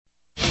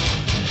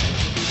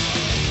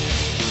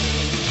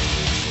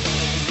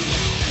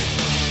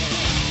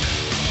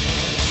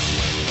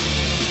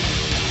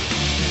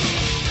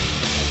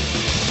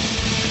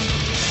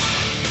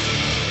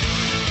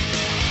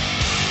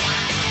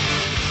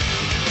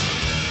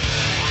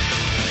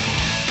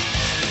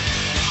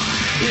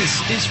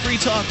This is Free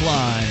Talk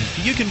Live.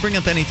 You can bring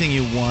up anything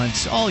you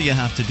want. All you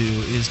have to do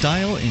is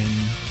dial in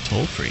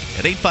toll-free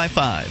at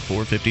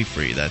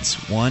 855-450-FREE. That's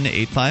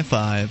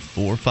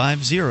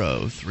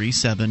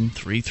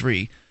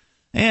 1-855-450-3733.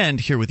 And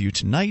here with you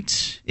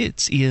tonight,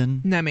 it's Ian.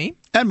 Nemi.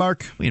 And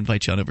Mark. We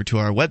invite you on over to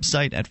our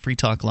website at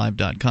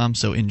freetalklive.com.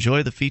 So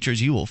enjoy the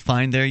features you will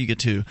find there. You get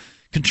to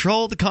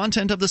control the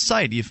content of the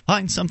site. You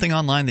find something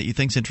online that you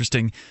think's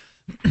interesting,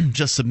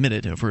 just submit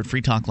it over at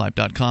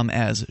freetalklive.com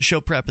as show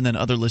prep, and then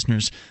other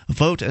listeners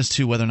vote as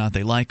to whether or not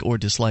they like or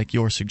dislike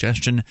your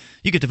suggestion.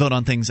 You get to vote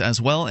on things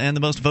as well, and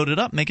the most voted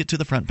up make it to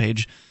the front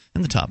page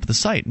in the top of the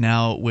site.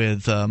 Now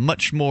with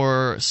much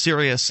more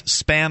serious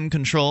spam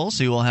control,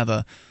 so you will have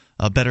a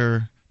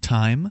better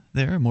time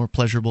there, a more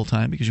pleasurable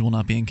time, because you will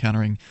not be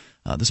encountering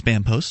the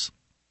spam posts.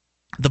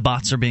 The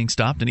bots are being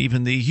stopped, and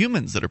even the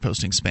humans that are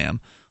posting spam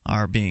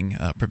are being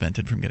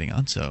prevented from getting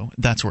on. So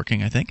that's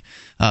working, I think.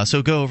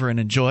 So go over and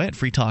enjoy it,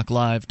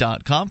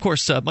 freetalklive.com. Of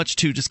course, much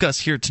to discuss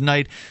here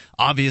tonight.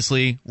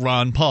 Obviously,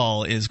 Ron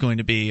Paul is going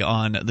to be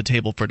on the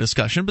table for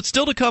discussion. But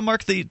still to come,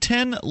 Mark, the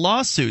 10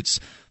 lawsuits,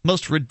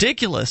 most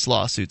ridiculous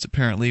lawsuits,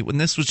 apparently, when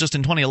this was just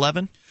in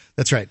 2011?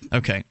 That's right.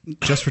 Okay.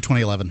 Just for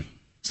 2011.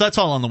 So that's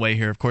all on the way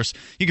here. Of course,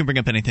 you can bring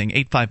up anything,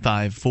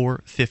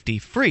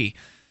 855-450-FREE.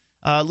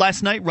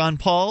 Last night, Ron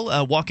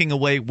Paul walking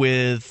away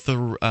with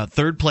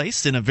third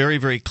place in a very,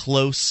 very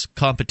close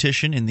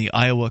competition in the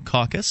Iowa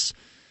caucus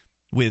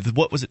with,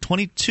 what was it,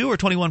 22 or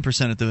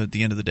 21% at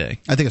the end of the day?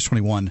 I think it's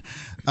 21.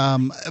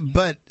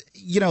 But,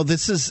 you know,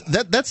 that's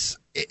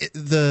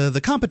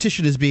the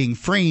competition is being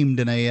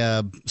framed in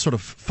a sort of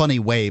funny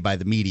way by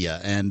the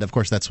media. And, of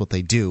course, that's what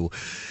they do.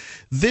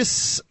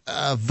 This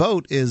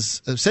vote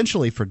is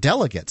essentially for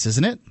delegates,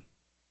 isn't it?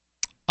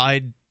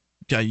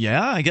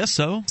 Yeah, I guess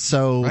so.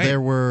 So right.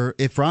 There were,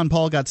 if Ron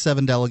Paul got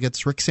 7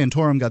 delegates, Rick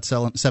Santorum got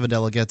 7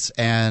 delegates,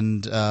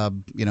 and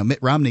Mitt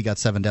Romney got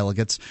 7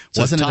 delegates.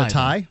 So wasn't it a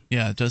tie? Then.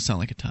 Yeah, it does sound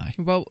like a tie.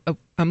 Well,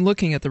 I'm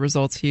looking at the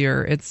results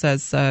here. It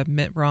says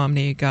Mitt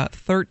Romney got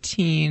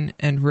 13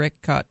 and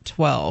Rick got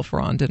 12.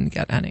 Ron didn't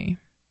get any.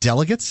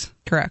 Delegates?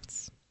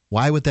 Correct.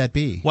 Why would that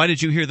be? Why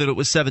did you hear that it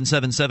was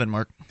 777,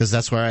 Mark? Because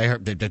that's where I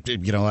heard. I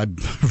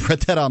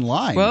read that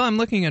online. Well, I'm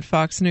looking at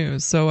Fox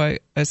News, so I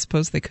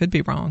suppose they could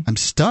be wrong. I'm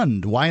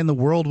stunned. Why in the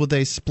world would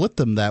they split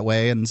them that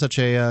way in such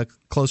a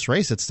close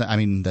race?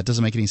 That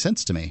doesn't make any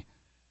sense to me.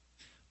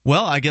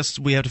 Well, I guess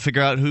we have to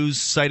figure out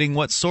who's citing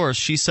what source.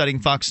 She's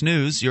citing Fox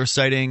News. You're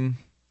citing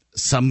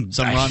some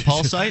Ron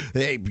Paul site?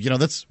 Hey,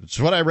 that's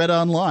what I read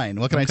online.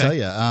 What can I tell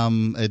you?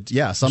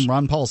 Some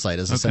Ron Paul site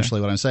is essentially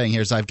what I'm saying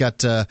here. So I've got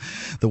the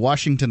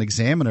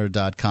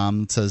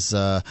WashingtonExaminer.com. It says,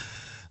 I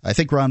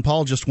think Ron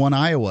Paul just won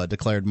Iowa,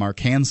 declared Mark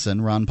Hansen,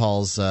 Ron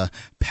Paul's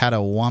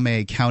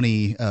Patawatomie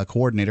County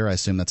coordinator. I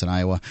assume that's in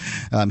Iowa.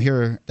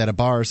 Here at a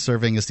bar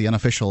serving as the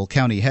unofficial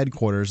county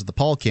headquarters of the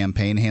Paul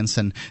campaign,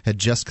 Hansen had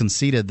just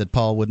conceded that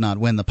Paul would not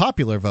win the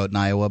popular vote in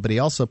Iowa, but he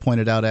also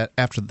pointed out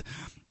after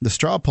the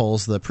straw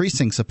polls, the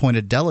precincts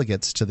appointed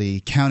delegates to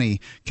the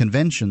county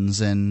conventions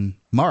in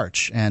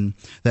March, and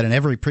that in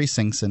every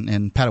precinct,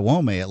 in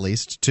Patawatomie at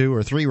least, 2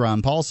 or 3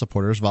 Ron Paul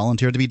supporters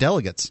volunteered to be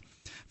delegates.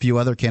 A few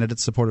other candidate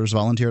supporters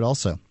volunteered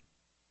also.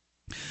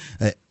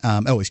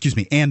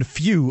 And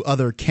few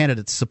other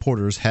candidates'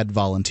 supporters had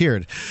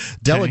volunteered.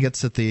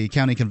 Delegates at the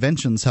county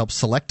conventions help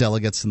select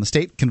delegates in the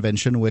state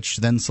convention, which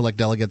then select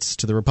delegates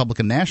to the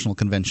Republican National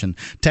Convention.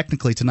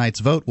 Technically, tonight's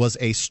vote was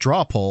a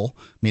straw poll,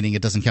 meaning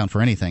it doesn't count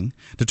for anything,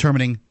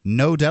 determining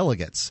no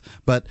delegates,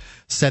 but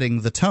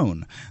setting the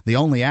tone. The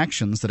only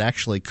actions that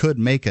actually could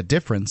make a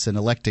difference in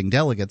electing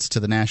delegates to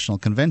the National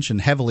Convention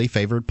heavily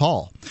favored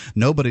Paul.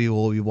 Nobody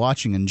will be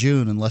watching in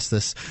June unless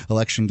this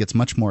election gets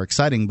much more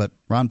exciting, but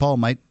Ron Paul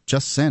might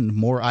just send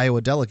more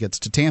Iowa delegates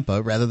to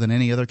Tampa rather than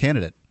any other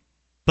candidate.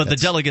 But the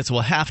delegates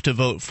will have to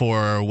vote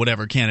for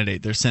whatever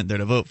candidate they're sent there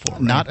to vote for,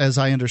 right? Not as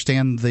I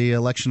understand the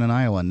election in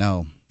Iowa,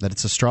 no. That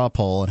it's a straw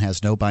poll and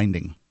has no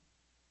binding.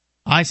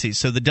 I see.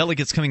 So the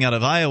delegates coming out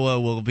of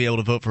Iowa will be able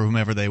to vote for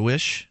whomever they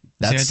wish?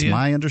 That's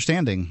my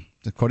understanding.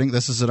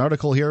 This is an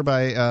article here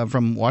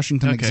from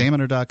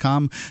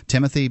WashingtonExaminer.com,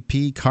 Timothy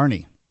P.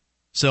 Carney.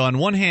 So on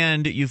one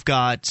hand, you've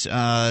got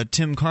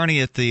Tim Carney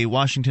at the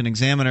Washington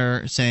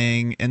Examiner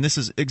saying, and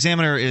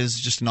Examiner is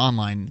just an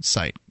online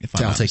site, if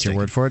I'm not mistaken. I'll take your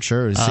word for it,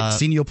 sure.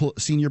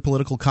 Senior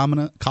political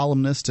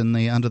columnist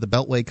under the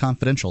Beltway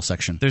Confidential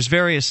section. There's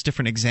various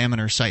different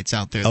Examiner sites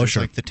out there. There's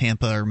like the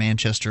Tampa or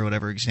Manchester or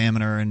whatever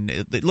Examiner, and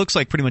it looks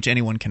like pretty much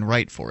anyone can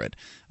write for it.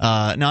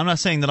 Now, I'm not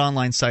saying that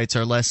online sites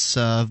are less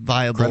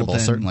viable. Credible,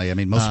 certainly. I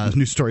mean, most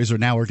news stories are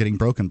getting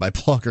broken by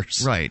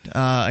bloggers. Right.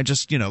 I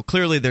just,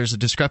 clearly there's a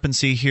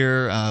discrepancy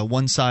here.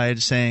 One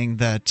side saying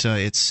that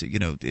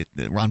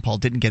Ron Paul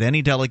didn't get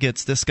any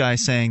delegates. This guy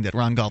saying that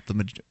Ron got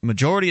the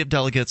majority of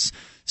delegates.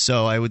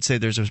 So I would say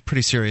there's a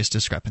pretty serious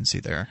discrepancy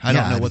there. I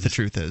don't know what the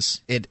truth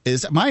is. It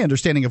is my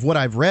understanding of what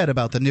I've read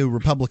about the new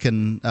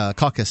Republican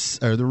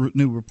caucus or the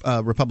new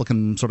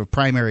Republican sort of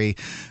primary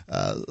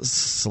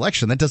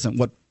selection.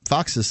 What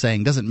Fox is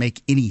saying doesn't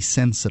make any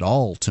sense at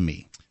all to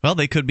me. Well,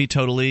 they could be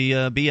totally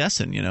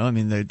BSing, you know. I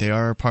mean, they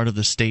are part of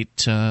the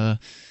state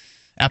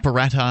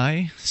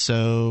apparati,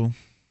 so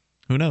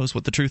who knows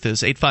what the truth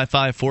is.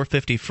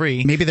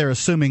 855-450-FREE. Maybe they're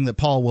assuming that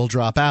Paul will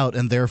drop out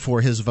and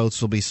therefore his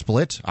votes will be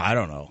split. I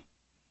don't know.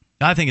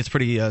 I think it's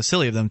pretty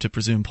silly of them to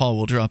presume Paul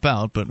will drop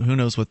out, but who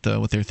knows what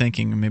they're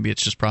thinking. Maybe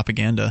it's just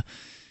propaganda.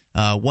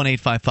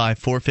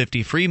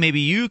 1-855-450-FREE. Maybe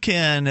you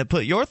can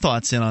put your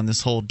thoughts in on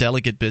this whole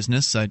delegate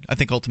business. I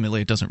think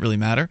ultimately it doesn't really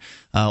matter.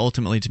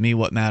 Ultimately, to me,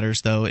 what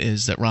matters, though,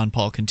 is that Ron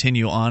Paul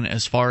continue on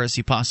as far as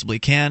he possibly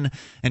can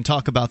and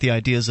talk about the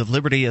ideas of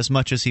liberty as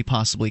much as he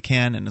possibly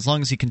can. And as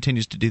long as he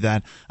continues to do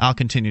that, I'll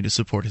continue to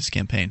support his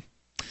campaign.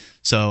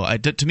 So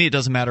to me, it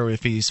doesn't matter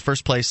if he's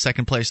first place,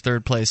 second place,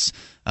 third place.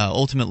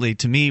 Ultimately,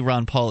 to me,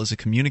 Ron Paul is a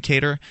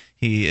communicator.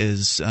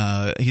 He's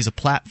a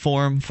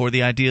platform for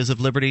the ideas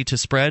of liberty to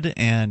spread,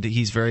 and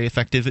he's very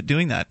effective at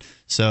doing that.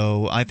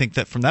 So I think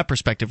that from that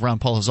perspective, Ron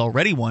Paul has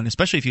already won,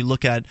 especially if you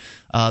look at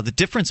the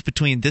difference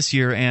between this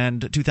year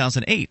and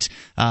 2008.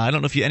 I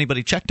don't know if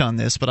anybody checked on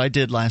this, but I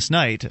did last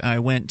night. I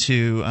went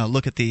to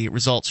look at the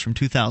results from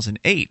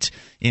 2008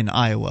 in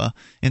Iowa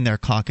in their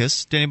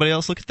caucus. Did anybody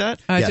else look at that?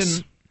 I Yes.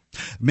 didn't.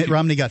 Mitt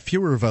Romney got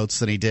fewer votes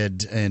than he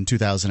did in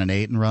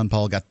 2008, and Ron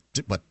Paul got,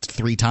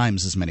 3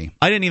 times as many.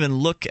 I didn't even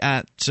look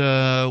at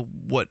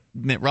what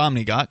Mitt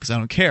Romney got because I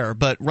don't care,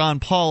 but Ron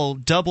Paul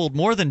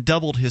more than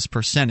doubled his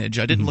percentage.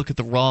 I didn't look at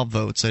the raw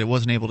votes. I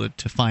wasn't able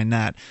to find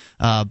that.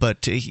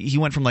 But he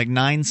went from like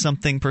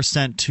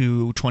 9-something%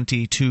 to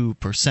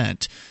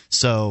 22%.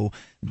 So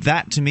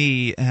that to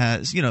me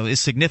is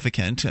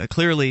significant.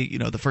 Clearly,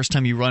 the first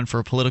time you run for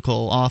a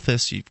political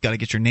office, you've got to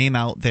get your name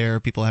out there.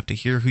 People have to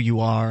hear who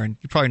you are, and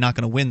you're probably not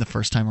going to win the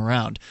first time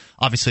around.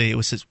 Obviously, it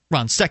was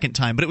Ron's second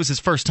time, but it was his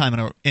first time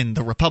in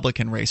the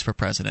Republican race for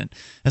president,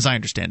 as I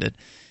understand it.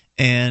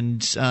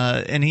 And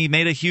he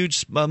made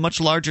a much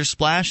larger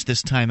splash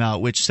this time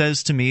out, which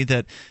says to me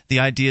that the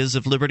ideas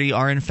of liberty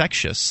are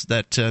infectious,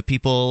 that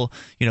people,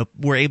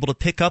 were able to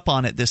pick up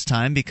on it this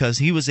time because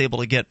he was able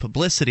to get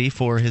publicity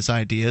for his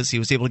ideas. He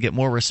was able to get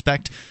more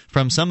respect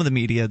from some of the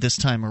media this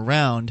time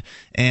around.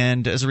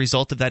 And as a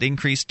result of that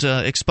increased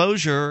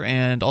exposure,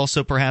 and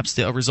also perhaps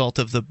a result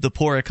of the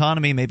poor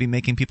economy, maybe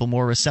making people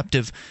more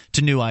receptive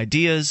to new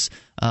ideas,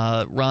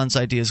 Ron's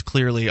ideas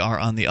clearly are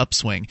on the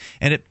upswing,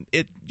 and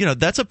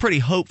that's a pretty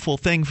hopeful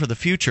thing for the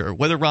future.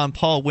 Whether Ron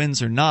Paul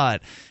wins or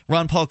not,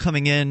 Ron Paul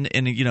coming in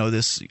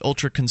this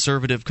ultra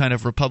conservative kind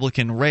of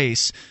Republican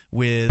race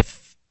with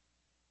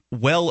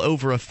well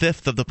over a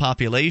fifth of the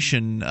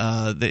population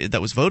that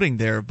was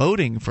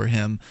voting for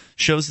him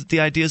shows that the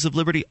ideas of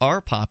liberty are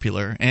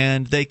popular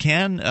and they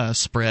can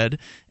spread.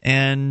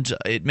 And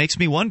it makes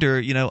me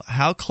wonder,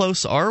 how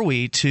close are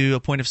we to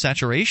a point of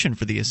saturation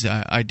for these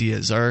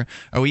ideas? Are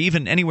we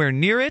even anywhere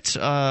near it?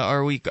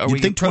 Are we? I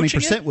think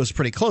 20% was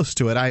pretty close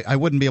to it. I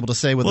wouldn't be able to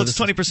say whether it's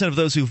 20% of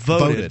those who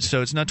voted,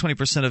 so it's not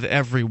 20% of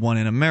everyone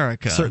in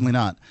America. Certainly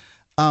not.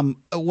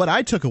 What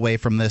I took away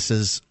from this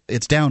is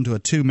it's down to a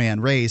two-man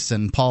race,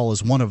 and Paul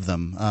is one of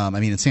them.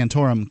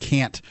 Santorum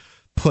can't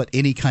put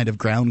any kind of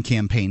ground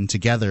campaign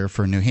together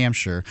for New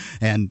Hampshire,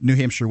 and New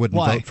Hampshire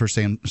wouldn't vote for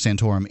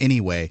Santorum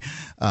anyway.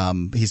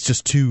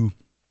 He's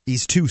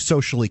too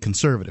socially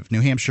conservative.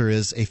 New Hampshire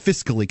is a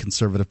fiscally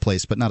conservative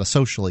place, but not a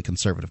socially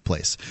conservative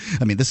place.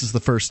 This is the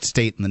first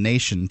state in the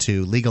nation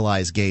to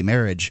legalize gay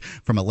marriage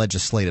from a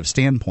legislative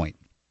standpoint.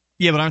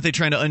 Yeah, but aren't they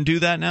trying to undo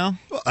that now?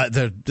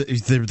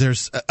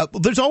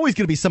 There's always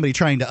going to be somebody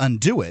trying to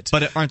undo it.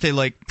 But aren't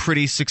they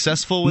pretty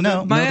successful with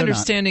it? My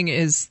understanding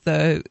is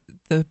the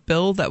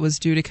bill that was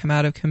due to come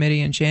out of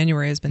committee in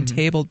January has been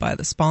tabled by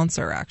the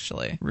sponsor,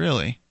 actually.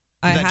 Really?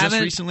 That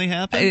just recently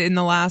happened? In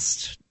the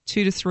last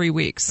 2 to 3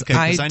 weeks. Okay,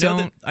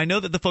 I know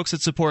that the folks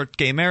that support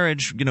gay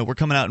marriage, were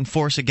coming out in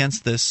force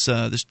against this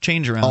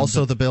change around.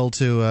 Also, the bill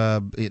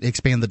to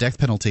expand the death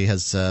penalty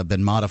has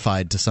been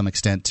modified to some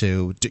extent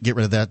to get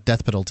rid of that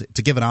death penalty,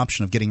 to give an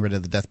option of getting rid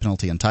of the death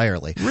penalty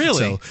entirely.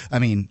 Really? So,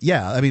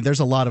 there's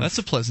a lot of that's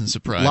a pleasant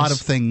surprise. A lot of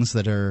things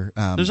that are.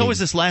 There's always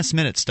this last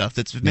minute stuff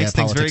that makes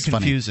things very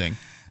confusing.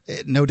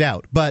 No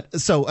doubt.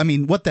 But so,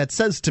 what that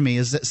says to me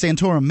is that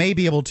Santorum may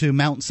be able to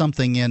mount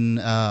something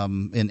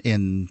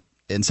in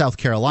South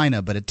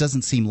Carolina, but it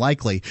doesn't seem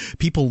likely.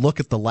 People look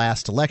at the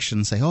last election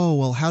and say, oh,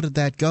 well, how did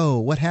that go?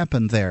 What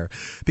happened there?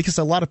 Because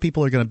a lot of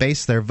people are going to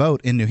base their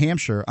vote in New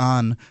Hampshire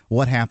on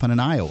what happened in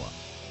Iowa.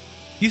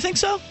 You think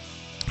so?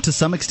 To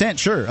some extent,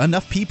 sure.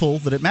 Enough people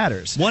that it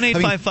matters.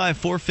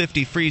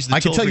 1-855-450-FREE is the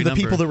I can tell you the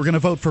number. people that were going to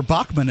vote for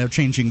Bachmann are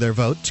changing their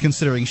vote,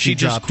 considering she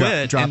just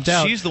dropped and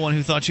out. She's the one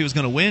who thought she was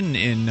going to win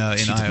in Iowa.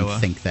 She didn't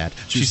think that.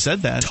 She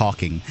said that.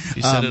 Talking.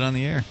 She said it on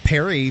the air.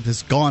 Perry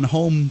has gone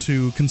home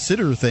to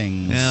consider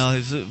things. Yeah,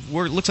 it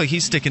looks like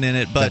he's sticking in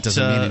it, but that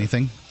doesn't mean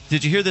anything.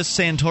 Did you hear this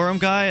Santorum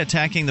guy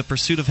attacking the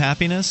pursuit of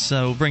happiness?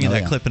 We'll bring you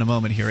that clip in a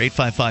moment here.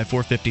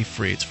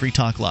 855-450-FREE. It's Free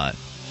Talk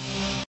Live.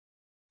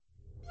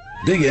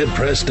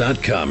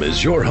 BigHeadPress.com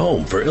is your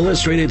home for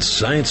illustrated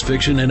science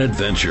fiction and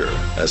adventure.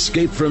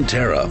 Escape from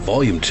Terra,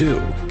 Volume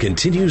 2,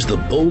 continues the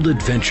bold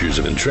adventures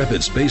of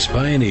intrepid space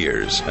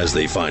pioneers as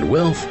they find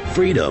wealth,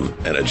 freedom,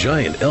 and a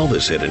giant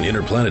Elvis hit in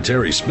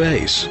interplanetary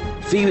space.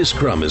 Phoebus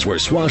Crumb is where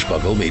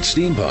swashbuckle meets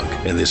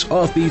steampunk in this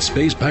offbeat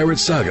space pirate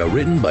saga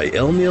written by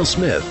L. Neil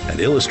Smith and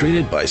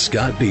illustrated by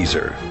Scott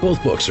Beezer.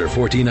 Both books are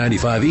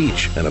 $14.95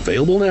 each and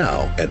available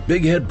now at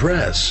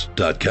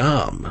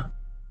BigHeadPress.com.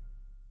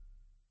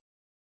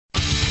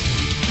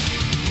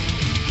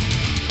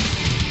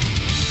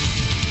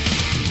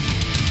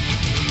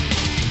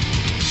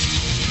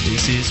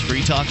 This is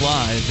Free Talk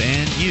Live,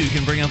 and you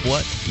can bring up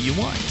what you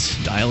want.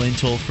 Dial in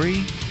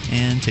toll-free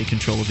and take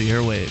control of the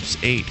airwaves.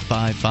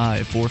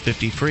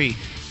 855-450-FREE.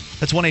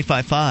 That's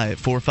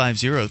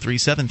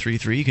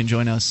 1-855-450-3733. You can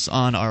join us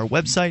on our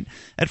website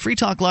at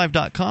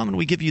freetalklive.com, and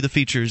we give you the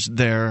features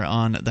there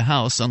on the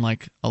house.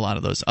 Unlike a lot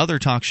of those other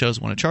talk shows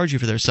want to charge you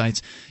for their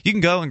sites, you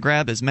can go and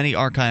grab as many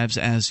archives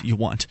as you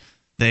want.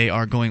 They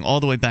are going all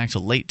the way back to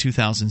late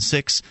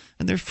 2006,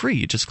 and they're free.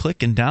 You just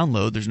click and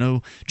download. There's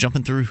no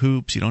jumping through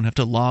hoops. You don't have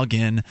to log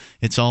in.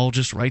 It's all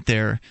just right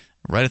there,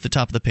 right at the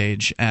top of the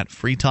page at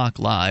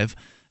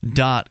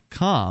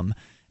freetalklive.com.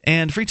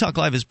 And Free Talk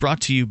Live is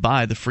brought to you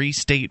by the Free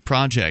State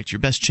Project. Your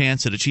best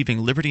chance at achieving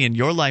liberty in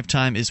your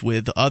lifetime is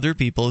with other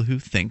people who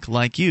think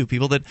like you,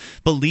 people that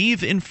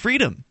believe in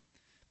freedom.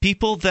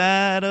 People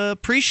that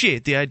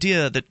appreciate the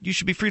idea that you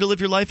should be free to live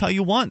your life how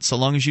you want, so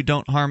long as you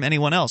don't harm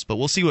anyone else. But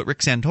we'll see what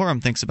Rick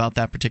Santorum thinks about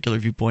that particular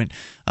viewpoint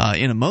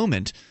in a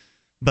moment.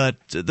 But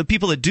the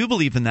people that do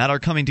believe in that are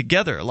coming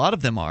together. A lot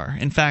of them are.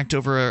 In fact,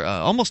 over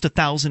almost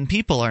 1,000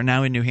 people are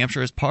now in New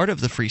Hampshire as part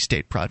of the Free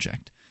State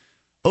Project.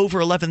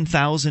 Over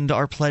 11,000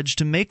 are pledged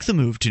to make the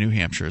move to New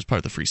Hampshire as part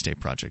of the Free State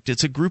Project.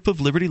 It's a group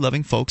of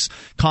liberty-loving folks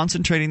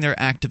concentrating their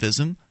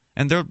activism,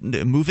 and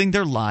they're moving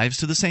their lives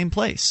to the same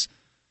place.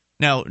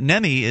 Now,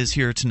 Nemi is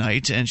here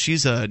tonight, and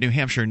she's a New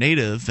Hampshire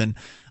native, and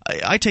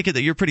I take it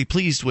that you're pretty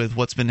pleased with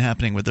what's been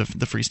happening with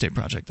the Free State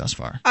Project thus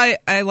far.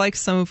 I like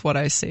some of what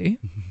I see.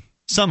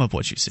 Some of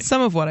what you see.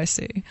 Some of what I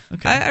see.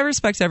 Okay. I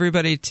respect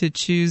everybody to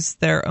choose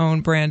their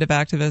own brand of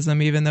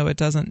activism, even though it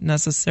doesn't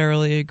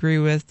necessarily agree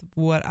with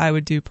what I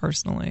would do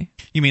personally.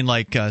 You mean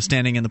like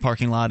standing in the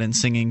parking lot and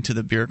singing to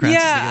the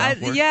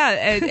bureaucrats?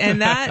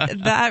 And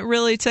that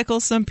really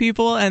tickles some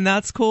people, and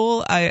that's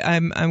cool.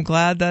 I'm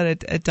glad that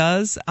it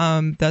does.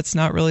 That's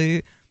not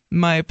really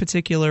my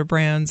particular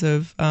brands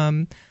of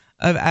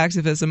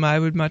activism. I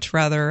would much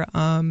rather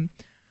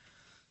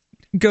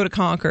go to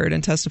Concord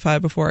and testify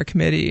before a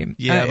committee.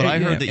 Yeah, but I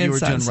heard that you were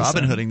doing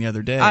Robin Hooding the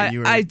other day.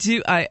 I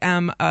do.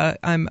 I'm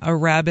a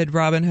rabid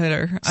Robin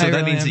Hooder. So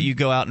that means that you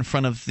go out in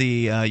front of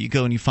the you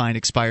go and you find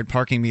expired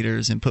parking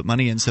meters and put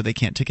money in so they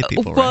can't ticket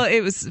people. Well,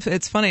 right?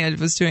 it's funny. I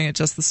was doing it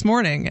just this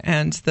morning,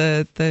 and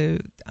the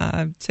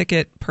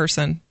ticket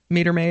person,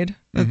 meter maid.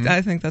 Mm-hmm.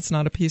 I think that's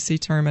not a PC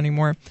term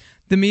anymore.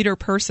 The meter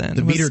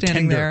person was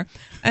standing there,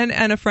 and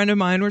a friend of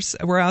mine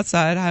were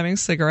outside having a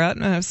cigarette,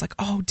 and I was like,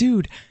 "Oh,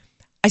 dude,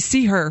 I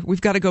see her.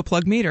 We've got to go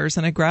plug meters."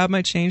 And I grabbed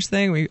my change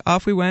thing.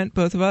 Off we went,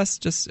 both of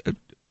us.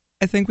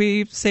 I think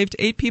we saved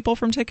 8 people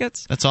from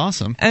tickets. That's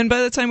awesome. And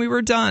by the time we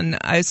were done,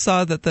 I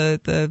saw that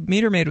the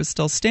meter maid was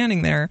still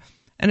standing there.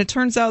 And it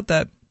turns out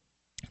that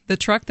the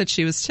truck that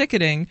she was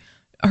ticketing,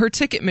 her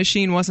ticket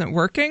machine wasn't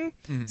working.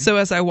 Mm-hmm. So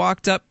as I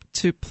walked up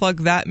to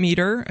plug that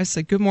meter, I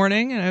said, "Good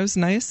morning." And I was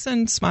nice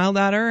and smiled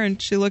at her.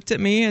 And she looked at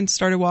me and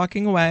started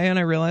walking away. And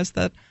I realized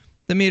that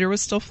the meter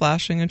was still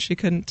flashing and she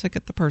couldn't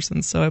ticket the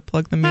person. So I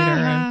plugged the meter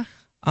and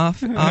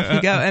off we go.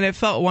 And it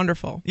felt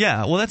wonderful.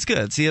 Yeah, well, that's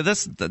good. See,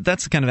 that's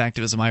the kind of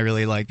activism I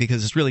really like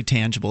because it's really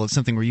tangible. It's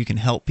something where you can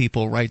help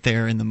people right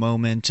there in the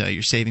moment.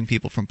 You're saving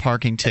people from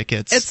parking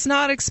tickets. It's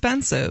not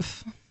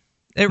expensive.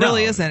 It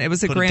really isn't. It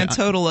was a grand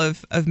total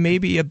of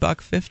maybe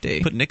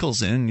 $1.50. Put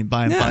nickels in, you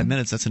buy in 5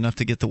 minutes. That's enough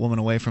to get the woman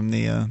away from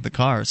the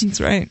cars. That's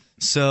right.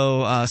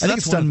 So I think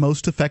it's done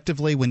most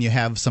effectively when you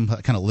have some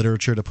kind of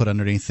literature to put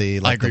underneath the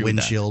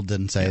windshield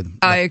and say.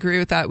 I agree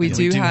with that. We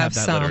do have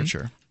that some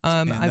literature.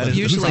 I've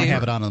usually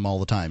have it on them all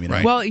the time, you know.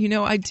 Right. Well,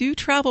 I do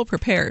travel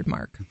prepared,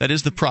 Mark. That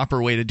is the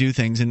proper way to do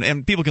things,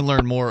 and people can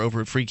learn more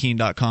over at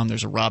freekeen.com.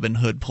 There's a Robin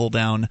Hood pull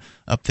down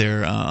up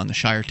there on the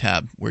Shire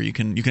tab where you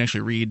can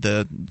actually read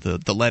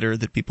the letter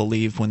that people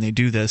leave when they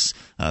do this.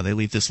 They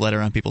leave this letter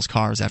on people's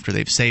cars after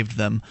they've saved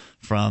them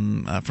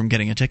from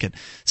getting a ticket.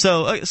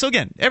 So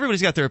again,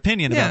 everybody's got their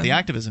opinion about the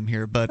activism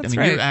here, but That's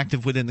you're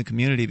active within the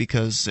community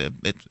because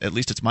at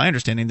least it's my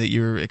understanding that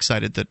you're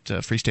excited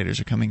that Free Staters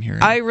are coming here.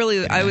 I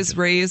was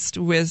raised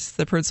with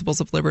the principles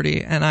of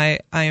liberty, and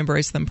I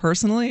embrace them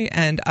personally,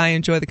 and I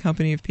enjoy the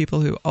company of people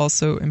who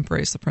also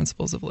embrace the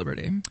principles of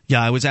liberty.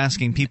 Yeah, I was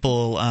asking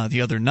people the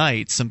other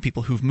night, some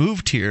people who've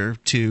moved here,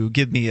 to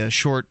give me a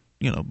short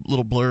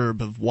little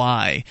blurb of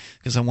why,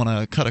 because I want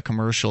to cut a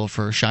commercial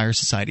for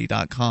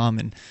ShireSociety.com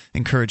and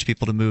encourage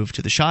people to move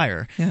to the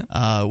Shire,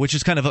 which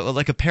is kind of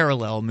like a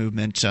parallel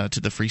movement to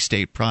the Free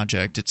State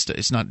Project.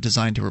 It's not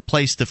designed to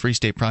replace the Free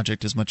State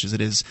Project as much as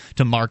it is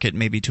to market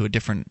maybe to a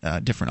different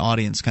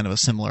audience, kind of a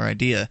similar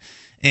idea.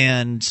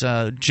 And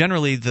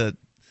generally, the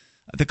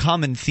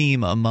common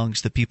theme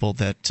amongst the people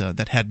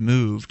that had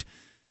moved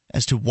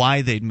as to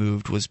why they'd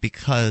moved was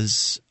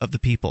because of the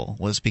people,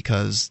 was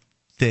because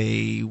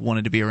they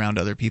wanted to be around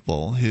other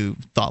people who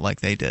thought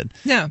like they did.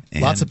 Yeah.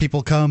 And lots of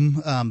people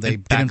come. They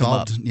get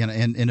involved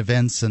in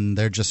events, and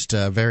they're just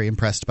very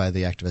impressed by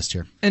the activists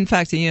here. In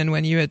fact, Ian,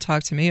 when you had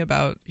talked to me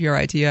about your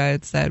idea, I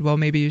had said, well,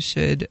 maybe you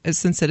should,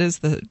 since it is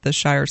the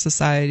Shire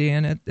Society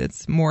and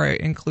it's more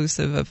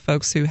inclusive of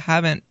folks who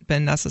haven't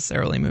been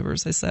necessarily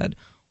movers, I said,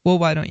 well,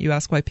 why don't you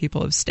ask why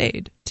people have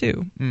stayed,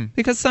 too?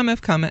 Because some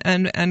have come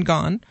and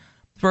gone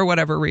for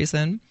whatever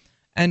reason,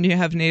 and you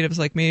have natives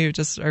like me who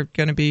just are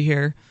going to be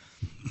here.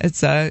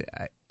 It's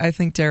I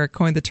think Derek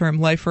coined the term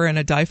 "lifer and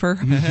a difer,"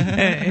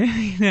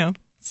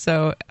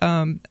 So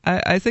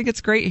I think it's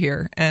great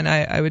here, and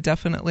I would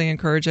definitely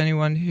encourage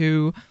anyone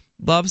who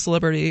loves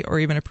liberty or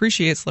even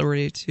appreciates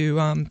liberty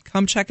to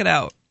come check it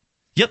out.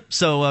 Yep,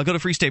 so go to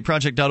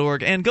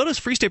freestateproject.org and go to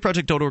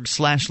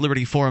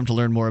freestateproject.org/Liberty Forum to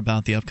learn more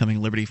about the upcoming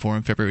Liberty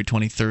Forum, February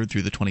 23rd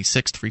through the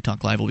 26th. Free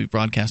Talk Live will be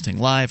broadcasting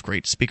live.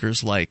 Great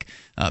speakers like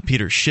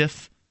Peter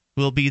Schiff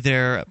will be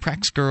there,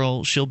 Prax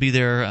Girl, she'll be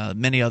there,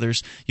 many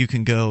others. You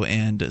can go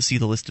and see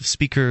the list of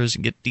speakers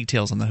and get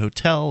details on the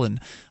hotel and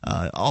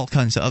all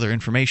kinds of other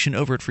information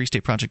over at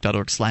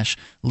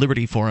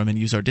freestateproject.org/Liberty Forum and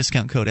use our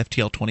discount code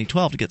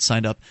FTL2012 to get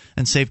signed up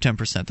and save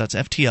 10%. That's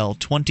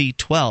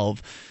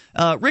FTL2012.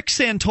 Rick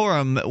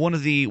Santorum, one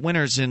of the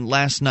winners in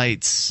last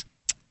night's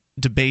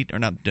debate, or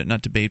not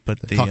debate, but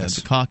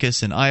the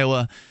caucus in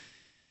Iowa.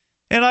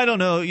 And I don't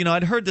know,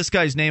 I'd heard this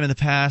guy's name in the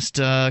past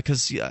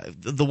because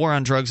the war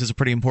on drugs is a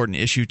pretty important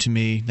issue to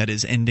me. That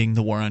is, ending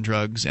the war on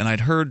drugs. And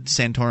I'd heard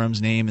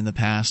Santorum's name in the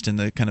past in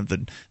the kind of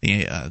the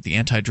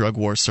anti-drug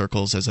war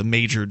circles as a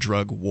major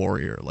drug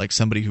warrior, like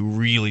somebody who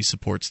really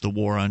supports the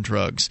war on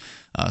drugs,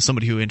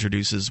 somebody who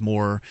introduces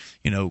more,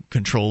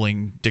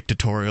 controlling,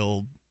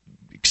 dictatorial,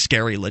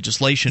 scary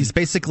legislation. He's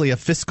basically a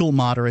fiscal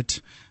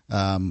moderate,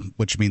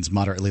 which means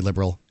moderately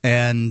liberal,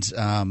 and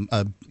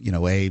a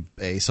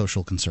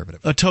social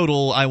conservative. A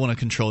total I want to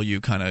control you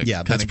kind of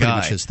that's guy. pretty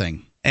much his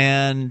thing.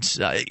 And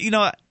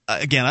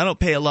again, I don't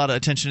pay a lot of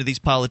attention to these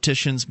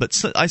politicians, but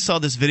I saw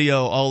this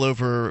video all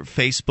over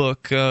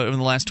Facebook in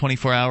the last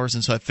 24 hours,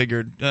 and so I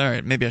figured, all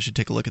right, maybe I should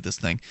take a look at this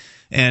thing.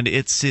 And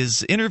it's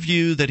his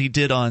interview that he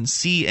did on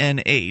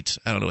CN8.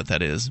 I don't know what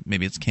that is.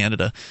 Maybe it's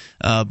Canada.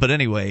 But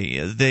anyway,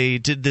 they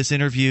did this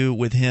interview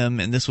with him,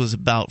 and this was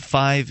about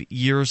 5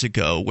 years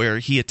ago, where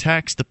he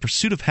attacks the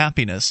pursuit of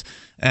happiness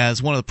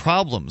as one of the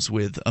problems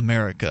with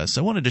America.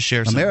 So I wanted to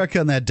share some... America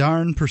and that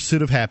darn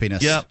pursuit of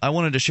happiness. Yeah, I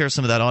wanted to share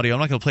some of that audio. I'm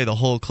not going to play the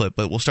whole clip,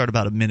 but we'll start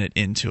about a minute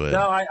into it.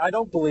 No, I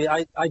don't believe...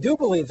 I do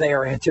believe they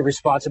are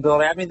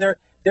anti-responsibility. I mean, their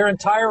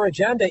entire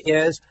agenda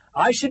is,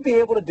 I should be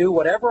able to do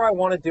whatever I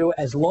want to do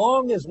as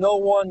long as no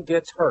one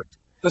gets hurt.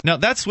 Now,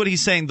 that's what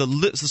he's saying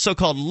the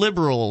so-called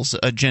liberals'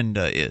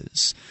 agenda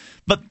is.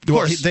 But of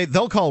course,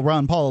 they'll call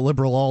Ron Paul a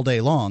liberal all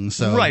day long.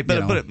 So right,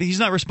 but he's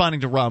not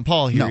responding to Ron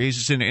Paul here. No. He's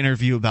just in an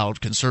interview about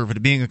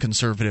being a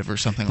conservative or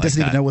something like that. He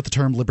doesn't even know what the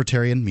term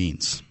libertarian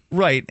means.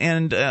 Right,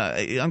 and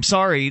I'm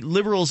sorry,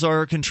 liberals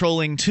are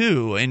controlling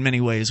too in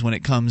many ways when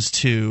it comes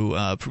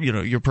to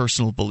your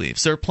personal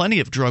beliefs. There are plenty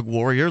of drug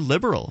warrior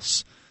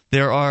liberals.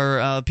 There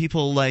are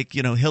people like,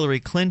 Hillary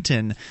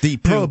Clinton. The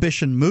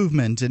prohibition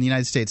movement in the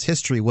United States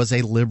history was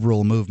a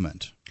liberal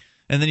movement.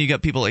 And then you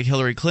got people like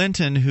Hillary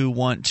Clinton who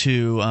want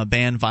to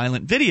ban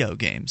violent video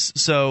games.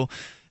 So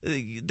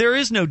there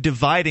is no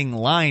dividing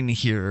line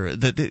here,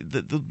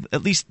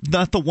 at least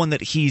not the one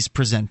that he's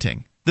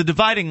presenting. The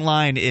dividing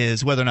line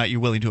is whether or not you're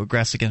willing to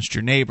aggress against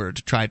your neighbor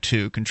to try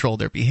to control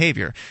their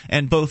behavior.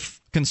 And both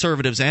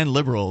conservatives and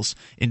liberals,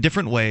 in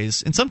different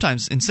ways, and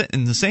sometimes in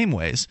the same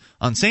ways,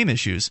 on same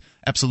issues,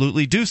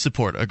 absolutely do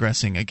support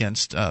aggressing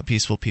against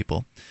peaceful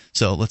people.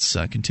 So let's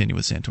continue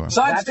with Santorum.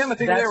 Besides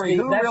Timothy Leary,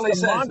 who really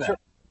says that?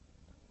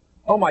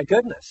 Oh, my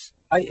goodness.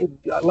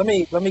 Let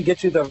me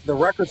get you the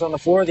records on the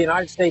floor of the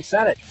United States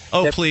Senate.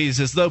 Oh, please,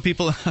 as though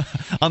people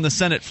on the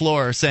Senate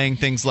floor are saying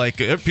things like,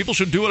 people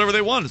should do whatever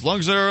they want as long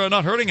as they're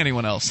not hurting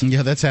anyone else.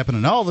 Yeah, that's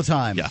happening all the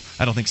time. Yeah,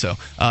 I don't think so.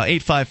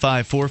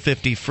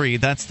 855-450-FREE,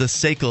 that's the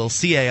SACL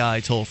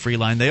CAI toll-free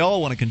line. They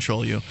all want to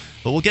control you.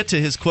 But we'll get to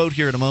his quote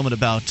here in a moment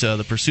about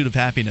the pursuit of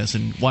happiness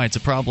and why it's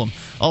a problem.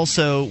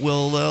 Also,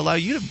 we'll allow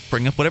you to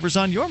bring up whatever's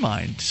on your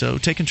mind. So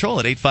take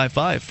control at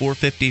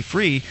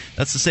 855-450-FREE.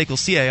 That's the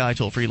SACL CAI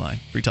toll-free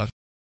line. Free Talk.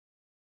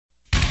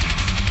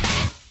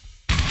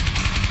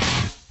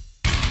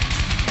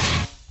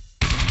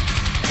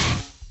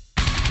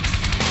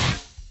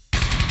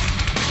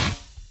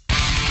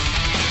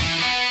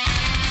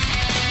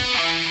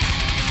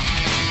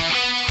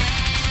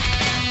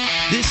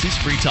 This is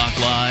Free Talk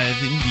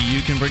Live, and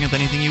you can bring up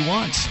anything you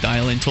want.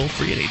 Dial in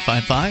toll-free at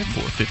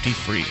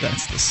 855-450-FREE.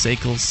 That's the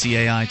SACL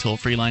CAI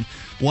toll-free line,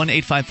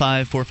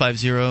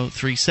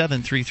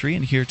 1-855-450-3733.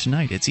 And here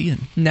tonight, it's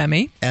Ian.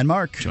 Nemi. And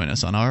Mark. Join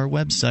us on our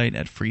website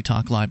at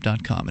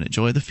freetalklive.com and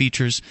enjoy the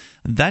features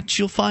that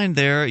you'll find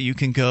there. You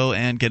can go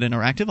and get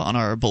interactive on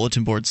our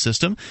bulletin board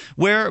system,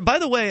 where, by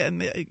the way, I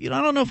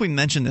don't know if we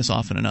mention this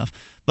often enough,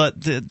 but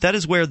that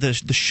is where the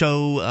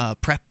show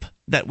prep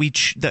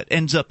that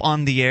ends up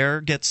on the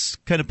air gets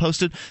kind of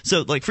posted.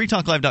 So like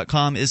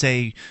freetalklive.com is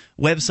a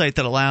website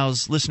that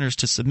allows listeners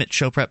to submit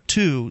show prep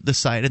to the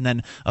site, and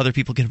then other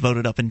people can vote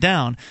it up and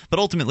down. But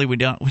ultimately we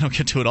don't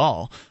get to it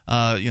all.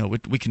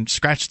 We can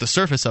scratch the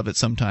surface of it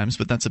sometimes,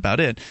 but that's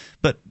about it.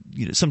 But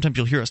sometimes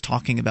you'll hear us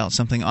talking about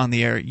something on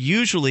the air.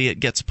 Usually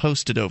it gets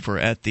posted over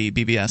at the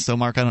BBS. So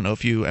Mark, I don't know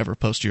if you ever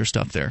post your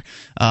stuff there.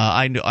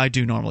 I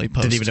do normally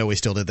post. Didn't even know we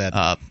still did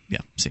that. Yeah.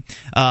 See.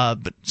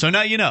 But so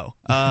now you know.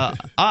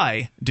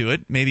 I do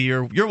it. Maybe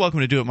you're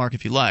welcome to do it, Mark,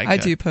 if you like. I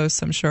do post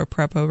some show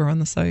prep over on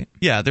the site.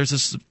 Yeah, there's a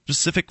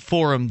specific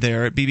forum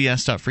there at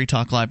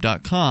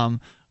bbs.freetalklive.com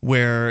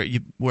where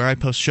I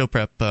post show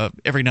prep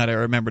every night. I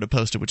remember to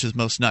post it, which is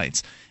most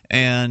nights.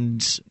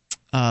 And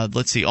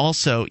let's see.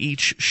 Also,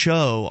 each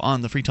show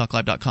on the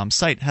freetalklive.com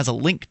site has a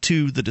link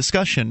to the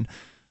discussion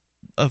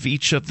of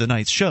each of the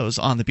night's shows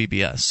on the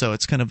BBS. So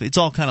it's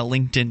all kind of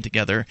linked in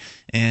together.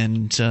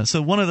 And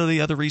so one of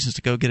the other reasons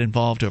to go get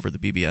involved over the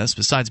BBS,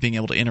 besides being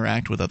able to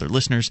interact with other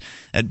listeners,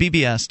 at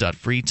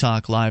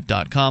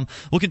bbs.freetalklive.com.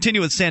 We'll continue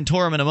with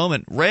Santorum in a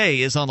moment. Ray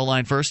is on the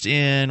line first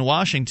in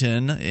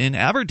Washington, in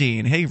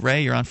Aberdeen. Hey,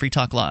 Ray, you're on Free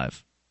Talk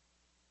Live.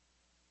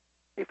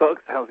 Hey,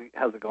 folks. How's it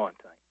going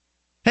tonight?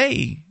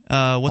 Hey,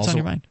 what's on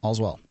your mind? All's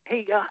well.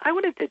 Hey, I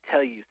wanted to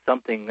tell you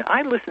something.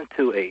 I listen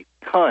to a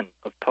ton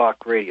of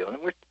talk radio,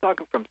 and we're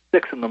talking from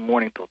 6 in the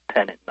morning till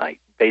 10 at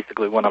night.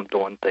 Basically, when I'm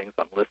doing things,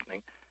 I'm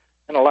listening.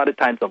 And a lot of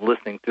times I'm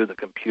listening through the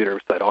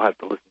computer, so I don't have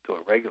to listen to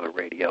a regular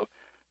radio.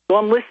 So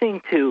I'm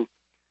listening to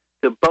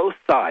both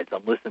sides.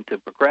 I'm listening to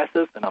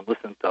progressive, and I'm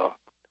listening to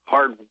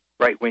hard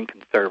right-wing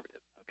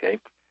conservative,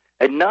 okay?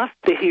 Enough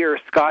to hear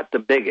Scott the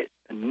Bigot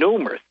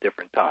numerous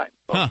different times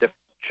on different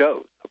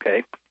shows,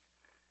 okay?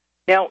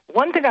 Now,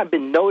 one thing I've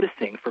been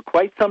noticing for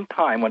quite some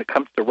time when it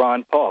comes to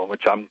Ron Paul,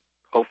 which I'm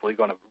hopefully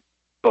going to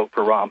vote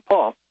for Ron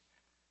Paul,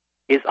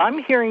 is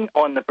I'm hearing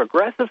on the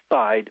progressive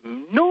side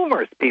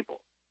numerous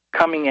people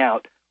coming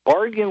out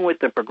arguing with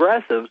the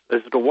progressives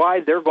as to why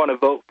they're going to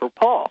vote for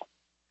Paul.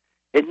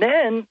 And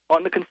then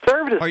on the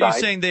conservative side... Are you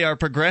saying they are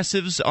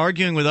progressives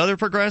arguing with other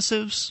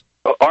progressives?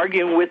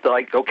 Arguing with,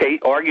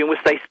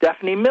 say,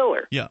 Stephanie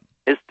Miller. Yeah.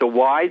 As to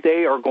why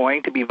they are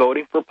going to be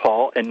voting for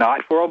Paul and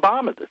not for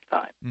Obama this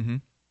time. Mm-hmm.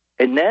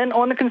 And then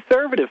on the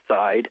conservative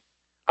side,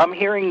 I'm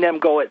hearing them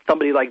go at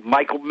somebody like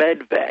Michael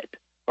Medved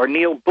or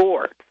Neil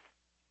Bortz,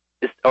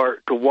 or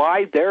to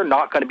why they're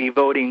not going to be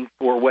voting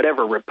for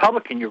whatever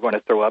Republican you're going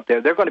to throw up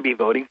there. They're going to be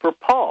voting for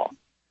Paul.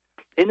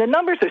 And the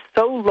numbers are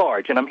so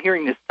large, and I'm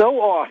hearing this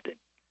so often,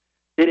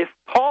 that if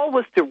Paul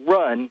was to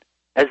run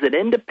as an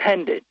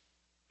independent,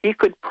 he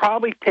could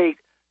probably take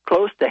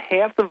close to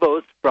half the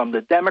votes from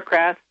the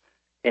Democrats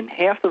and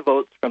half the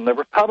votes from the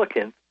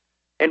Republicans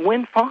and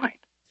win fine.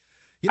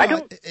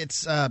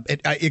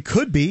 It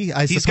could be.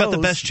 He's got the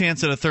best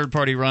chance at a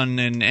third-party run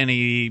in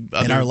any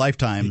other... in our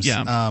lifetimes.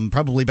 Yeah.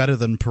 Probably better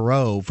than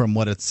Perot from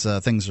what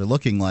things are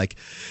looking like.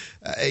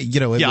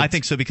 I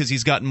think so, because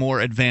he's got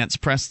more advanced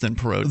press than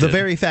Perot did. The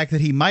very fact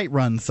that he might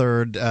run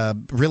third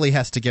really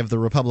has to give the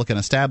Republican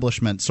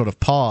establishment sort of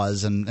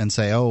pause and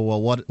say, oh,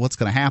 well, what's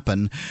going to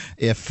happen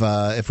if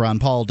Ron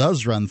Paul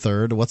does run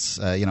third? Is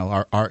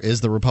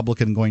the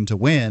Republican going to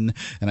win?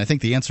 And I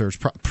think the answer is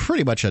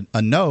pretty much a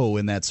no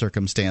in that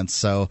circumstance.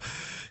 So,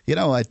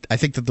 I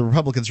think that the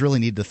Republicans really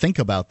need to think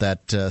about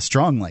that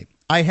strongly.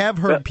 I have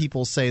heard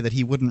people say that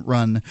he wouldn't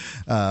run.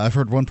 I've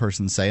heard one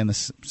person say, and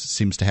this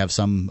seems to have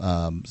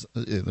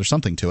there's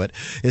something to it,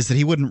 is that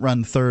he wouldn't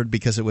run third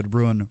because it would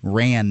ruin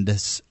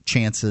Rand's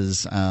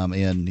chances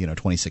in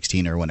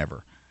 2016 or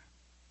whenever.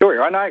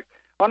 Sure. On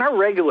our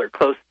regular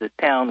close to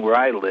town where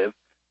I live,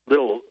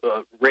 little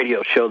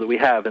radio show that we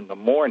have in the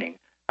morning,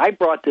 I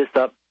brought this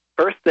up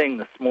first thing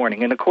this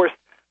morning, and of course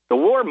the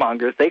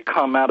warmongers, they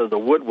come out of the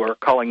woodwork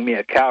calling me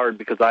a coward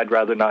because I'd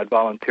rather not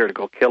volunteer to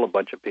go kill a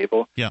bunch of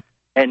people. Yeah.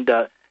 And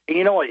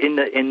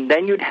and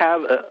then you'd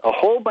have a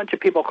whole bunch of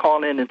people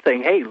calling in and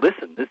saying, "Hey,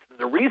 listen, this is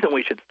the reason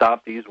we should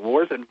stop these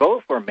wars and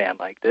vote for a man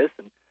like this,"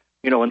 and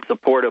in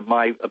support of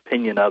my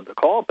opinion of the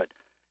call. But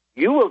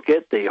you will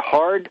get the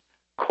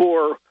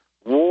hardcore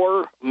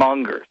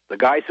warmongers, the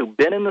guys who've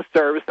been in the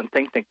service and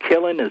think that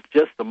killing is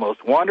just the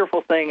most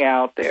wonderful thing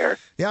out there.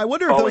 Yeah, I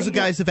wonder if those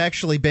guys have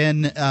actually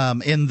been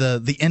in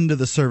the end of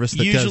the service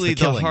that usually does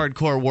the killing. Usually the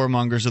hardcore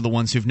warmongers are the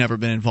ones who've never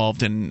been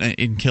involved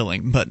in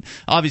killing, but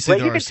obviously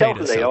there are sadists out there. You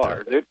can tell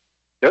who they are.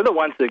 They're the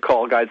ones that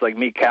call guys like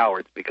me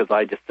cowards because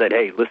I just said,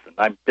 hey, listen,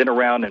 I've been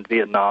around in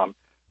Vietnam.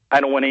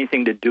 I don't want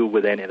anything to do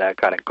with any of that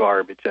kind of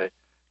garbage.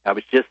 I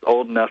was just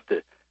old enough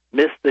to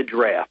miss the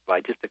draft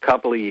by just a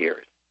couple of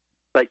years.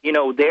 But,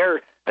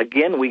 they're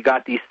again, we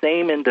got these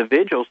same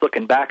individuals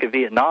looking back at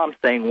Vietnam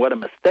saying, what a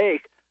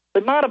mistake,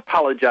 but not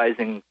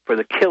apologizing for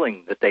the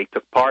killing that they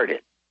took part in.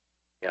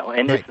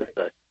 And right.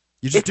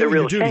 It's a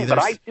real shame, but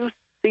I do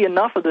see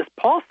enough of this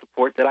Paul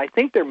support that I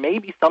think there may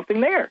be something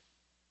there.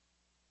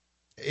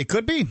 It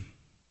could be.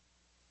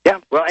 Yeah,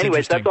 well,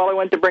 anyways, that's all I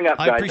wanted to bring up,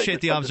 guys. I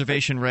appreciate the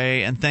observation,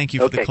 Ray, and thank you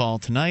for the call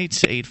tonight.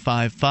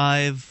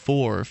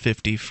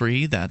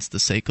 855-450-FREE. That's the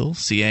SACL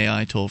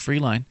CAI toll-free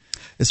line.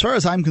 As far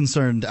as I'm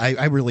concerned,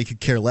 I really could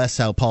care less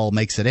how Paul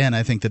makes it in.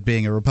 I think that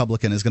being a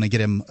Republican is going to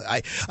get him.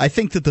 I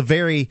think that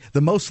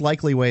the most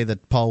likely way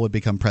that Paul would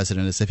become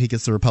president is if he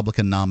gets the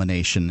Republican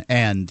nomination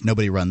and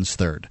nobody runs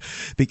third.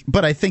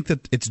 But I think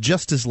that it's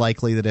just as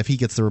likely that if he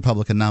gets the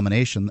Republican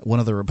nomination, one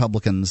of the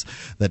Republicans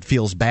that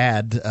feels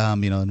bad,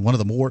 and one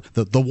of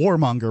the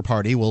warmonger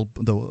party will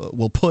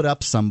put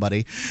up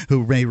somebody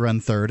who may run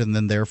third and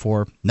then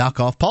therefore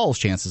knock off Paul's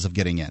chances of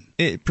getting in.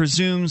 It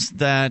presumes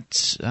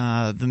that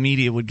the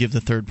media would give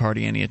the third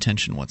party any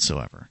attention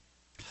whatsoever.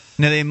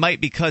 Now they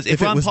might, because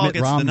if Ron Paul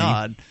gets the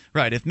nod,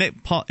 right? If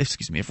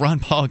Ron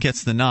Paul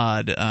gets the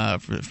nod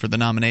for the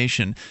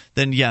nomination,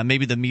 then yeah,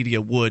 maybe the media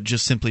would,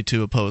 just simply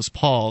to oppose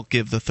Paul,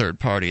 give the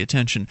third party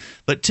attention.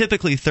 But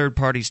typically, third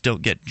parties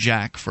don't get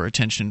jack for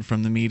attention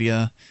from the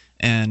media.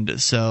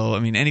 And so,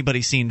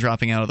 anybody seen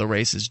dropping out of the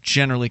race is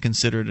generally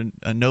considered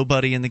a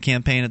nobody in the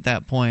campaign at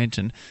that point,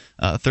 and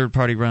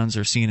third-party runs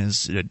are seen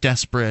as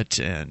desperate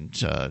and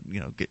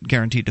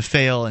guaranteed to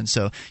fail. And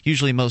so,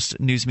 usually, most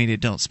news media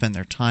don't spend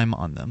their time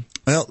on them.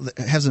 Well,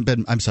 there hasn't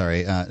been. I'm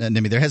sorry,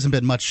 Nimi. There hasn't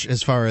been much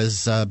as far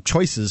as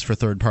choices for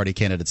third-party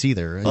candidates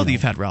either. Well,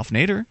 you've had Ralph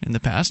Nader in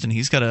the past, and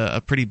he's got a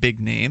pretty big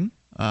name.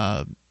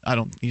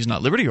 He's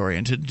not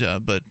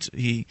liberty-oriented, but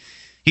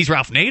he's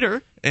Ralph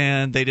Nader.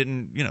 And they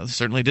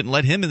certainly didn't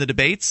let him in the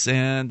debates,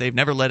 and they've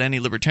never let any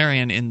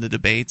libertarian in the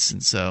debates.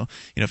 And so,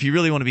 if you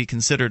really want to be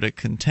considered a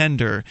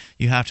contender,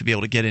 you have to be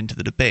able to get into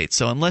the debate.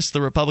 So unless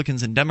the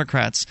Republicans and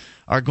Democrats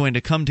are going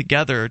to come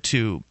together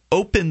to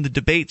open the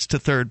debates to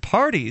third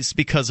parties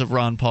because of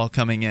Ron Paul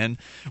coming in,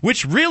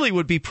 which really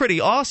would be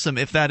pretty awesome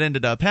if that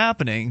ended up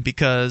happening,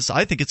 because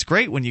I think it's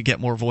great when you get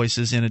more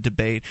voices in a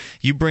debate.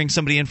 You bring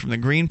somebody in from the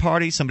Green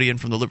Party, somebody in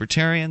from the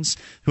Libertarians,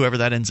 whoever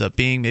that ends up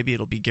being. Maybe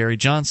it'll be Gary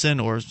Johnson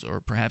or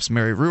perhaps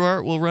Mary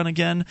Ruart will run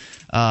again.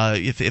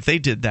 If they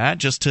did that,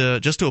 just to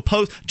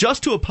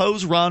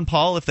oppose Ron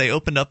Paul, if they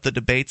opened up the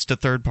debates to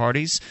third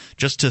parties,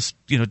 just to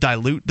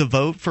dilute the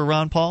vote for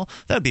Ron Paul,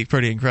 that'd be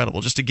pretty incredible.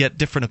 Just to get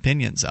different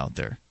opinions out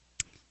there.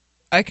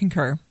 I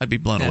concur. I'd be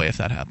blown away if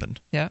that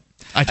happened. Yeah.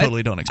 I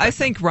totally don't expect I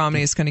think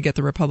Romney is going to get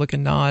the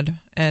Republican nod,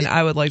 and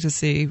I would like to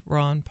see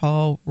Ron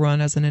Paul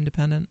run as an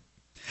independent.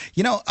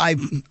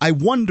 I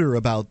wonder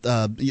about.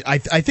 I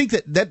think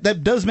that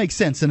does make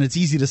sense, and it's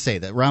easy to say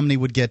that Romney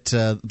would get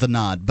the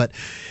nod. But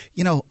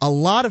a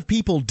lot of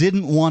people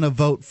didn't want to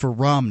vote for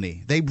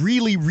Romney. They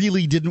really,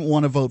 really didn't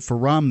want to vote for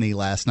Romney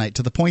last night,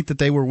 to the point that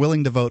they were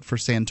willing to vote for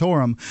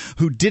Santorum,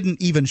 who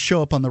didn't even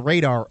show up on the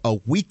radar a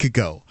week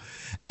ago.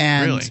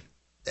 And really?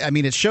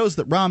 It shows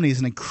that Romney is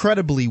an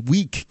incredibly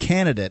weak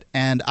candidate,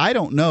 and I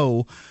don't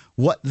know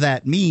what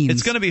that means.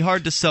 It's going to be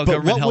hard to sell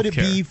government health care. What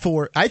would it be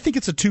for? I think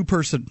it's a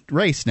two-person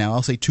race now.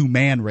 I'll say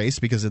two-man race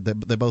because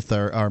they both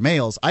are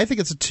males. I think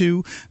it's a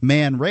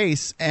two-man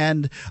race,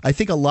 and I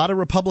think a lot of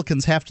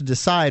Republicans have to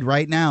decide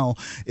right now,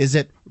 is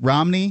it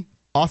Romney,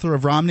 author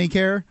of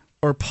Romneycare,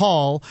 or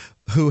Paul,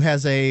 who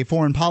has a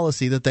foreign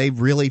policy that they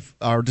really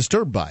are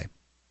disturbed by?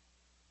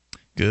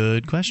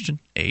 Good question.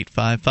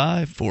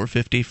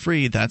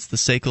 855-450-FREE. That's the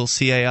SACL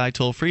CAI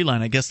toll-free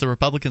line. I guess the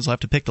Republicans will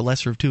have to pick the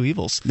lesser of two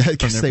evils from their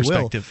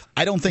perspective.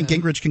 I don't think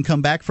Gingrich can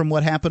come back from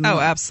what happened. Oh,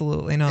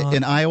 absolutely not.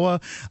 In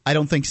Iowa. I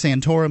don't think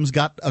Santorum's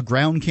got a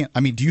ground camp.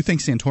 Do you think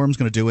Santorum's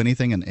going to do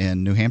anything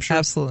in New Hampshire?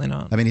 Absolutely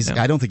not. I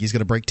don't think he's going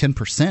to break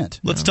 10%.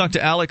 Let's talk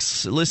to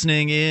Alex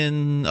listening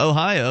in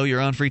Ohio.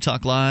 You're on Free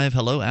Talk Live.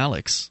 Hello,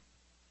 Alex.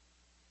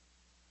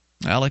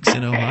 Alex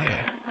in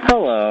Ohio.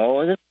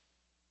 Hello.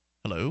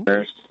 Hello.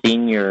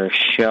 Senior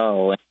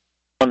show.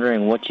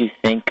 Wondering what you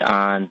think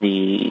on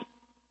the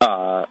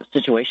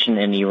situation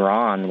in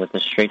Iran with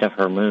the Strait of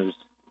Hormuz.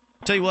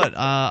 Tell you what,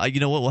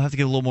 we'll have to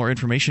get a little more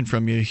information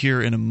from you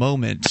here in a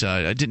moment.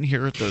 I didn't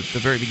hear at the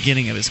very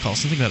beginning of his call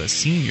something about a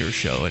senior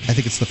show. I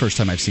think it's the first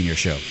time I've seen your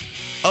show.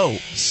 Oh,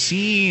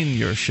 seen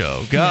your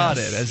show. Got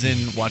it, as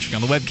in watching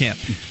on the webcam.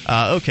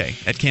 Okay,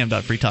 at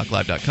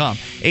cam.freetalklive.com.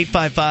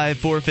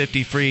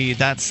 855-450-FREE.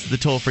 That's the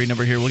toll-free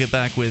number here. We'll get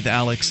back with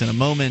Alex in a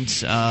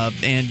moment,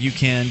 and you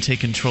can take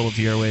control of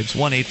the airwaves.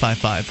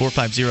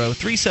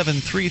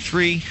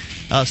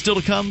 1-855-450-3733. Still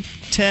to come,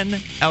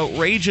 10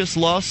 outrageous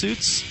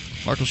lawsuits.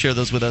 Mark will share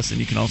those with us, and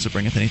you can also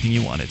bring up anything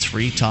you want. It's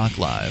Free Talk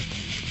Live.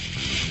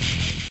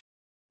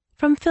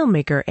 From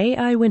filmmaker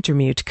A.I.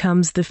 Wintermute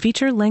comes the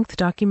feature-length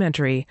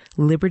documentary,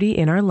 Liberty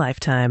in Our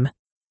Lifetime.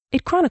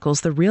 It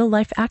chronicles the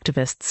real-life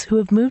activists who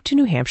have moved to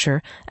New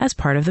Hampshire as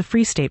part of the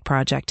Free State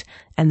Project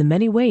and the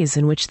many ways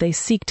in which they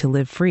seek to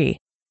live free.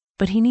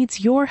 But he needs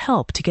your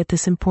help to get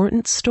this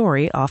important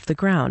story off the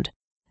ground.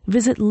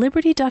 Visit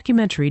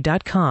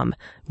libertydocumentary.com,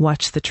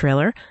 watch the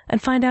trailer,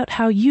 and find out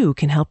how you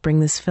can help bring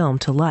this film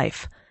to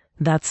life.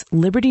 That's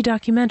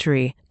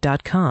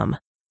libertydocumentary.com.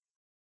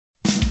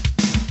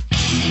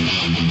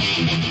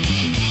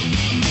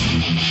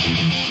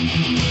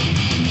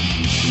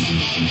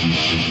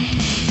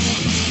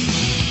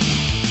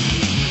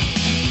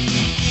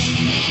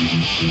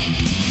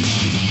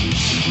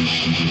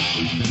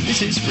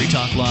 This is Free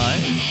Talk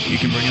Live. You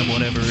can bring up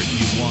whatever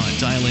you want.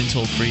 Dial in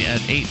toll-free at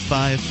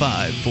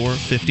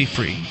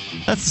 855-450-FREE.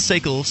 That's the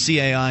SACL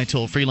CAI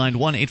toll-free line,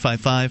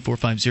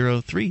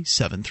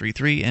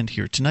 1-855-450-3733. And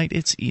here tonight,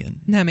 it's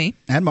Ian. Nemi.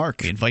 And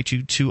Mark. We invite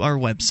you to our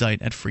website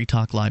at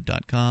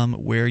freetalklive.com,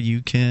 where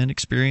you can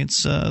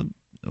experience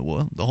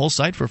the whole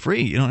site for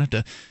free. You don't have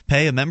to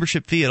pay a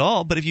membership fee at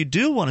all. But if you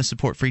do want to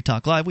support Free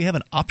Talk Live, we have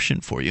an option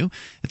for you.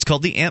 It's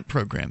called the AMP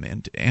program,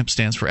 and AMP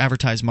stands for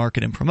Advertise,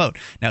 Market, and Promote.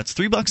 Now, it's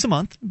 $3 a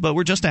month, but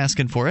we're just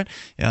asking for it.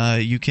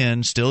 You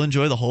can still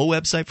enjoy the whole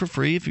website for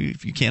free if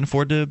you can't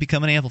afford to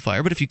become an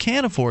amplifier. But if you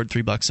can afford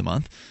 $3 a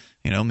month,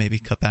 maybe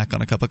cut back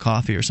on a cup of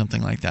coffee or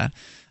something like that,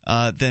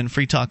 then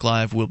Free Talk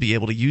Live will be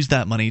able to use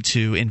that money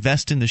to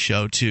invest in the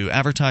show, to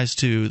advertise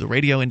to the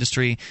radio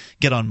industry,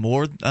 get on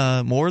more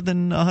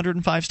than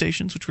 105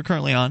 stations, which we're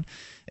currently on,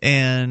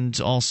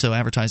 and also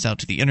advertise out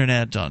to the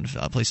internet on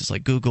places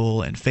like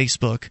Google and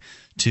Facebook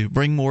to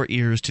bring more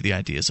ears to the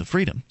ideas of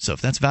freedom. So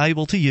if that's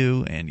valuable to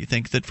you and you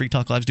think that Free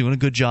Talk Live is doing a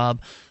good job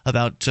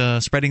about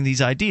spreading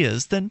these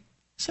ideas, then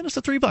send us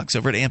the $3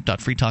 over at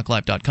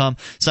amp.freetalklive.com.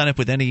 Sign up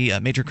with any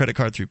major credit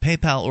card through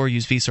PayPal or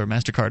use Visa or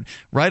MasterCard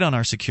right on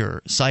our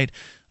secure site.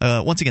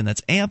 Once again,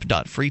 that's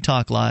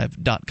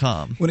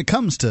amp.freetalklive.com. When it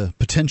comes to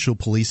potential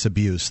police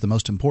abuse, the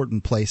most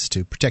important place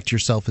to protect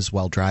yourself is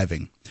while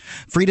driving.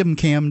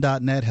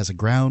 FreedomCam.net has a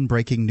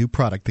groundbreaking new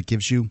product that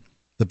gives you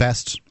the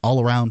best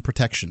all-around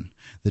protection,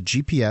 the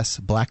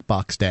GPS Black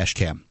Box Dash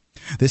Cam.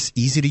 This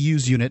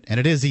easy-to-use unit, and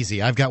it is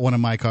easy. I've got one in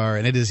my car,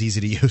 and it is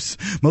easy to use.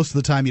 Most of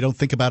the time, you don't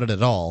think about it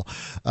at all.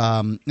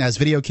 Has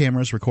video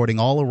cameras recording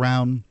all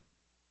around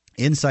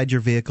inside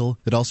your vehicle.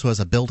 It also has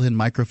a built-in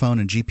microphone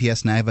and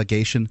GPS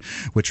navigation,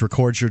 which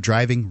records your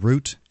driving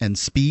route and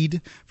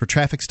speed for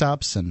traffic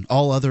stops and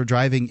all other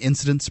driving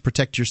incidents.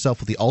 Protect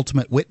yourself with the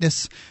ultimate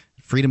witness.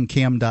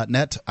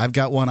 FreedomCam.net. I've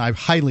got one. I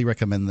highly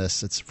recommend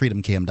this. It's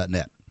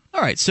FreedomCam.net. All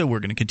right, so we're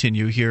going to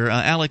continue here.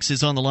 Alex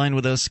is on the line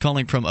with us,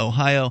 calling from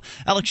Ohio.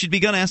 Alex, you'd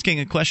begun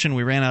asking a question.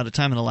 We ran out of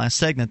time in the last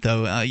segment,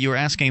 though. You were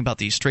asking about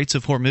the Straits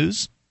of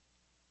Hormuz?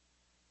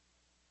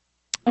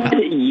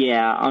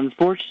 Yeah,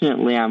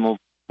 unfortunately, I'm a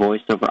voice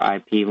over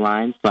IP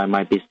line, so I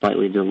might be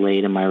slightly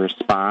delayed in my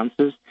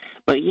responses.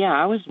 But yeah,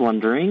 I was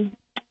wondering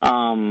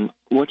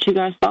what you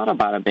guys thought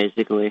about it,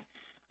 basically.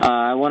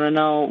 I want to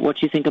know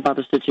what you think about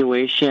the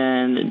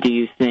situation. Do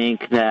you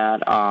think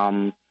that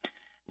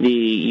the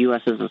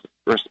U.S.'s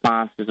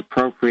response is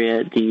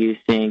appropriate? Do you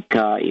think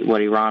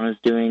what Iran is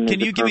doing is appropriate? Can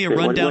you give me a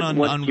rundown on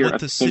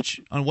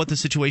what the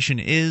situation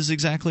is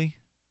exactly?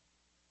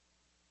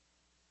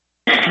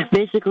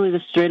 Basically,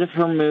 the Strait of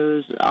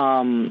Hormuz,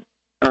 or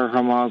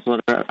Hormuz,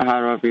 whatever,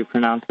 however you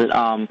pronounce it,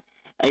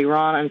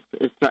 Iran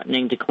is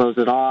threatening to close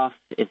it off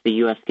if the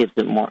U.S. gives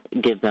them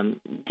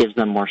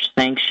more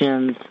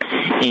sanctions,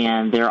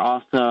 and they're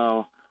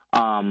also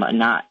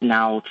not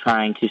now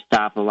trying to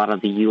stop a lot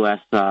of the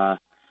U.S.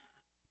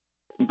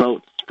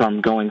 boats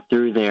from going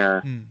through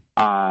there.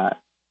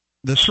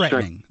 They're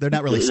threatening. They're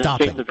not really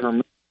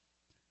stopping.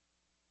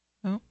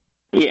 Oh.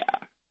 Yeah.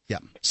 Yeah.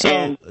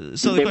 So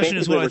the question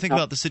is, what do I think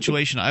about the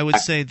situation? I would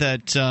say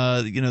that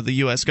the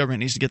U.S.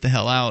 government needs to get the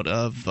hell out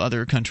of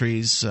other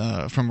countries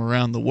from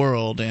around the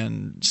world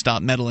and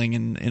stop meddling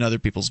in other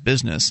people's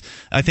business.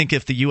 I think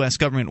if the U.S.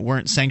 government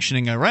weren't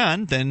sanctioning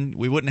Iran, then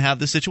we wouldn't have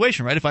this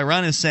situation, right? If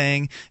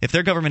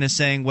their government is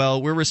saying,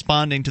 well, we're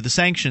responding to the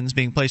sanctions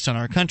being placed on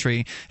our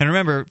country, and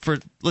remember,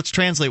 let's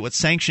translate what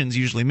sanctions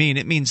usually mean.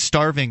 It means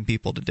starving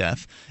people to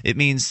death. It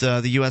means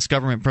the U.S.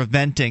 government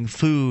preventing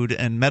food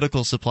and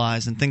medical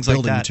supplies and things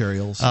like that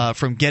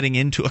from getting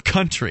into a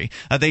country.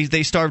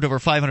 They starved over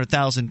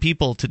 500,000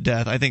 people to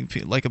death. I think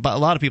a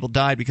lot of people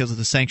died because of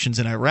the sanctions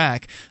in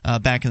Iraq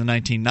back in the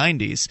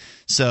 1990s.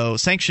 So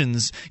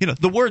sanctions,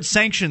 the word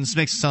sanctions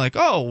makes it sound like,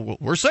 oh,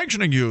 we're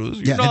sanctioning you.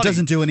 Yeah, it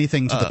doesn't do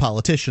anything to the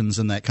politicians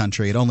in that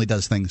country. It only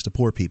does things to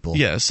poor people.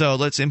 Yeah,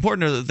 so it's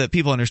important that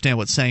people understand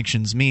what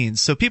sanctions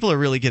means. So people are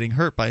really getting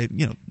hurt by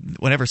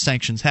whenever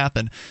sanctions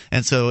happen,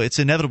 and so it's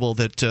inevitable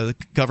that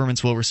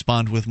governments will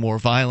respond with more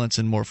violence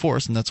and more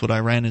force, and that's what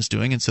Iran is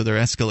doing. And so they're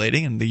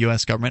escalating, and the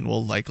U.S. government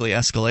will likely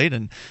escalate,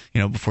 and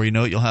before you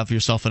know it, you'll have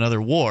yourself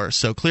another war.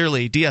 So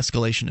clearly,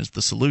 de-escalation is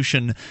the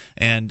solution,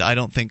 and I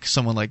don't think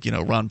someone like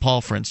Ron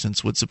Paul, for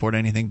instance, would support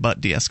anything but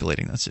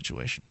de-escalating that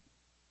situation.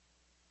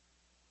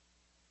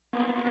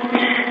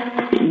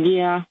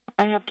 Yeah,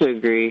 I have to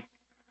agree.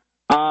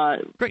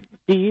 Great.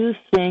 Do you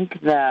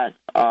think that?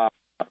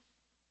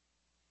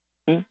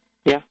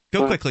 Yeah.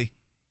 Go quickly.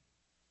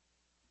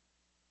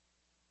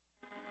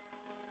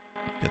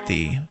 Got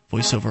the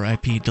voice over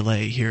IP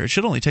delay here. It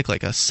should only take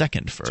like a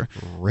second for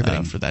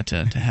that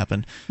to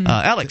happen.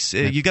 Alex,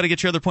 you got to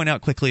get your other point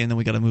out quickly, and then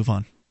we got to move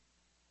on.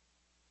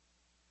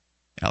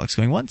 Alex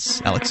going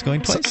once. Alex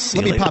going twice.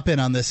 Let me pop in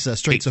on this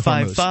Straits of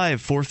Hormuz.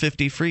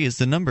 855-450-FREE is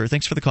the number.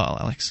 Thanks for the call,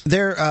 Alex.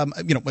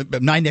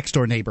 My next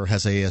door neighbor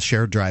has a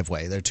shared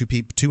driveway. There are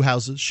two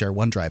houses share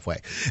one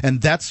driveway,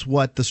 and that's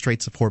what the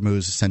Straits of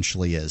Hormuz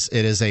essentially is.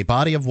 It is a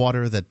body of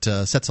water that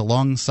sits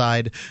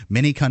alongside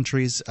many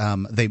countries.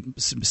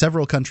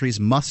 Several countries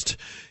must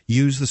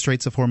use the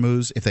Straits of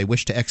Hormuz if they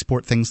wish to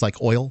export things like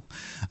oil.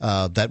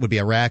 That would be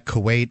Iraq,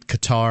 Kuwait,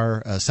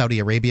 Qatar, Saudi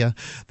Arabia.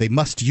 They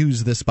must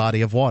use this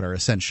body of water,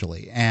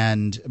 essentially.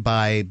 And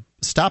by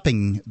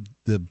stopping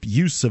the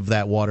use of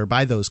that water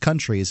by those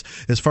countries,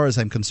 as far as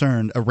I'm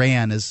concerned,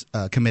 Iran is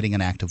committing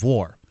an act of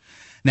war.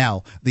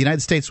 Now, the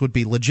United States would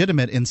be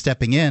legitimate in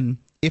stepping in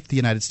if the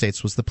United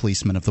States was the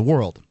policeman of the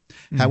world.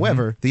 Mm-hmm.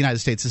 However, the United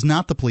States is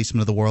not the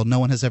policeman of the world. No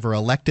one has ever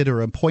elected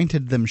or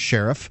appointed them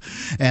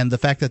sheriff. And the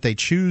fact that they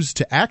choose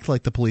to act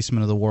like the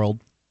policeman of the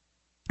world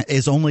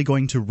is only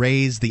going to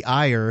raise the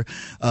ire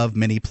of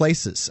many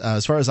places.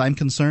 As far as I'm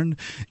concerned,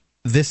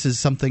 this is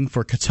something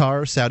for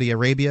Qatar, Saudi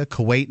Arabia,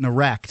 Kuwait, and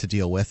Iraq to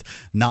deal with,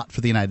 not for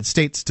the United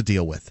States to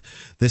deal with.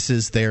 This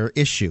is their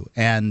issue,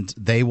 and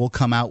they will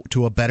come out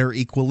to a better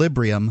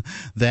equilibrium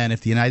than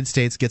if the United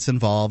States gets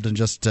involved and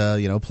just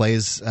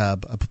plays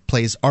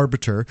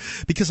arbiter.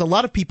 Because a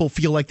lot of people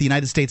feel like the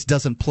United States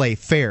doesn't play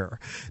fair.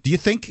 Do you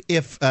think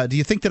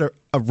that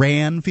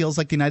Iran feels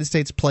like the United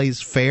States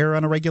plays fair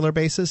on a regular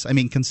basis? I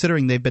mean,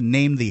 considering they've been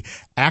named the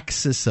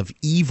axis of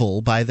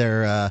evil by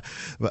the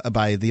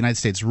United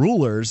States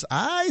rulers,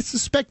 I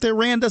suspect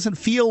Iran doesn't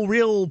feel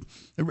real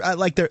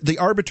like the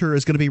arbiter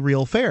is going to be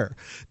real fair.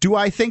 Do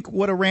I think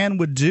what Iran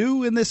would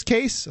do in this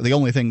case, the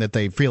only thing that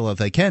they feel that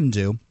they can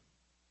do,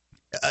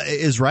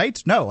 is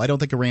right? No, I don't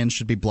think Iran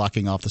should be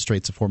blocking off the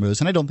Straits of Hormuz,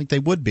 and I don't think they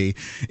would be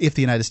if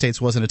the United States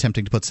wasn't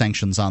attempting to put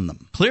sanctions on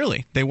them.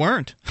 Clearly, they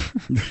weren't.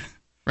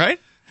 Right?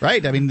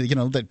 Right. I mean,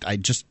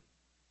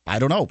 I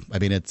don't know. I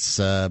mean, it's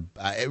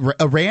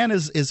Iran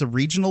is a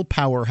regional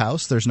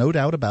powerhouse. There's no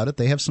doubt about it.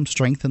 They have some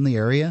strength in the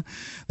area.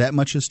 That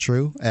much is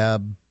true.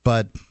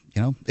 But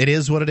it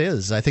is what it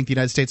is. I think the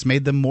United States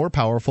made them more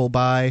powerful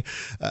by,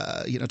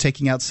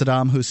 taking out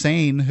Saddam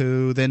Hussein,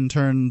 who then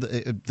turned.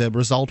 The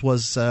result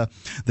was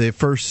the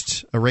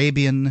first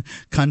Arabian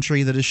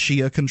country that is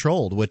Shia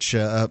controlled, which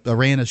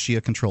Iran is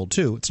Shia controlled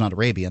too. It's not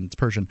Arabian; it's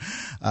Persian.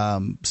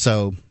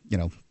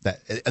 That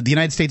the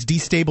United States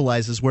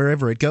destabilizes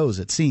wherever it goes,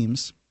 it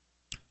seems.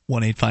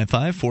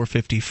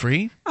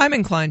 1-855-450-FREE. I'm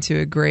inclined to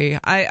agree.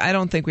 I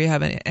don't think we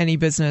have any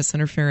business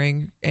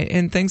interfering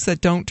in things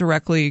that don't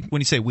directly... When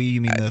you say we, you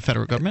mean the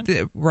federal government?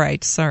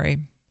 Right,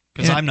 sorry.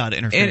 Because I'm not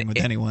interfering with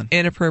anyone.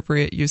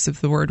 Inappropriate use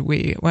of the word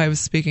we. When I was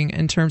speaking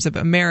in terms of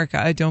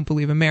America, I don't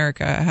believe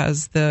America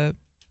has the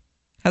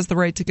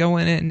right to go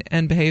in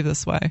and behave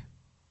this way.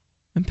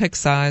 And pick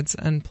sides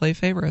and play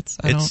favorites.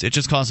 It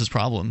just causes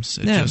problems.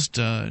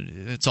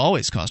 It's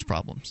always caused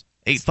problems.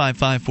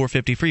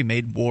 855-450-FREE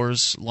made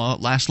wars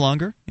last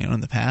longer.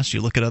 In the past,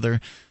 you look at other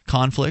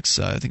conflicts.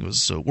 I think it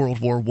was World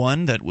War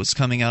I that was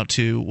coming out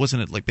to,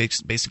 wasn't it like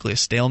basically a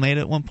stalemate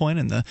at one point,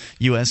 and the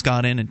U.S.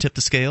 got in and tipped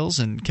the scales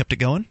and kept it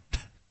going?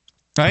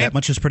 Right? That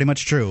much is pretty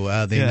much true.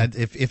 If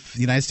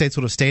the United States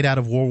would have stayed out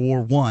of World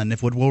War I,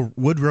 if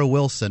Woodrow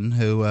Wilson,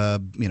 who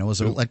was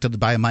elected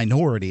by a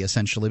minority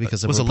essentially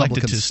because was Republicans,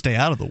 elected to stay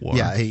out of the war.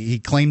 Yeah, he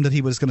claimed that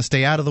he was going to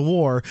stay out of the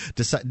war.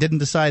 Didn't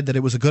decide that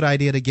it was a good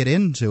idea to get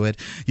into it.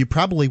 You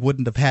probably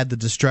wouldn't have had the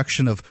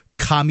destruction of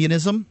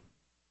communism.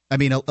 I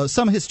mean,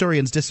 some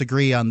historians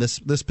disagree on this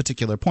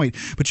particular point,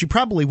 but you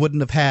probably wouldn't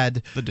have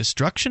had the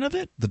destruction of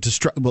it. The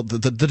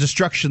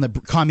destruction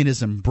that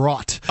communism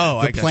brought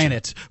the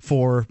planet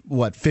for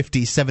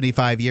 50,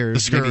 75 years. The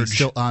scourge,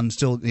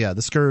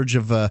 the scourge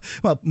of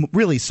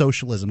really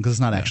socialism, because it's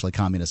not actually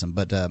communism,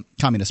 but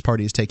Communist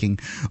Party taking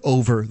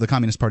over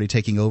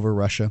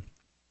Russia,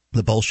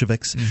 the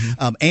Bolsheviks,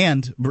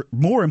 and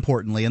more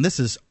importantly, and this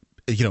is.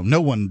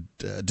 No one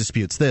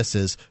disputes this,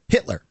 is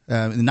Hitler.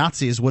 The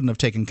Nazis wouldn't have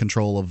taken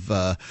control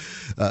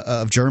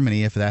of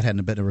Germany if that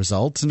hadn't been a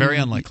result. And, very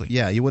unlikely.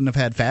 Yeah, you wouldn't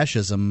have had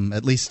fascism,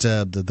 at least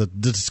the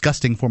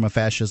disgusting form of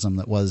fascism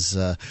that was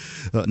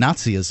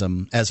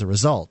Nazism as a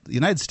result. The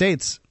United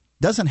States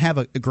doesn't have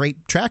a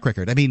great track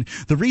record. I mean,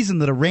 the reason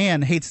that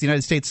Iran hates the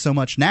United States so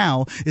much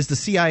now is the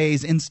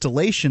CIA's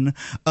installation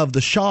of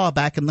the Shah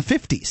back in the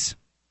 50s.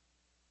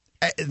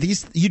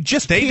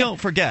 They don't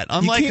forget.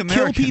 Unlike you can't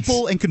Americans, kill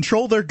people and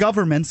control their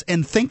governments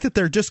and think that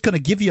they're just going to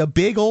give you a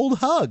big old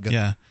hug.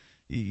 Yeah.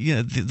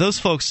 Those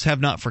folks have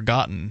not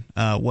forgotten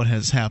what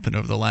has happened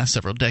over the last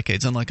several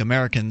decades, unlike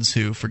Americans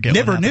who forget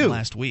what happened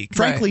last week.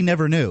 Frankly,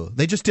 never knew.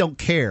 They just don't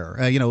care.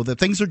 That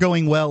things are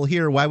going well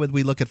here. Why would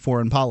we look at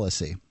foreign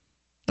policy?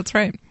 That's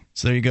right.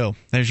 So there you go.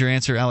 There's your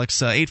answer, Alex.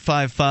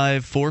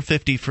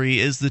 855-450-FREE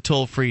is the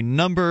toll-free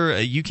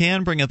number. You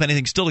can bring up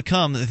anything still to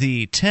come,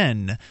 the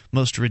 10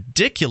 most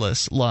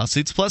ridiculous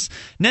lawsuits. Plus,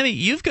 Nemi,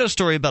 you've got a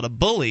story about a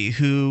bully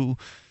who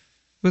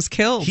was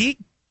killed. He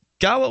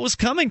got what was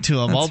coming to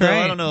him, That's although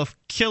right. I don't know if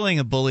killing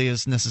a bully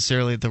is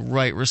necessarily the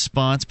right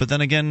response. But then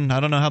again, I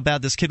don't know how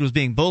bad this kid was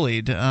being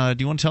bullied. Do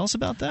you want to tell us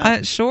about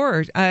that?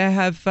 Sure. I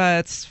have.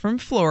 It's from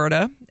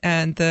Florida,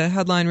 And the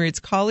headline reads,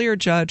 Collier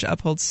judge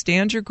upholds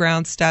stand your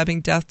ground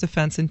stabbing death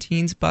defense in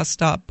teens bus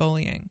stop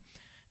bullying.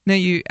 Now,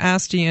 you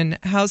asked Ian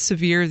how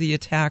severe the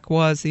attack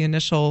was, the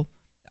initial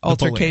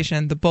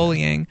altercation, the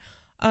bullying.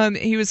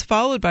 He was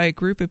followed by a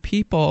group of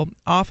people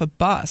off a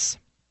bus.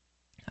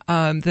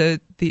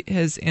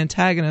 His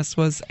antagonist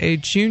was a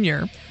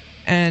junior,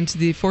 and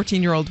the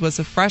 14-year-old was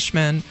a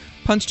freshman,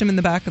 punched him in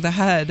the back of the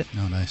head.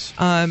 Oh, nice.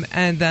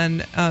 And then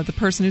the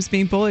person who's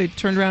being bullied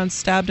turned around,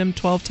 stabbed him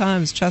 12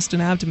 times, chest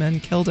and abdomen,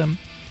 killed him.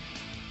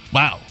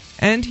 Wow.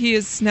 And he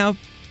is now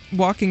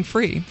walking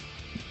free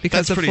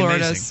because of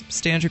Florida's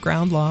stand your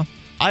ground law.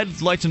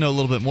 I'd like to know a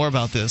little bit more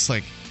about this.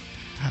 Like,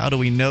 how do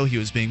we know he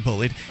was being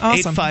bullied?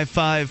 Awesome.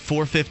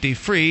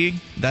 855-450-FREE.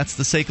 That's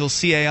the SACL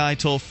CAI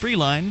toll-free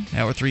line.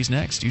 Hour 3's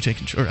next. You take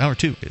control. Or Hour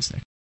 2 is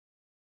next.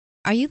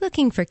 Are you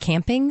looking for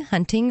camping,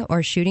 hunting,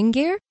 or shooting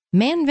gear?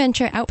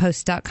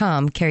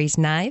 ManVentureOutpost.com carries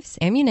knives,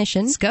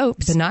 ammunition,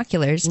 scopes,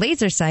 binoculars,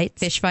 laser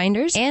sights, fish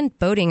finders, and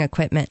boating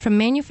equipment from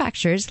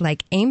manufacturers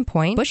like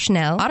Aimpoint,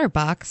 Bushnell,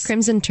 Otterbox,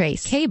 Crimson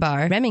Trace,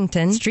 K-Bar,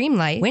 Remington,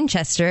 Streamlight,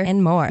 Winchester,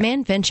 and more.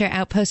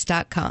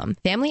 ManVentureOutpost.com.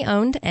 Family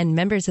owned and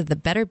members of the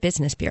Better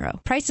Business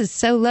Bureau. Prices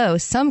so low,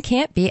 some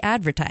can't be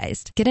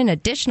advertised. Get an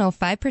additional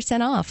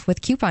 5% off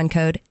with coupon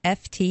code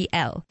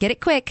FTL. Get it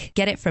quick.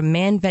 Get it from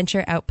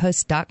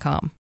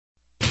ManVentureOutpost.com.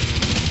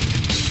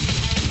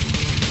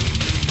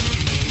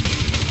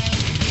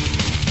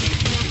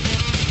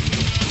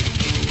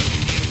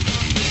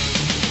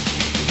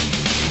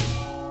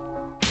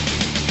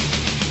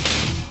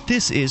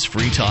 This is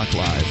Free Talk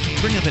Live.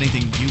 Bring up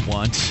anything you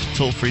want.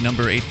 Toll-free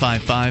number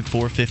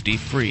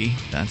 855-450-FREE.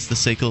 That's the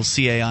SACL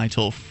CAI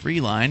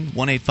toll-free line,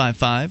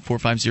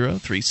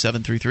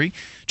 1-855-450-3733.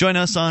 Join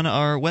us on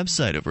our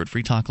website over at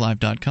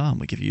freetalklive.com.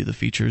 We give you the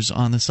features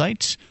on the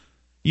site.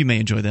 You may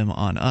enjoy them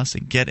on us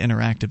and get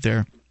interactive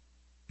there.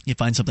 You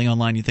find something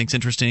online you think's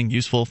interesting,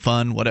 useful,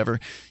 fun, whatever.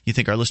 You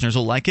think our listeners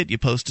will like it, you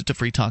post it to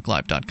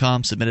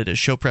freetalklive.com, submit it as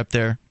show prep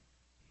there.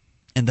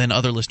 And then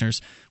other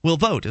listeners will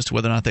vote as to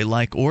whether or not they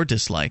like or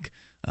dislike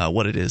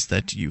what it is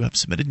that you have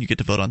submitted. You get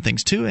to vote on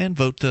things, too, and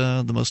vote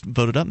the most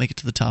voted up. Make it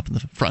to the top and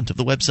the front of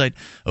the website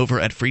over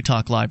at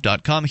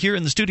freetalklive.com. Here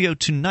in the studio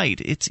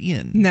tonight, it's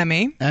Ian.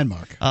 Nemi. And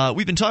Mark.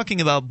 We've been talking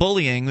about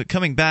bullying.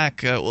 Coming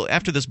back,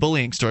 after this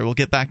bullying story, we'll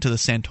get back to the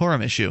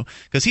Santorum issue,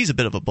 because he's a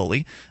bit of a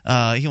bully.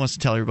 He wants to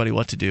tell everybody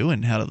what to do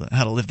and how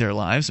to live their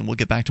lives, and we'll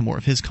get back to more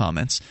of his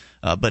comments.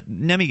 But,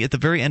 Nemi, at the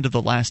very end of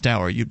the last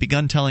hour, you'd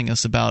begun telling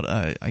us about,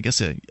 I guess,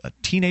 a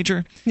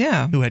teenager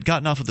who had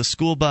gotten off of the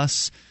school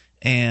bus.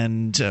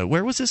 And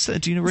where was this?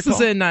 Do you recall?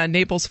 This is in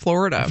Naples,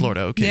 Florida.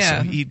 Florida, okay.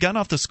 Yeah. So he'd gotten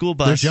off the school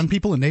bus. There's young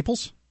people in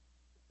Naples?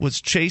 Was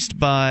chased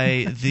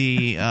by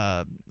the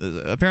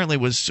apparently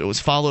was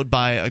followed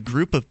by a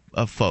group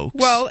of folks.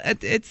 Well,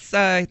 it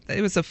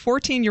was a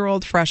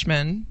 14-year-old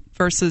freshman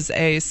versus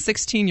a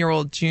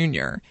 16-year-old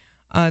junior.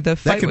 The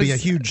fight that could be a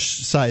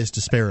huge size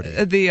disparity.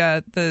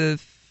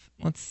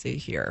 Let's see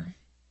here.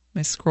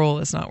 My scroll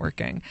is not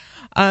working.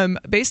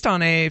 Based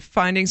on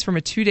findings from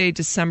a 2-day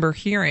December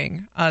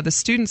hearing, the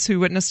students who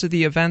witnessed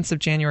the events of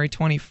January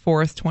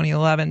 24th,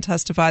 2011,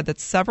 testified that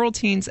several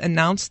teens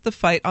announced the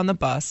fight on the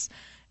bus,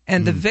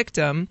 and the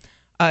victim,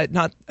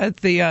 not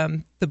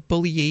the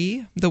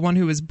bullyee, the one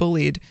who was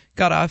bullied,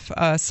 got off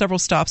several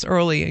stops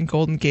early in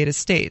Golden Gate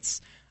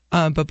Estates.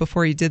 But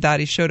before he did that,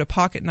 he showed a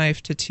pocket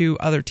knife to 2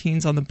 other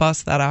teens on the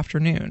bus that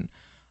afternoon.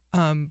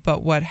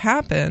 But what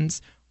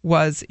happened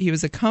was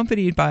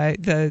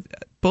the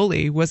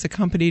bully was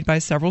accompanied by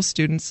several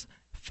students,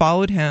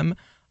 followed him,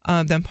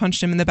 then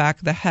punched him in the back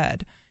of the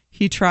head.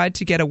 He tried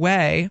to get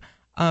away,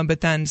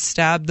 but then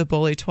stabbed the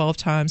bully 12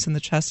 times in the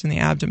chest and the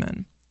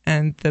abdomen,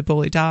 and the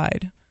bully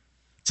died.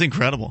 It's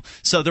incredible.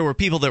 So there were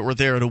people that were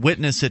there to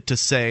witness it, to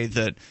say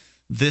that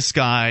this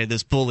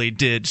bully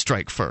did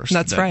strike first.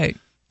 That's right.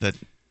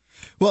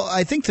 Well,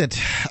 I think that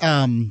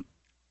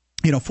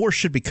force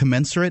should be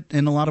commensurate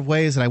in a lot of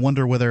ways, and I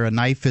wonder whether a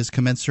knife is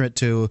commensurate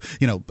to,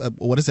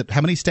 what is it?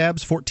 How many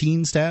stabs?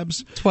 14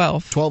 stabs?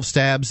 12. 12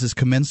 stabs is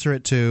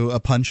commensurate to a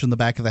punch in the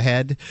back of the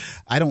head.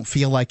 I don't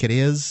feel like it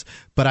is,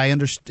 but I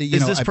understand.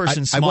 Is this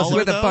person smaller,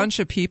 with a bunch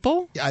of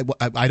people?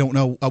 I don't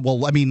know.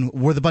 Well, I mean,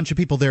 were the bunch of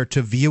people there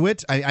to view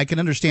it? I can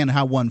understand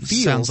how one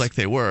feels. Sounds like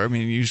they were. I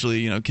mean,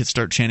 usually, kids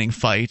start chanting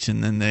 "fight,"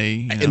 and then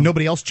they. And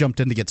nobody else jumped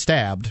in to get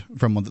stabbed,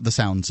 from the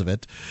sounds of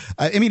it.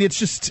 I mean, it's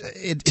just.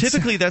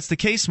 Typically, that's the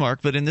case,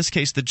 Mark. But in this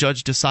case, the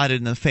judge decided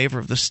in the favor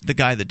of the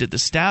guy that did the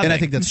stabbing, and I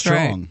think that's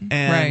strong.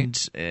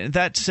 Right. And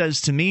that says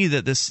to me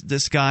that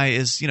this guy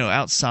is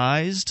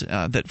outsized.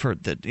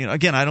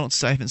 Again, I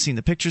haven't seen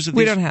the pictures of these.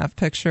 We don't have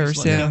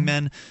pictures. Young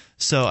men.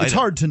 So it's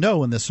hard to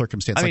know in this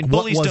circumstance. I mean,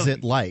 what was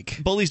it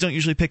like? Bullies don't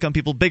usually pick on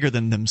people bigger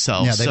than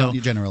themselves. Yeah, they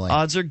don't generally.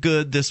 Odds are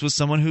good this was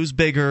someone who's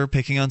bigger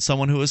picking on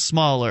someone who is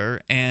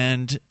smaller.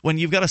 And when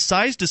you've got a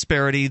size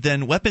disparity,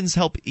 then weapons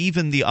help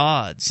even the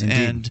odds. Indeed.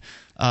 And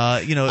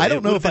I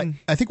don't know if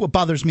I think what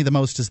bothers me the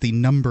most is the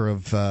number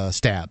of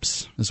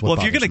stabs. Is what well,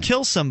 if you're going to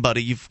kill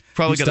somebody, you've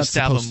probably got to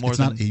stab them more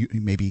than.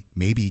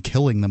 Maybe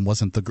killing them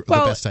wasn't the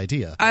best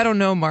idea. I don't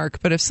know, Mark,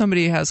 but if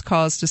somebody has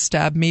cause to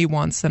stab me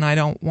once and I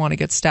don't want to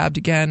get stabbed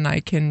again, I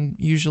can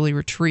usually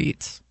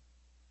retreat.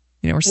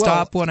 Or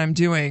stop what I'm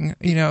doing.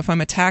 If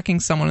I'm attacking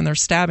someone and they're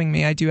stabbing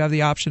me, I do have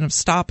the option of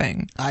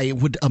stopping. I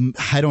would.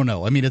 I don't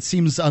know. I mean, it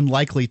seems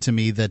unlikely to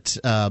me that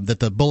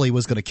the bully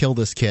was going to kill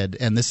this kid,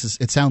 and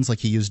it sounds like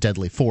he used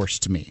deadly force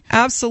to me.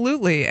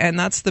 Absolutely, and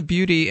that's the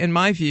beauty, in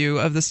my view,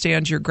 of the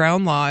stand your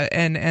ground law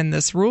and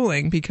this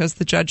ruling, because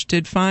the judge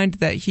did find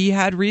that he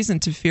had reason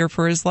to fear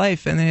for his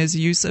life, and his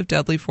use of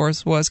deadly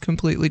force was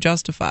completely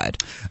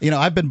justified.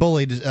 I've been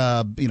bullied.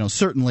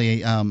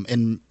 Certainly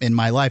in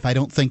my life, I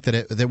don't think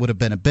that there would have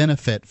been a benefit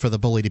for the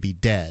bully to be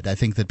dead. I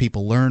think that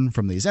people learn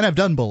from these, and I've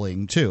done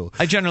bullying too.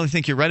 I generally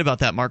think you're right about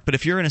that, Mark, but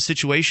if you're in a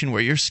situation where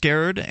you're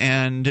scared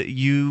and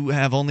you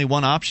have only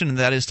one option, and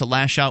that is to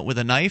lash out with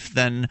a knife,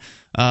 then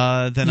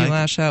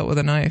lash out with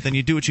a knife. Then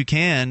you do what you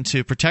can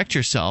to protect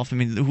yourself. I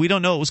mean, we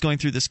don't know what was going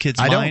through this kid's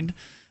mind.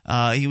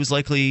 He was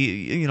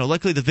likely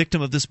the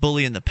victim of this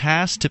bully in the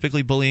past.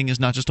 Typically, bullying is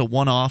not just a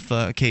one-off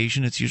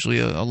occasion; it's usually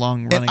a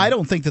long-running. And I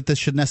don't think that this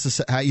should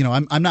necessarily.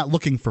 I'm not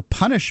looking for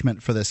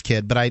punishment for this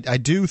kid, but I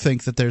do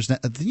think that there's.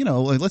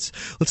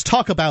 Let's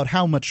talk about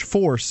how much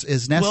force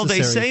is necessary. Well,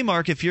 they say,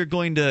 Mark, if you're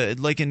going to,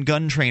 like in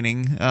gun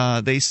training,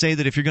 they say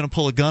that if you're going to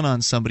pull a gun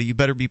on somebody, you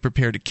better be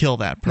prepared to kill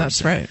that person.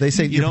 That's right. They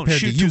say you don't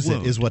prepared to use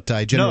it, is what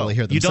I generally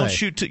hear them say.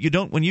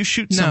 When you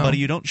shoot somebody,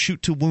 you don't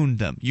shoot to wound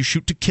them. You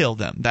shoot to kill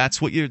them.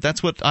 That's what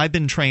I've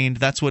been trained.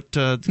 That's what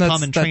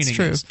common training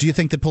is. Do you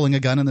think that pulling a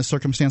gun in this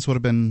circumstance would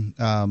have been,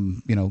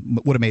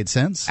 would have made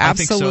sense?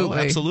 Absolutely. I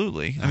think so.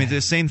 Absolutely. I mean,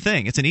 the same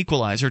thing. It's an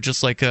equalizer,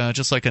 just like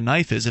a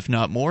knife is, if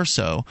not more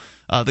so.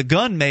 The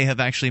gun may have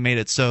actually made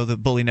it so the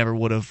bully never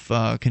would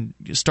have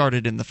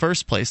started in the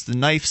first place. The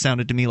knife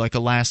sounded to me like a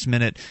last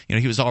minute.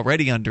 He was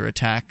already under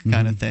attack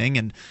kind of thing,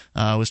 and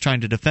was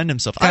trying to defend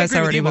himself. Guy's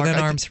already within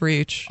arm's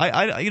reach.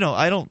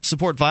 I don't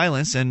support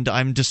violence, and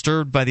I'm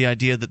disturbed by the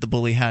idea that the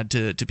bully had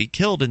to be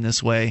killed in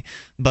this way.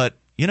 But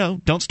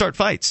don't start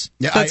fights.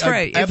 Yeah, that's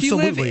right. If you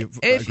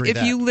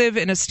live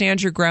in a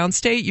stand your ground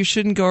state, you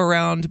shouldn't go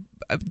around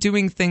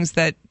doing things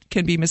that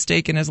can be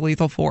mistaken as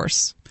lethal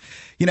force.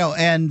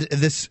 And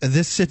this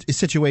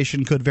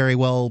situation could very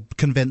well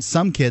convince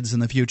some kids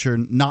in the future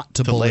not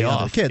to bully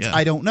other kids. Yeah.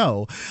 I don't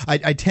know.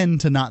 I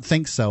tend to not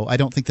think so. I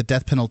don't think the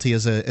death penalty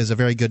is a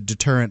very good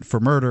deterrent for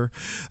murder,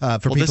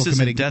 people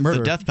committing murder.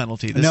 The death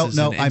penalty. This is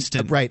an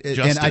instant right.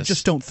 justice. And I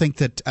just don't think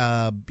that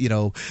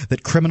that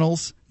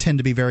criminals tend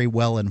to be very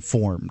well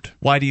informed.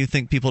 Why do you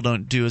think people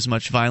don't do as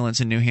much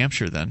violence in New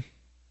Hampshire then?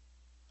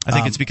 I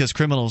think it's because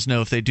criminals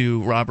know if they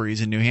do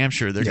robberies in New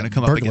Hampshire, they're going to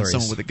come up against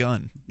someone with a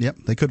gun. Yep,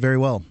 they could very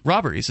well.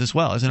 Robberies as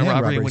well. Isn't a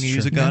robbery when you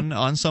use a gun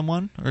on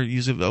someone or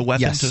use a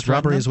weapon to threaten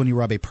robbery them? is when you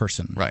rob a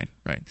person. Right.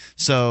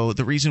 So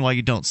the reason why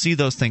you don't see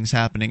those things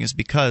happening is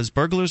because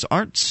burglars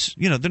aren't,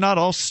 they're not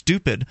all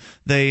stupid.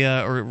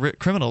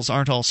 Criminals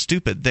aren't all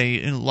stupid.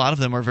 A lot of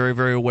them are very,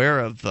 very aware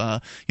of,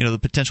 the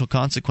potential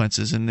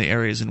consequences in the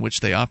areas in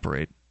which they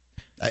operate.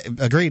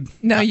 Agreed.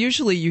 Now,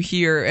 usually you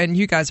hear, and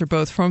you guys are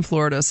both from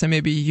Florida, so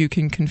maybe you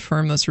can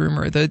confirm this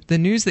rumor. The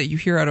news that you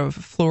hear out of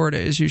Florida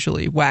is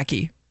usually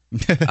wacky.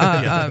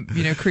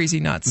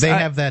 Crazy nuts. They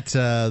have that.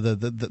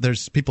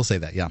 There's people say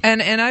that, yeah.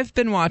 And I've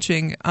been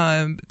watching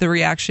the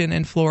reaction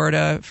in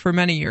Florida for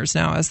many years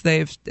now, as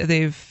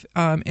they've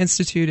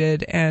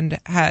instituted and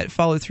had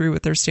followed through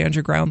with their stand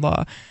your ground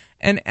law,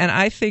 and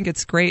I think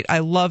it's great. I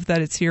love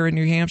that it's here in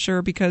New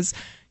Hampshire because.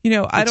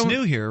 It's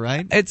new here,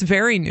 right? It's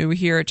very new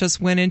here. It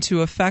just went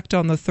into effect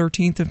on the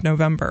 13th of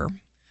November.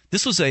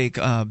 This was a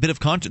bit of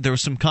there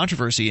was some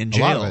controversy in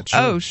jail. A lot of it,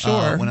 sure. Oh,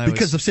 sure.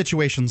 Because of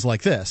situations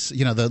like this,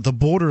 the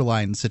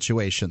borderline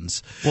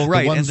situations. Well,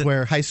 right, the ones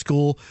where high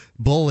school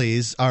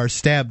bullies are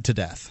stabbed to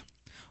death.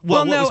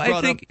 Well, no,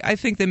 I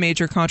think the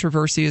major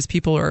controversy is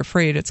people are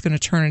afraid it's going to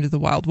turn into the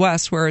Wild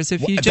West. Whereas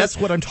if you that's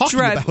what I'm talking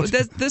about.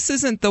 This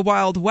isn't the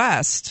Wild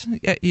West.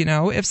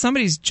 If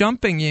somebody's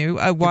jumping you,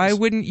 why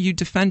wouldn't you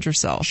defend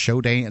yourself?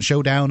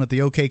 Showdown at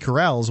the OK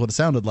Corral is what it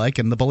sounded like,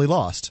 and the bully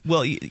lost.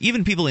 Well,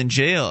 even people in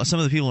jail, some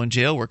of the people in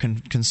jail were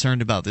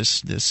concerned about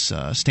this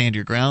stand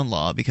your ground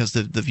law because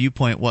the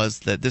viewpoint was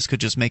that this could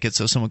just make it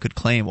so someone could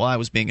claim, well, I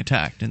was being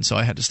attacked, and so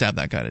I had to stab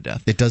that guy to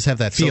death. It does have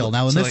that feel.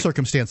 Now, in this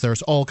circumstance,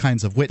 there's all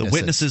kinds of witnesses. The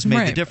witnesses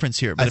made the difference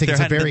here. But I think it's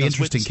a very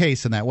interesting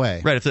case in that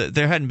way. Right. If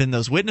there hadn't been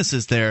those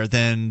witnesses there,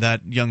 then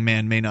that young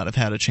man may not have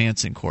had a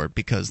chance in court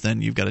because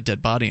then you've got a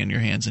dead body in your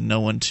hands and no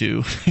one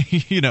to,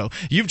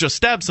 you've just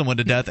stabbed someone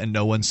to death and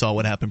no one saw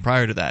what happened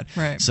prior to that.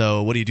 Right.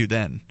 So what do you do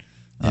then?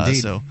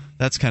 So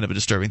that's kind of a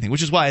disturbing thing,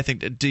 which is why I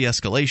think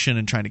de-escalation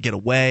and trying to get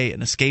away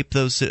and escape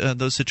those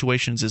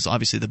situations is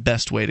obviously the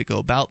best way to go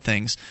about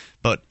things.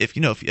 But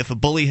if a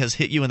bully has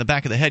hit you in the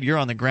back of the head, you're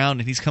on the ground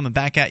and he's coming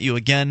back at you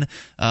again,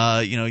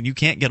 you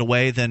can't get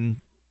away,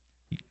 then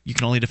you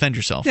can only defend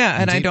yourself.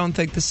 Yeah, and I don't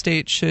think the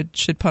state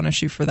should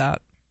punish you for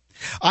that.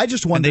 I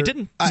just wonder. And they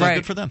didn't. So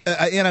good for them.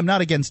 And I'm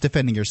not against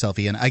defending yourself,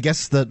 Ian. I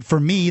guess that for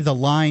me, the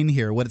line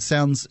here, what it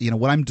sounds,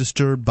 what I'm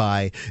disturbed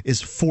by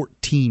is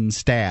 14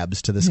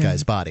 stabs to this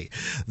guy's body.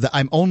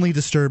 I'm only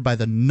disturbed by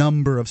the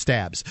number of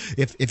stabs.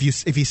 If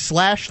he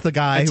slashed the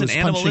guy, it's who was an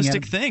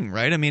animalistic thing,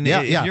 right? I mean,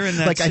 if you're in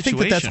that situation, I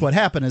think that's what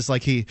happened. Is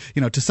like he,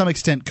 to some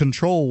extent,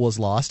 control was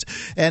lost,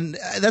 and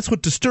that's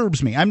what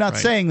disturbs me. I'm not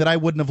saying that I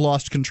wouldn't have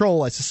lost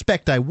control. I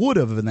suspect I would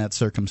have in that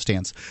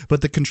circumstance,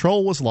 but the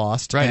control was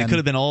lost. Right. It could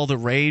have been all the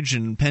rage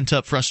and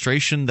pent-up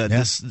frustration that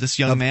this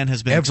young man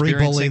has been every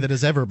experiencing. Bully that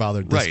has ever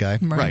bothered this guy.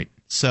 Right.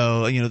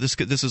 So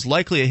this is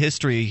likely a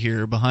history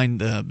here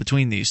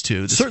between these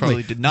two. This Certainly,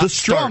 probably did not. The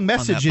strong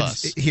message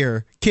is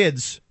here: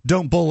 kids,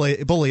 don't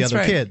bully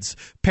other kids.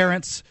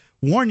 Parents,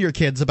 warn your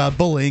kids about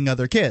bullying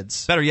other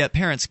kids. Better yet,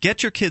 parents,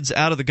 get your kids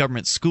out of the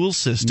government school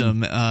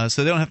system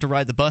so they don't have to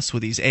ride the bus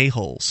with these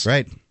a-holes.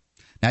 Right.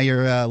 Now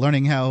you're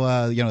learning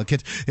how,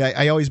 kids.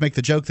 I always make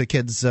the joke that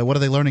kids, what are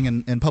they learning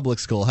in public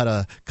school? How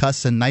to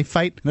cuss and knife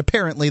fight? And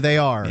apparently they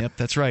are. Yep,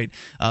 that's right.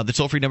 The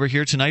toll-free number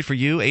here tonight for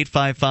you,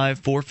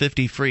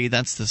 855-450-FREE.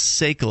 That's the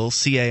SACL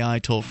CAI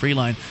toll-free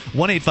line,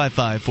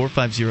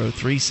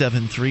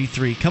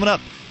 1-855-450-3733. Coming up,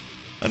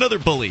 another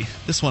bully.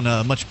 This one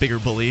a much bigger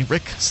bully.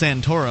 Rick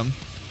Santorum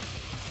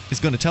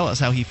is going to tell us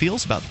how he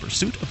feels about the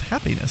pursuit of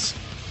happiness.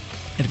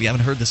 And if you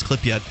haven't heard this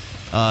clip yet,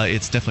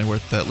 it's definitely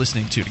worth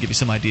listening to give you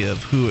some idea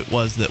of who it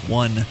was that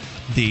won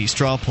the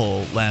straw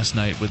poll last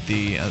night with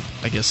the,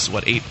 I guess,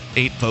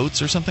 eight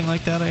votes or something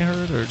like that, I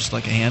heard? Or just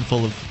like a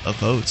handful of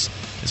votes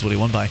is what he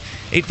won by.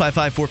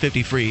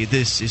 855-450-FREE.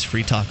 This is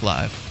Free Talk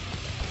Live.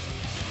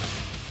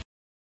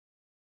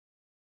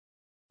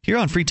 Here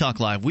on Free Talk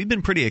Live, we've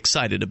been pretty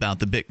excited about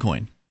the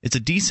Bitcoin. It's a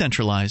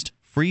decentralized,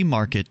 free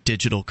market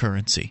digital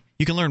currency.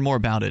 You can learn more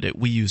about it at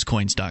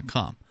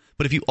weusecoins.com.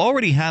 But if you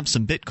already have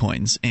some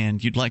Bitcoins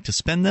and you'd like to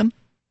spend them,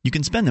 you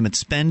can spend them at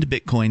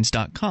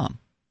spendbitcoins.com.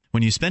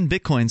 When you spend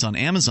Bitcoins on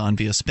Amazon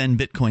via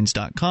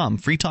spendbitcoins.com,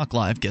 Free Talk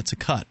Live gets a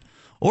cut.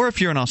 Or if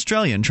you're an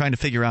Australian trying to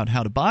figure out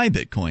how to buy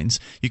Bitcoins,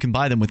 you can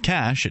buy them with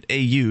cash at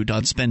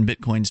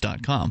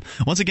au.spendbitcoins.com.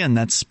 Once again,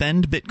 that's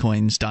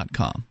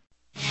spendbitcoins.com.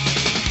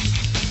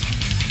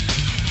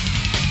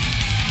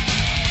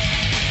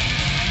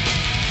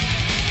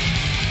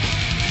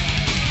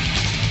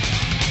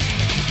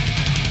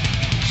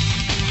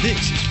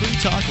 This is Free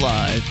Talk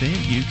Live,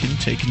 and you can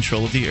take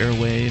control of the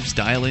airwaves.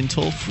 Dial in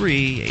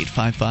toll-free,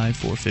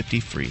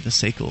 855-450-FREE, the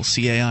SACL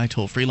CAI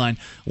toll-free line,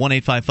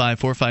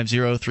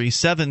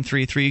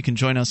 1-855-450-3733. You can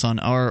join us on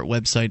our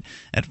website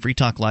at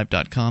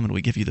freetalklive.com, and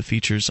we give you the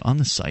features on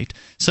the site.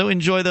 So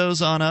enjoy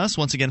those on us.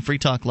 Once again,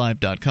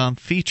 freetalklive.com,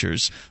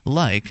 features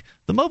like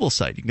the mobile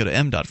site. You can go to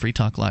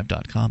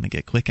m.freetalklive.com and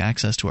get quick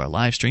access to our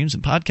live streams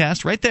and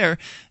podcasts right there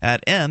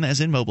at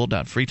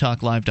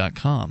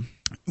m.freetalklive.com.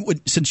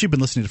 Since you've been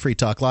listening to Free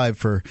Talk Live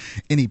for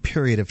any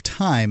period of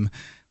time,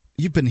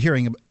 you've been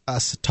hearing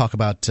us talk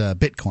about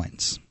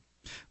Bitcoins.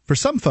 For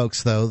some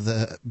folks,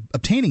 though,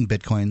 obtaining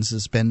Bitcoins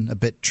has been a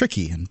bit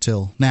tricky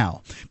until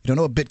now. If you don't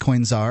know what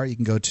Bitcoins are, you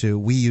can go to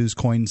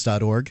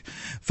weusecoins.org,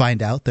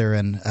 find out. They're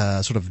in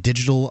sort of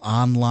digital,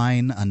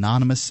 online,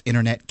 anonymous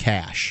internet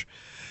cash.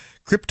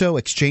 Crypto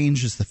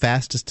exchange is the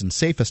fastest and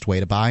safest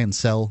way to buy and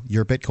sell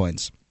your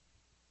Bitcoins.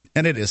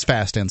 And it is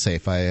fast and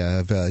safe. I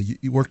have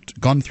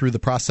gone through the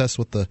process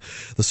with the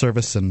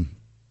service, and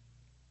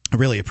I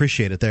really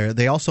appreciate it.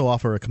 They also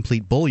offer a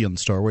complete bullion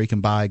store where you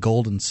can buy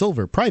gold and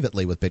silver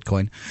privately with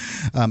Bitcoin.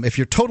 If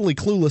you're totally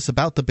clueless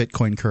about the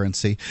Bitcoin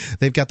currency,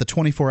 they've got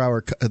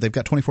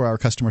 24-hour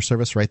customer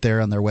service right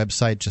there on their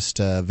website. Just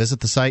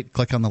visit the site,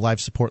 click on the live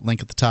support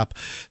link at the top,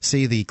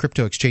 see the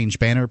crypto exchange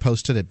banner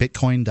posted at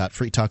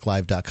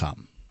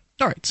bitcoin.freetalklive.com.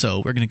 All right,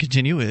 so we're going to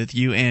continue with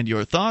you and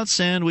your thoughts,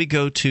 and we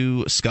go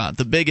to Scott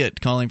the Bigot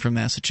calling from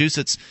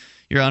Massachusetts.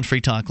 You're on Free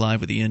Talk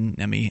Live with Ian,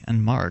 Nemi,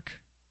 and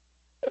Mark.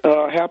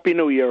 Happy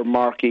New Year,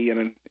 Mark, Ian,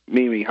 and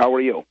Mimi. How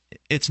are you?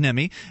 It's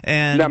Nemi.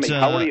 And, Nemi,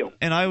 how are you?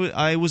 And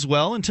I was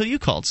well until you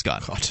called,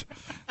 Scott. God.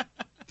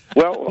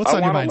 Well, what's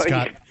on your mind,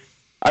 Scott?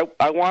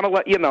 I want to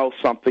let you know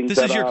something. This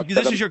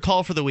is your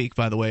call for the week,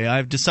 by the way.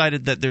 I've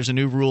decided that there's a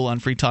new rule on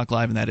Free Talk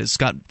Live, and that is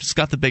Scott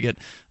the Bigot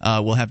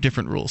will have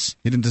different rules.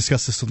 You didn't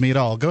discuss this with me at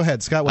all. Go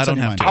ahead, Scott. What's on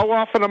your mind? How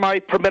often am I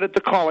permitted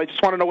to call? I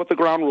just want to know what the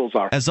ground rules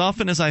are. As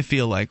often as I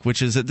feel like,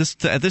 which is at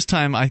this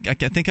time, I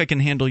think I can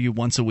handle you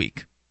once a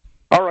week.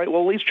 All right.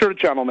 Well, at least you're a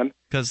gentleman.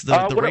 Because the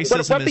racism is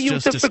just disgusting. Whether you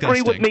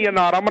disagree with me or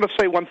not, I'm going to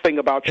say one thing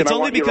about you. It's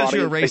only because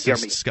you're a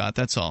racist, Scott.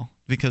 That's all.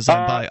 Because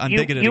I'm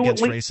bigoted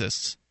against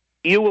racists.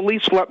 You at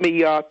least let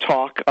me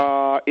talk.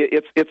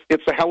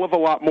 It's a hell of a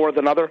lot more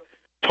than other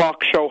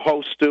talk show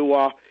hosts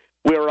do,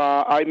 where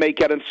I may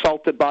get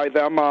insulted by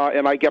them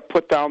and I get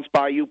put downs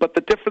by you. But the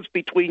difference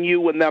between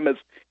you and them is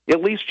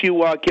at least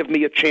you give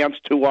me a chance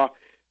to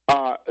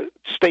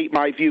state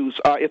my views.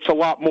 It's a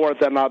lot more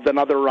than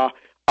other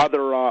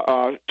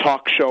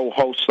talk show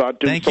hosts do.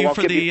 Thank you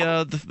for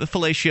the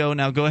fellatio.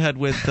 Now go ahead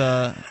with.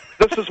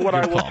 This is what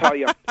I will tell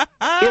you.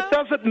 It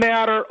doesn't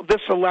matter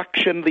this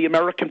election. The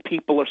American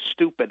people are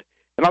stupid.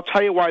 And I'll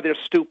tell you why they're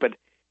stupid.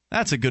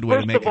 That's a good way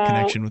to make a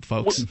connection with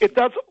folks. It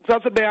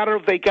doesn't matter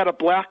if they get a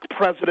black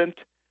president.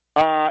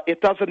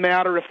 It doesn't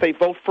matter if they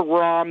vote for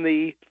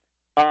Romney.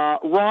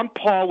 Ron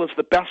Paul is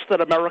the best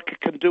that America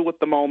can do at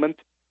the moment.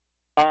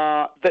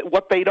 That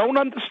what they don't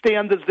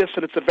understand is this,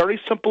 and it's a very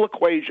simple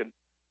equation.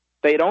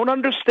 They don't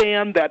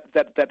understand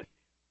that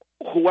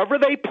whoever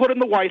they put in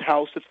the White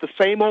House, it's the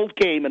same old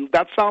game, and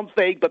that sounds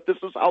vague, but this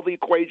is how the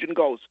equation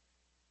goes.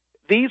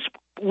 These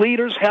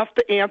leaders have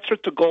to answer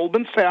to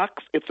Goldman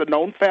Sachs, it's a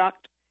known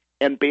fact,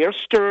 and Bear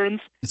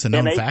Stearns, it's a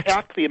known and fact.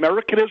 AIPAC, the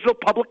American Israel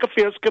Public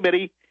Affairs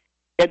Committee,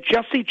 and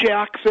Jesse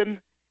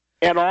Jackson,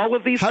 and all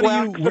of these blacks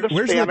and Hispanics.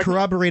 Where's the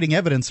corroborating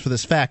evidence for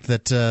this fact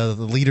that the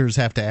leaders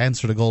have to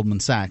answer to Goldman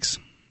Sachs?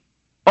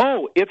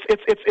 Oh,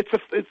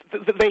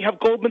 they have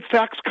Goldman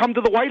Sachs come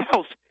to the White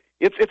House.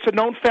 It's a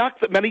known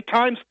fact that many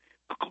times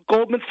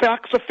Goldman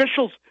Sachs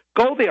officials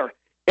go there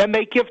and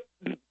they give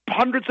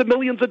hundreds of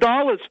millions of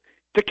dollars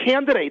to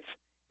candidates,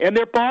 and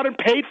they're bought and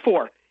paid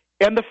for.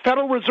 And the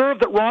Federal Reserve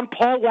that Ron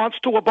Paul wants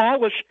to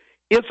abolish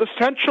is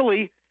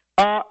essentially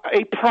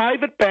a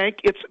private bank.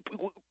 It's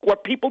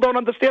what people don't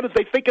understand is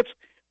they think it's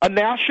a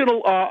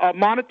national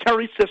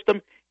monetary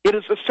system. It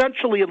is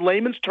essentially, in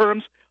layman's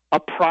terms, a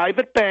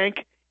private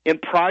bank in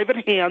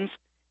private hands.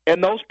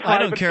 And those private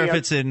I don't care if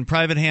it's in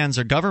private hands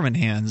or government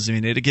hands. I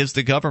mean, it gives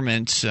the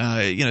government,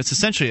 it's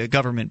essentially a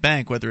government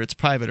bank, whether it's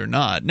private or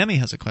not. Nemi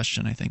has a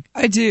question, I think.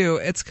 I do.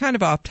 It's kind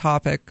of off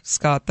topic,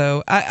 Scott,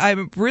 though.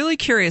 I'm really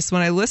curious.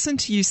 When I listen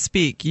to you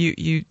speak,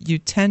 you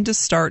tend to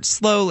start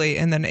slowly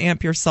and then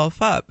amp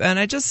yourself up. And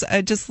I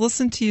just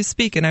listen to you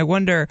speak, and I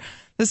wonder,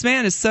 this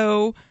man is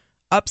so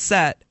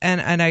upset,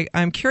 and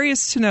I'm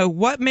curious to know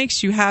what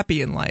makes you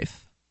happy in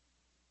life.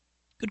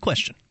 Good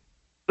question.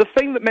 The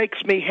thing that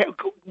makes me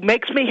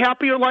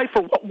happy in life,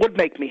 or what would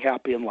make me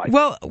happy in life?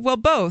 Well,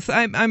 both.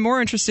 I'm more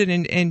interested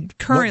in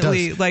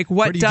currently,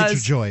 where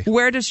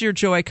does your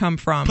joy come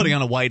from? Putting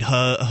on a white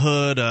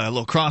hood, a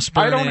little cross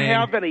burning.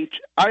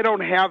 I don't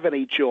have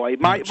any joy.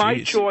 My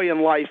joy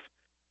in life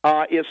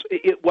is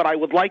what I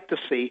would like to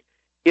see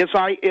is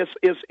I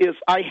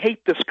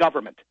hate this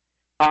government.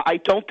 I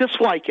don't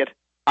dislike it.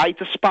 I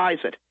despise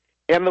it,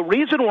 and the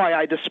reason why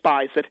I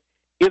despise it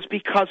is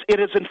because it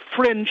is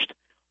infringed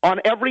on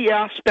every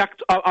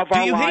aspect of our lives.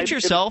 Do you hate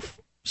yourself,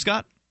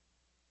 Scott?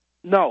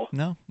 No.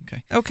 No?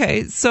 Okay.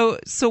 Okay, so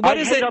what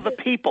is it? I hate other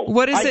people.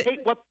 What is it?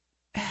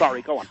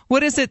 Sorry, go on.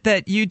 What is it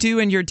that you do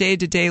in your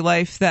day-to-day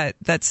life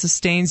that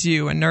sustains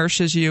you and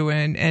nourishes you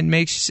and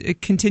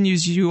it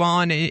continues you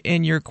on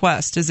in your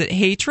quest? Is it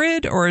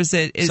hatred, or is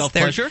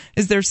self-pleasure?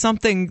 Is there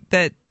something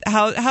that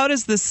how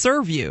does this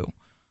serve you?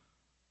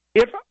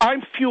 If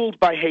I'm fueled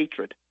by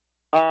hatred,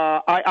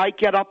 I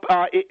get up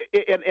and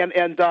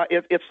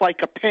it's like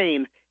a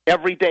pain.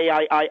 Every day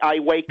I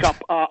wake up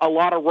a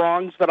lot of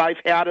wrongs that I've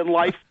had in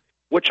life,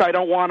 which I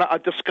don't want to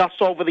discuss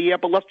over the air,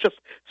 but let's just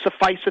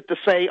suffice it to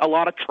say a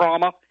lot of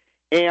trauma.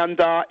 And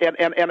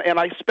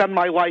I spend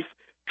my life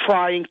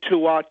trying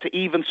to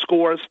even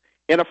scores,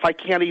 and if I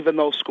can't even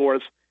those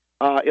scores,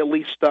 at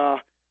least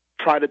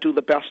try to do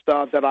the best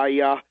that I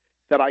can.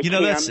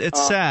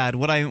 It's sad.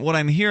 What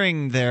I'm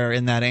hearing there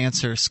in that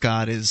answer,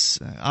 Scott, is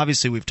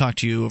obviously we've talked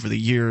to you over the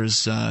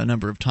years a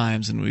number of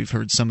times, and we've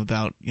heard some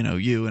about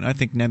you. And I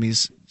think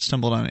Nemi's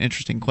stumbled on an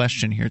interesting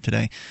question here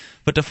today.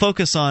 But to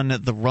focus on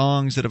the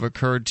wrongs that have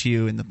occurred to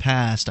you in the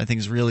past, I think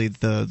is really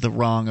the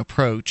wrong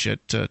approach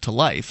to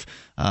life.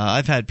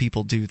 I've had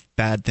people do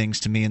bad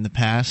things to me in the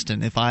past,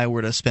 and if I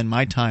were to spend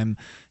my time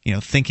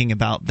thinking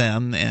about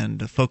them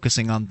and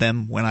focusing on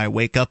them when I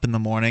wake up in the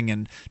morning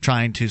and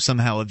trying to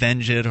somehow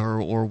avenge it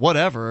or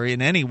whatever,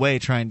 in any way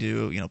trying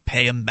to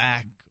pay them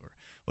back or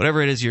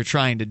whatever it is you're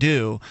trying to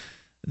do,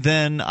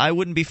 then I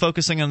wouldn't be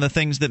focusing on the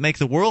things that make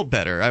the world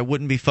better. I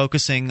wouldn't be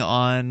focusing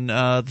on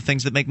the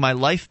things that make my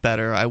life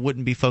better. I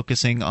wouldn't be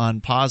focusing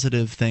on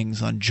positive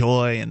things, on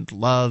joy and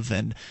love,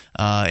 and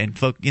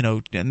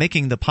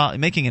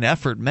making an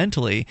effort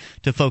mentally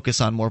to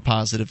focus on more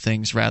positive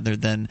things rather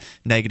than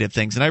negative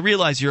things. And I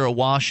realize you're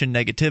awash in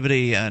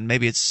negativity, and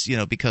maybe it's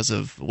because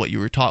of what you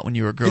were taught when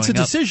you were growing up. It's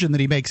a decision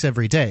that he makes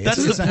every day.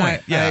 That's the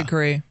point. Yeah. I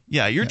agree.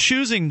 Yeah, you're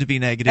choosing to be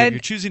negative. You're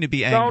choosing to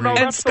be angry. No,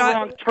 that's the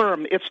wrong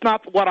term. It's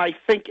not what I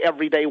think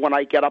every day when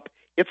I get up.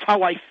 It's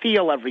how I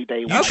feel every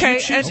day. Okay,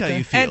 how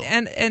you feel.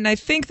 And I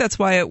think that's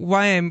why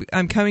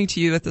I'm coming to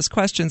you with this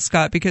question,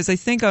 Scott, because I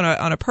think on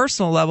a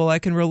personal level I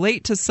can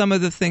relate to some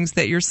of the things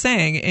that you're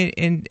saying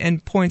in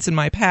points in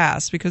my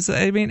past, because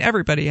I mean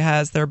everybody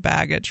has their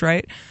baggage,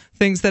 right?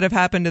 Things that have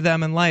happened to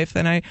them in life,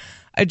 and I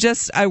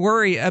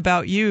worry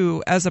about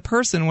you as a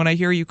person when I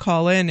hear you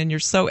call in and you're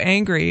so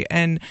angry,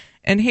 and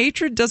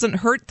hatred doesn't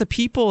hurt the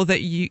people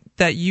that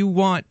you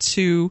want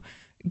to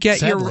get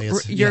Sadly,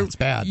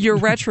 your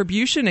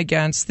retribution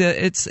against.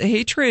 It's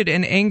hatred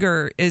and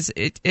anger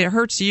it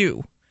hurts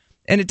you,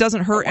 and it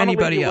doesn't hurt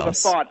anybody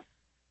else.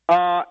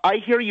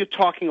 I hear you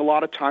talking a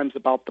lot of times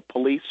about the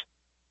police.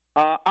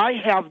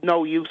 I have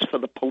no use for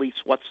the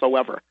police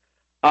whatsoever.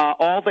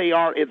 All they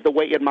are, the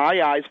way in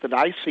my eyes that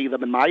I see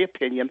them, in my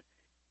opinion,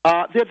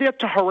 they're there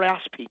to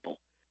harass people.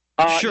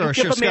 Sure,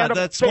 Scott.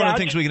 That's one of the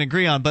things we can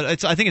agree on.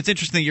 But I think it's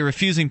interesting that you're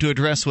refusing to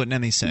address what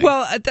Nemi's saying.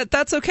 Well,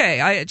 that's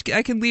okay. I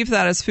can leave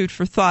that as food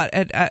for thought.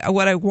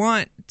 What I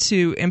want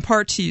to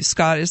impart to you,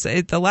 Scott, is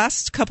the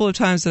last couple of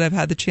times that I've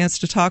had the chance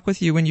to talk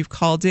with you when you've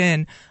called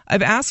in,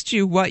 I've asked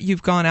you what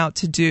you've gone out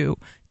to do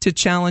to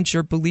challenge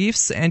your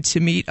beliefs and to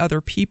meet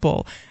other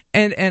people.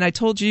 And I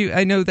told you,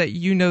 I know that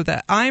you know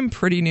that I'm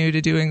pretty new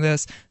to doing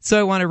this, so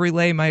I want to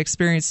relay my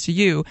experience to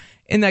you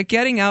in that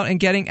getting out and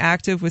getting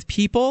active with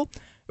people,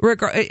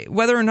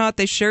 whether or not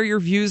they share your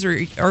views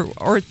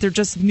or they're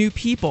just new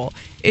people,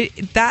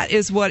 that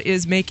is what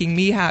is making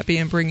me happy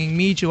and bringing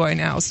me joy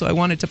now. So I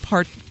wanted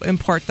to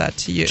impart that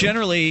to you.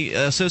 Generally,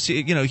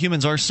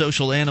 humans are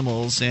social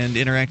animals, and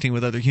interacting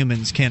with other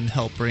humans can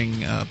help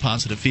bring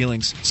positive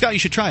feelings. Scott, you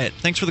should try it.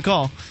 Thanks for the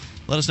call.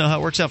 Let us know how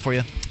it works out for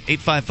you.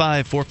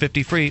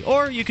 855-450-FREE.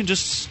 Or you can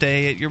just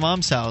stay at your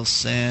mom's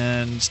house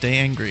and stay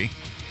angry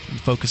and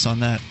focus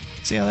on that.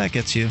 See how that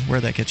gets you, where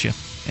that gets you.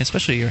 And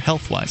especially your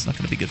health-wise. It's not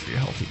going to be good for your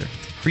health either.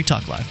 Free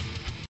Talk Live.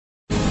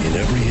 In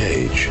every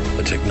age,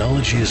 a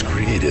technology is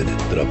created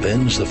that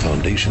upends the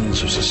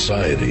foundations of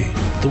society.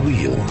 The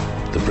wheel,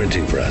 the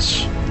printing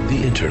press,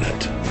 the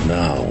internet.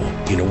 Now,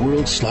 in a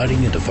world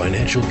sliding into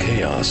financial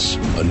chaos,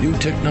 a new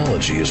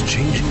technology is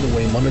changing the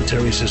way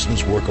monetary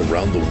systems work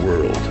around the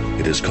world.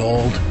 It is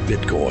called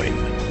Bitcoin.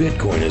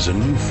 Bitcoin is a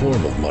new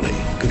form of money,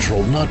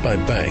 controlled not by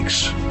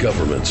banks,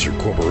 governments, or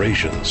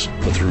corporations,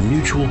 but through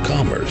mutual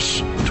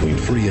commerce between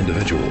free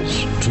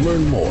individuals. To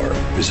learn more,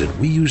 visit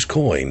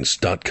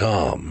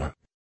weusecoins.com.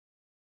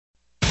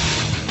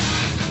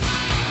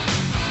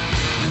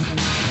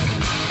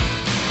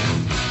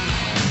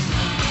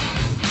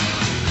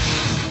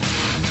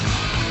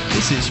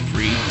 This is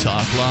Free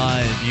Talk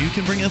Live. You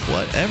can bring up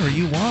whatever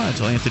you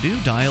want. All you have to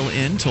do, dial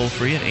in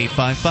toll-free at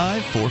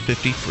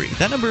 855-450-FREE.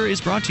 That number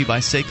is brought to you by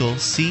SACL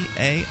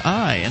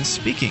CAI. And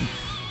speaking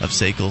of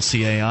SACL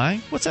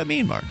CAI, what's that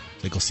mean, Mark?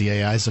 SACL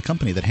CAI is a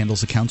company that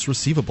handles accounts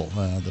receivable.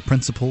 The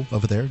principal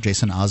over there,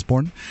 Jason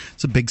Osborne,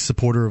 is a big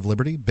supporter of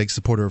Liberty, big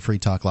supporter of Free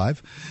Talk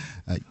Live.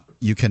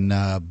 You can,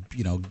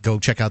 go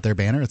check out their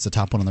banner. It's the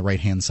top one on the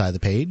right-hand side of the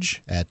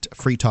page at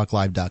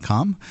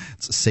freetalklive.com.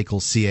 It's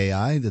SACL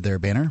CAI, their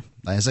banner.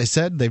 As I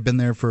said, they've been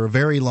there for a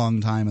very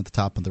long time at the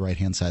top on the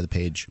right-hand side of the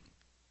page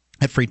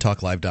at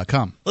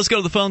freetalklive.com. Let's go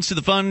to the phones to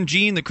the fun.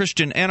 Gene, the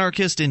Christian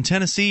anarchist in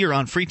Tennessee, you're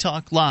on Free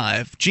Talk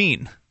Live.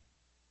 Gene.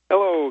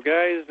 Hello,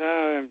 guys.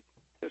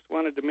 Just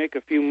wanted to make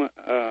a few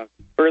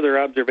further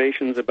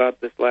observations about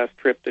this last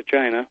trip to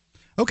China.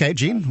 Okay,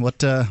 Gene,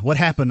 what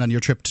happened on your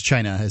trip to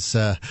China? Has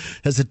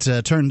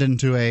it turned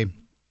into a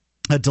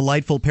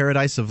delightful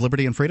paradise of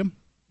liberty and freedom?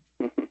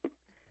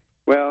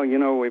 Well,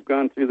 we've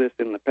gone through this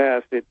in the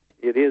past.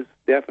 It is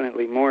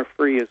definitely more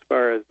free as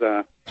far as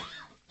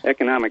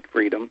economic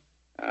freedom.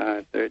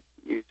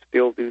 You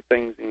still do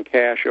things in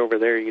cash over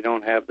there. You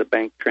don't have the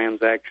bank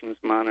transactions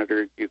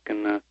monitored. You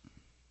can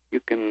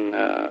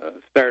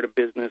start a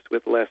business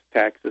with less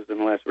taxes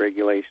and less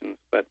regulations,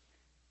 but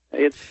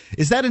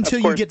is that until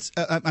you get?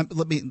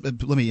 Let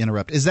me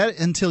interrupt. Is that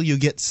until you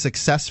get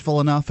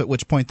successful enough? At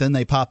which point, then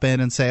they pop in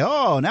and say,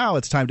 "Oh, now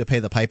it's time to pay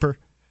the piper."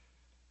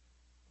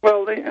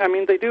 Well,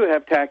 they do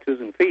have taxes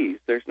and fees.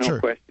 There's no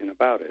question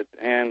about it.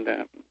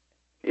 And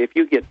if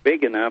you get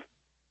big enough,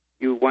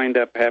 you wind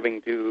up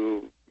having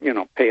to,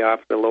 pay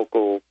off the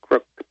local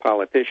crook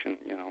politician.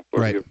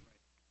 Right.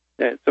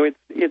 So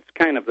it's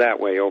kind of that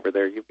way over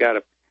there. You got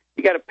to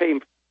pay.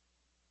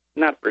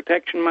 Not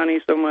protection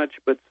money so much,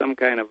 but some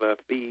kind of a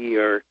fee,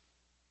 or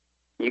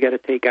you got to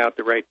take out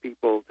the right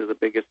people to the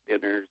biggest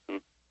dinners,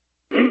 and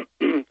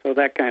so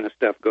that kind of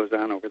stuff goes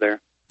on over there.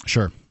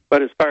 Sure.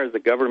 But as far as the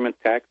government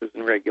taxes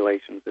and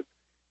regulations, it's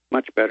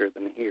much better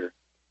than here.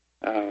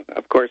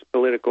 Of course,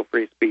 political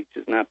free speech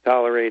is not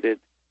tolerated.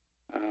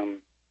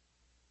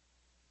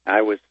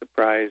 I was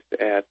surprised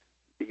at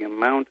the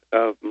amount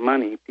of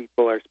money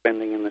people are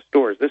spending in the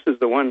stores. This is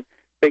the one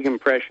big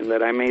impression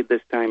that I made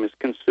this time, is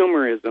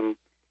consumerism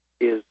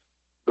is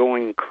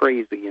going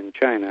crazy in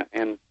China,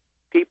 and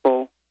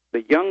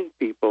the young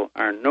people,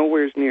 are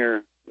nowhere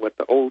near what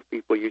the old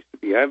people used to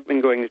be. I've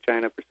been going to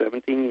China for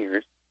 17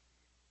 years,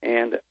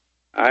 and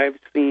I've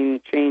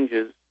seen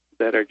changes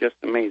that are just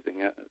amazing.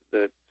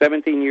 The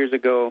 17 years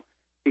ago,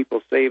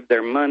 people saved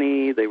their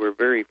money. They were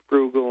very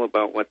frugal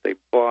about what they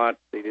bought.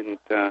 They didn't,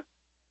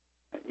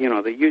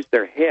 they used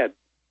their head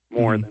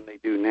more than they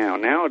do now.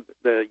 Now,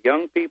 the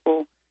young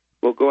people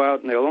will go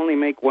out and they'll only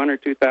make 1,000 or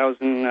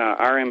 2,000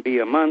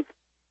 RMB a month,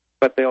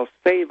 but they'll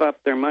save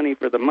up their money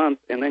for the month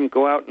and then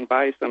go out and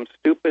buy some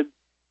stupid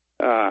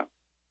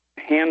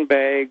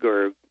handbag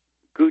or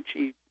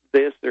Gucci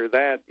this or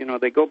that.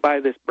 They go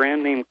buy this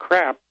brand name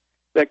crap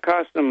that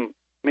costs them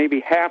maybe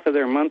half of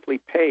their monthly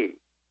pay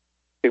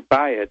to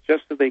buy it,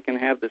 just so they can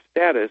have the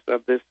status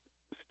of this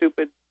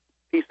stupid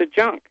piece of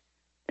junk.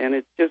 And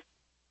it's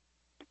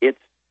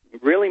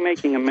really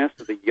making a mess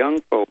of the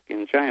young folk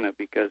in China,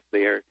 because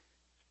they are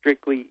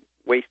strictly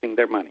wasting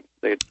their money.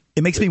 It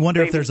makes me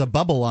wonder if there's a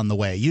bubble on the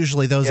way.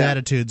 Usually those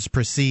attitudes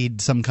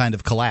precede some kind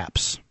of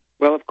collapse.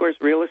 Well, of course,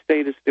 real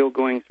estate is still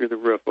going through the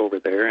roof over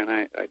there, and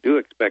I do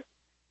expect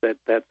that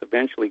that's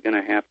eventually going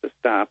to have to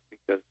stop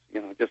because,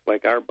 just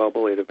like our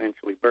bubble, it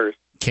eventually burst.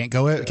 Can't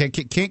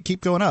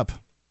keep going up.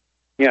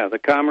 Yeah, the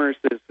commerce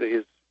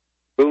is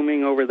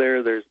booming over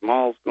there. There's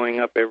malls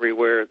going up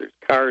everywhere. There's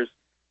cars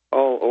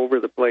all over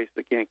the place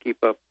that can't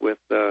keep up with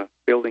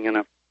building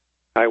enough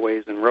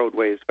highways and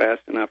roadways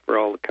fast enough for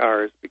all the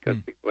cars because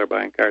people are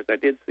buying cars. I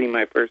did see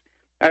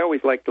I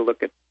always like to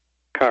look at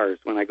cars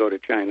when I go to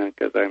China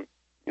because I'm,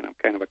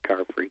 kind of a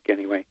car freak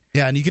anyway.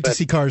 Yeah, and you get to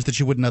see cars that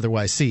you wouldn't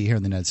otherwise see here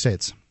in the United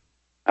States.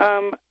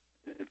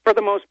 For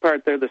the most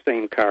part, they're the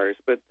same cars,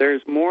 but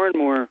there's more and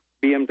more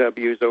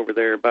BMWs over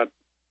there. About,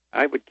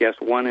 I would guess,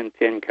 1 in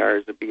 10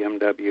 cars of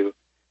BMW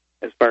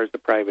as far as the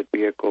private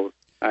vehicles.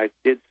 I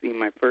did see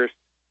my first.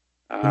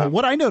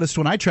 What I noticed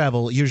when I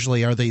travel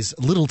usually are these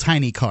little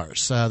tiny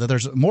cars.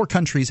 There's more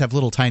countries have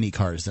little tiny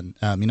cars than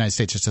the United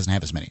States just doesn't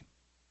have as many.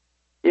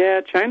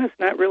 Yeah, China's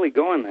not really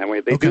going that way.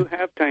 They do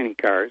have tiny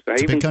cars. I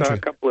even saw a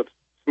couple of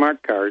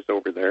smart cars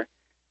over there.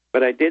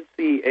 But I did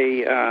see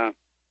not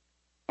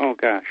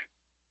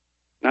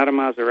a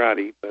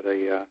Maserati, but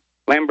a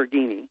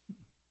Lamborghini.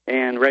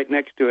 And right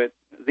next to it,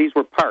 these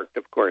were parked,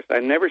 of course.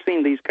 I've never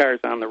seen these cars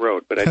on the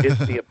road, but I did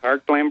see a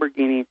parked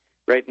Lamborghini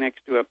right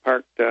next to a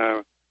parked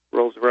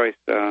Rolls-Royce.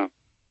 No,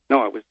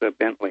 it was the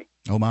Bentley.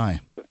 Oh,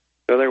 my.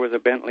 So there was a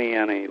Bentley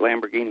and a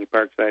Lamborghini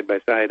parked side by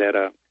side at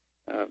a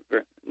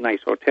very nice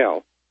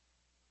hotel.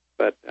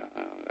 But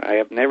I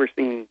have never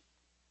seen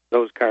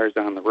those cars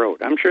on the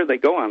road. I'm sure they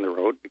go on the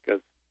road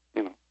because,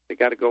 they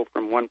got to go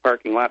from one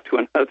parking lot to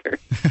another.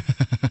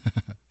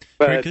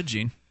 But very good,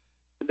 Gene.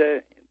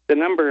 The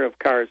number of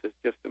cars is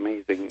just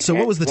amazing. So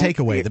what was the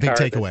takeaway, the big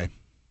takeaway?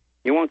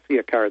 You won't see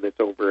a car that's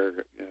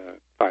over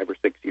 5 or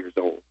 6 years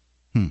old.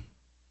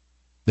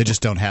 They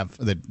just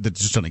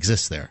don't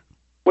exist there.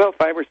 Well,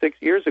 5 or 6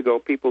 years ago,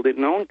 people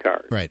didn't own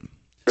cars. Right.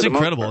 It's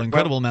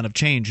incredible amount of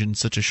change in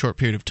such a short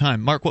period of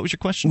time. Mark, what was your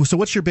question? So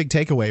what's your big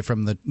takeaway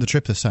from the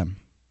trip this time?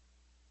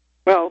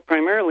 Well,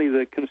 primarily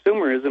the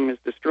consumerism is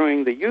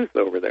destroying the youth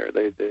over there.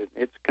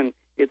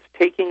 It's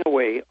taking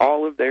away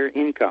all of their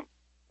income.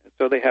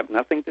 So they have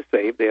nothing to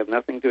save. They have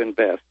nothing to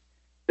invest.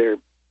 They're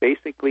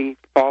basically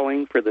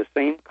falling for the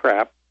same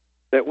crap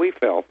that we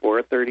fell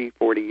for 30,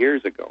 40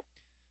 years ago.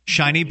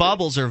 Shiny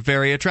baubles are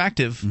very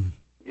attractive.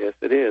 Yes,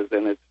 it is,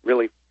 and it's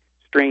really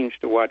strange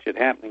to watch it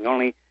happening.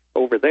 Only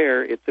over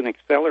there, it's an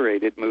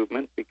accelerated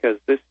movement because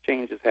this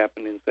change has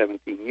happened in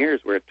 17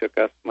 years, where it took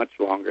us much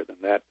longer than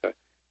that to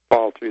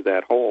fall through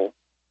that hole.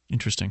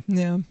 Interesting.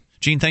 Yeah.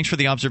 Gene, thanks for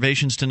the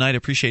observations tonight.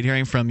 Appreciate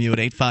hearing from you at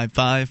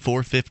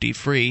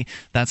 855-450-FREE.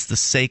 That's the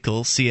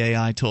SACL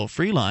CAI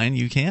toll-free line.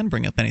 You can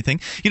bring up anything.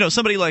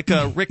 Somebody like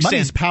Rick Money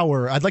is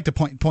power. I'd like to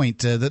point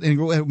that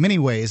in many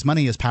ways,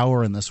 money is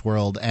power in this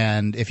world,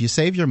 and if you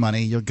save your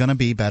money, you're going to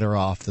be better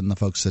off than the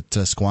folks that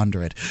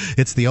squander it.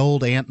 It's the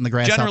old ant and the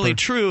grasshopper. Generally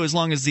true, as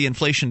long as the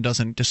inflation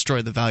doesn't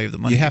destroy the value of the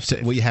money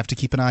you have to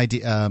keep an eye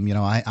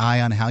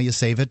on how you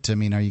save it. I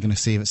mean, are you going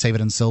to save it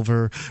in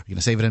silver? Are you going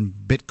to save it in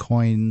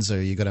bitcoins? Are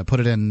you going to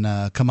put it in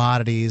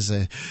commodities?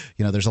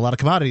 There's a lot of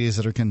commodities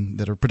that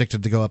are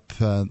predicted to go up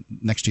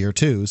next year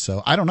too.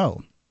 So I don't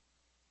know.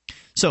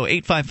 So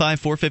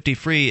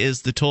 855-450-FREE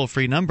is the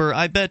toll-free number.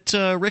 I bet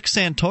Rick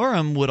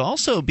Santorum would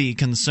also be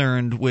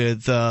concerned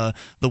with the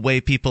way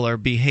people are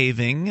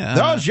behaving.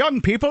 Those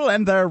young people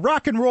and their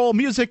rock and roll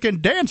music and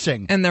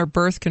dancing. And their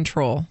birth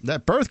control.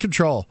 That birth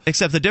control.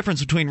 Except the difference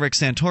between Rick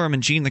Santorum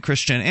and Gene the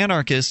Christian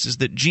Anarchist is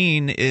that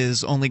Gene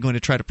is only going to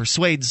try to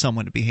persuade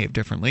someone to behave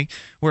differently,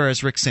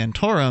 whereas Rick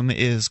Santorum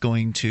is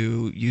going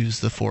to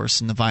use the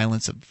force and the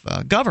violence of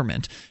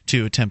government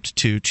to attempt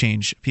to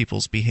change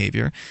people's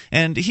behavior.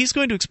 And he's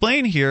going to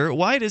explain here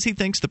why it is he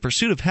thinks the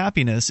pursuit of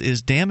happiness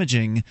is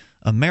damaging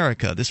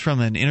America. This from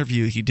an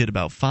interview he did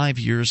about 5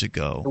 years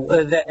ago.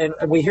 And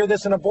we hear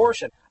this in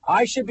abortion.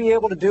 I should be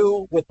able to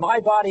do with my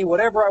body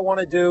whatever I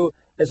want to do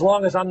as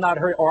long as I'm not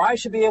hurt, or I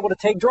should be able to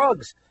take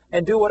drugs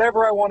and do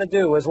whatever I want to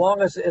do as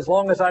long as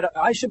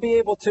I should be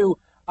able to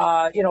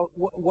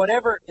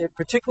whatever,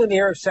 particularly in the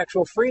area of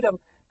sexual freedom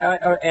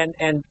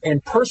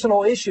and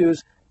personal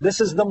issues. This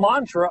is the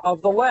mantra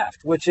of the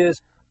left, which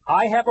is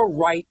I have a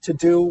right to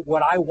do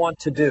what I want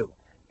to do.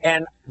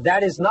 And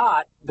that is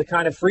not the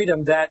kind of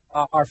freedom that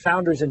our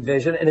founders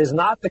envisioned. It is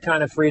not the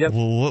kind of freedom.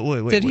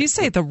 Did he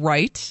say the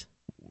right?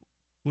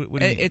 What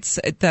do you mean?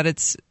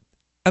 It's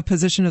a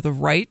position of the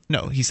right?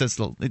 No, he says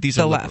these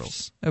are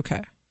liberals. Left.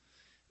 Okay.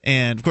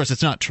 And, of course,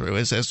 it's not true.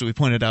 As we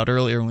pointed out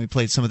earlier when we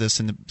played some of this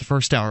in the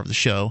first hour of the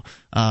show,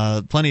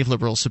 plenty of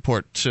liberals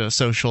support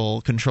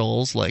social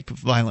controls like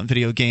violent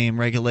video game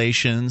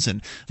regulations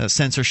and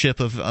censorship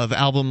of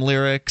album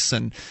lyrics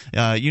and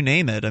you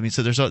name it. I mean,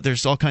 so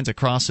there's all kinds of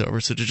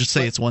crossover. So to just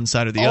say it's one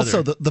side or the other.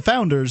 Also, the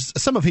founders,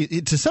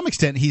 to some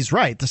extent, he's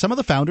right. Some of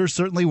the founders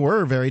certainly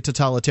were very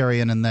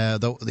totalitarian in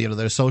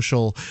their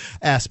social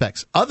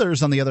aspects.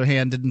 Others, on the other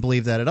hand, didn't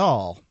believe that at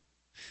all.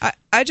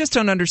 I just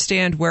don't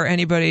understand where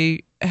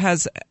anybody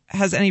has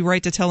any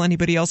right to tell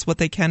anybody else what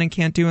they can and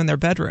can't do in their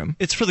bedroom.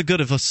 It's for the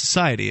good of a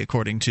society,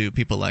 according to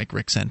people like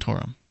Rick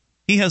Santorum.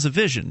 He has a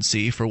vision,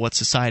 see, for what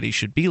society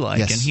should be like,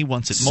 Yes. and he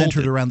wants it molded.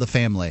 Centered around the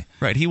family.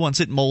 Right, he wants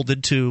it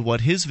molded to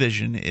what his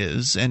vision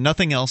is, and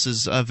nothing else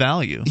is of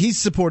value. He's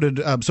supported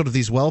sort of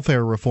these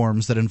welfare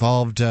reforms that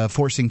involved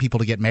forcing people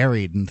to get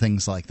married and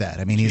things like that.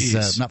 I mean,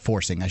 he's not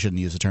forcing, I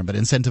shouldn't use the term, but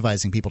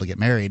incentivizing people to get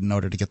married in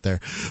order to get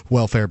their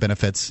welfare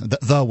benefits.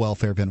 The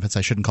welfare benefits,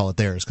 I shouldn't call it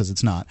theirs because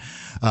it's not.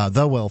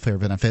 The welfare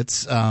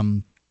benefits.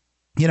 And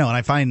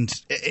I find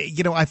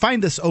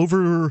this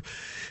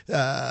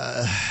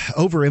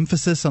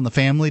overemphasis on the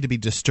family to be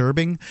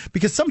disturbing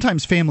because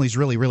sometimes families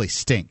really, really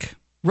stink.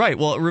 Right.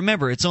 Well,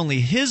 remember, it's only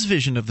his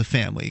vision of the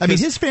family. I mean,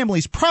 his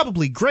family's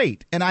probably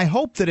great, and I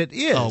hope that it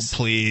is. Oh,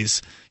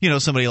 please.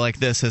 Somebody like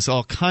this has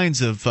all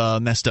kinds of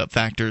messed up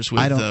factors with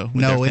I don't with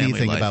know their family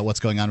anything life. about what's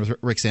going on with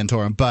Rick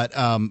Santorum, but,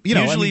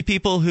 usually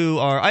people who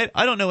are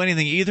I don't know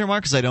anything either,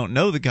 Mark, because I don't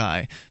know the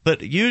guy,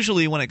 but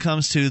usually when it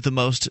comes to the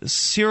most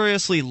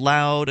seriously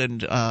loud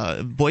and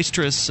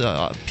boisterous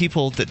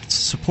people that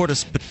support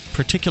a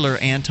particular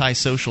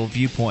antisocial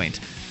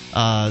viewpoint,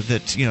 and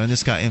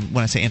this guy, and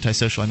when I say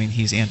antisocial, I mean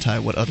he's anti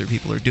what other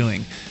people are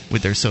doing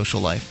with their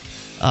social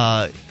life.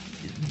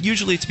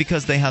 Usually it's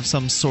because they have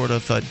some sort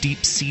of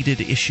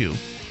deep-seated issue.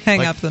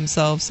 Hang up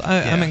themselves.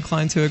 I'm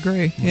inclined to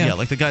agree. Yeah,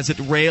 like the guys that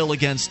rail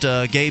against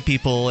gay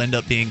people end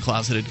up being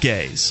closeted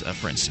gays,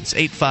 for instance.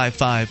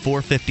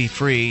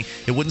 855-450-FREE.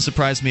 It wouldn't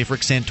surprise me if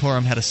Rick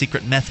Santorum had a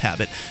secret meth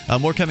habit.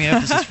 More coming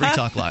up. This is Free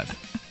Talk Live.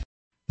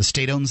 The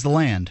state owns the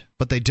land,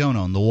 but they don't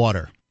own the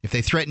water. If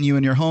they threaten you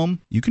in your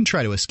home, you can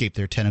try to escape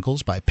their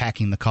tentacles by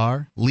packing the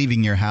car,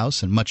 leaving your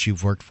house and much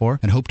you've worked for,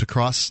 and hope to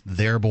cross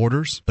their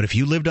borders. But if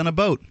you lived on a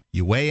boat,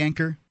 you weigh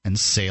anchor and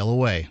sail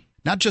away.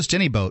 Not just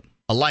any boat,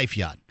 a life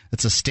yacht.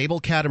 It's a stable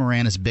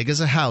catamaran as big as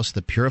a house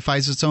that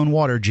purifies its own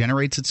water,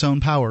 generates its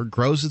own power,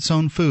 grows its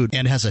own food,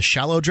 and has a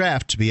shallow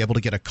draft to be able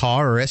to get a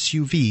car or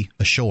SUV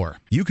ashore.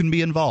 You can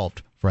be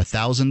involved for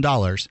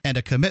 $1,000 and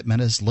a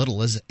commitment as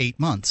little as 8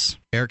 months.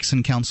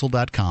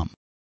 EricksonCouncil.com.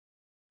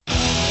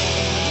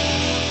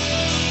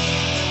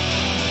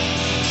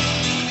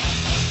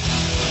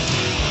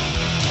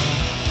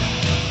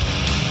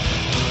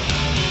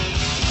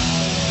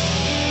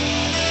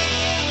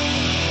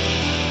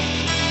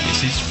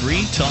 This is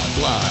Free Talk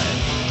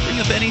Live. Bring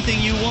up anything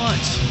you want.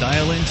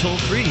 Dial in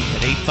toll-free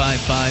at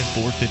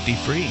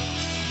 855-450-FREE.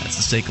 That's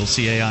the SACL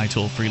CAI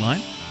toll-free line,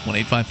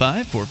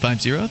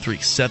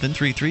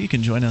 1-855-450-3733. You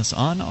can join us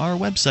on our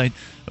website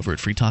over at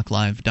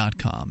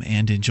freetalklive.com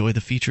and enjoy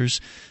the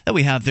features that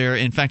we have there.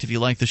 In fact, if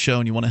you like the show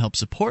and you want to help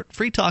support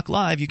Free Talk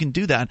Live, you can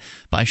do that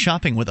by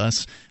shopping with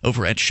us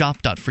over at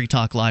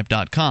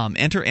shop.freetalklive.com.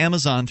 Enter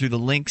Amazon through the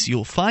links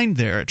you'll find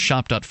there at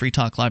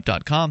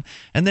shop.freetalklive.com,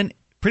 and then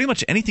pretty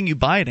much anything you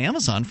buy at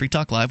Amazon, Free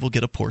Talk Live will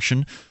get a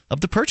portion of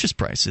the purchase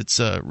price.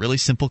 It's a really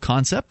simple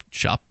concept.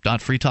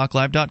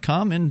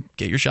 Shop.freetalklive.com and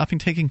get your shopping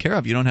taken care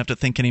of. You don't have to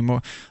think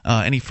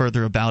any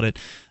further about it.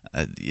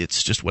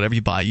 It's just whatever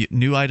you buy.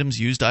 New items,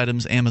 used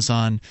items,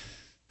 Amazon.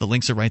 The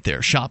links are right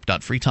there.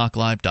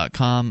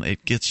 Shop.freetalklive.com.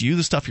 It gets you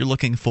the stuff you're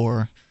looking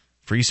for.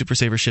 Free Super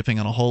Saver shipping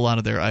on a whole lot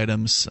of their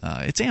items.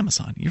 It's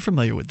Amazon. You're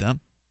familiar with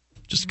them.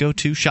 Just go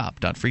to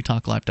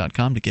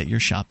shop.freetalklive.com to get your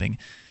shopping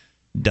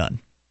done.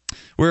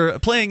 We're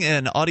playing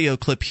an audio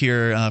clip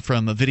here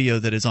from a video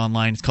that is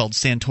online. It's called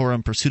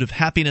Santorum Pursuit of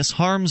Happiness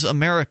Harms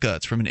America.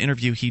 It's from an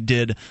interview he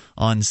did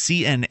on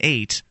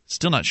CN8.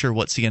 Still not sure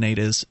what CN8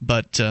 is,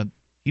 but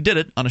he did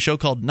it on a show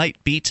called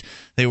Night Beat.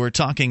 They were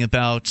talking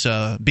about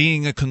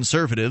being a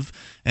conservative,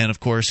 and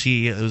of course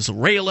he is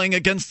railing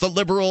against the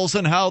liberals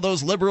and how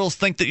those liberals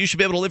think that you should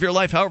be able to live your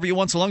life however you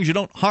want so long as you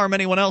don't harm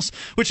anyone else,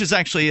 which is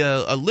actually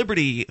a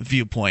liberty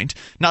viewpoint,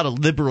 not a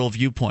liberal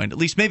viewpoint. At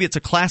least maybe it's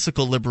a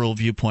classical liberal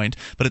viewpoint,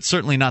 but it's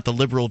certainly not the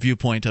liberal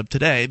viewpoint of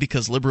today,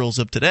 because liberals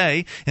of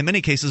today in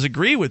many cases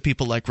agree with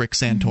people like Rick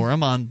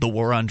Santorum on the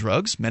war on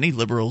drugs. Many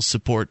liberals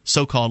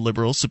so-called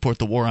liberals support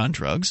the war on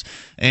drugs,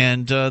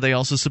 and they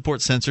also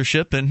support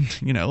censorship and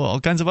all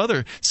kinds of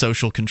other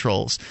social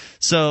controls.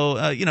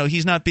 So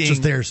he's not being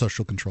just their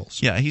social controls.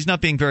 Yeah, he's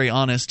not being very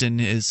honest in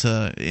his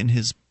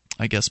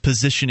I guess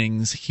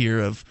positionings here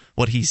of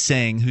what he's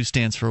saying, who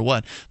stands for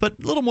what. But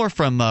a little more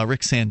from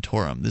Rick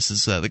Santorum. This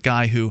is the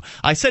guy who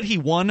I said he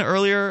won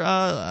earlier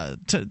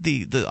to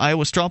the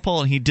Iowa straw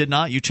poll, and he did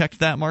not. You checked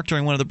that, Mark,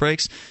 during one of the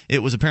breaks.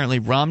 It was apparently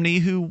Romney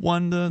who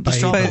won the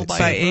straw poll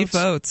by 8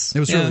 votes. It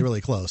was really,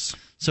 really close.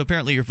 So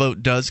apparently your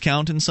vote does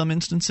count in some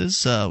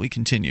instances. We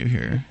continue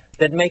here.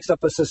 That makes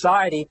up a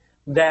society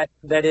that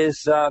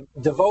is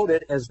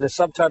devoted, as the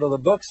subtitle of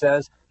the book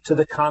says, to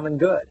the common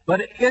good.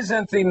 But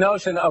isn't the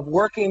notion of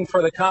working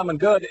for the common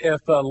good,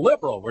 if a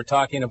liberal we're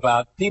talking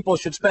about, people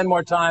should spend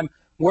more time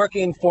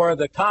working for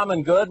the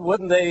common good,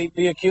 wouldn't they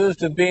be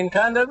accused of being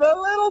kind of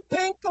a little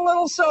pink, a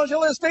little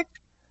socialistic?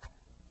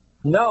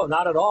 No,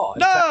 not at all.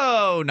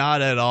 No,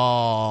 not at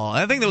all.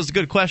 I think that was a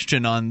good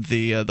question on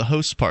the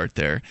host's part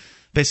there.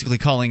 Basically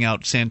calling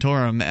out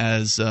Santorum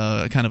as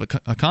kind of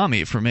a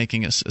commie for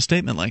making a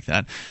statement like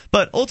that.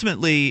 But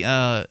ultimately,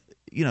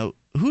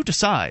 who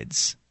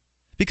decides?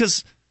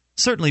 Because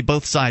certainly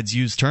both sides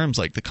use terms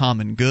like the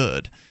common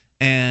good.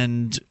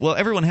 And, well,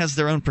 everyone has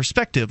their own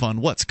perspective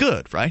on what's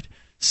good, right?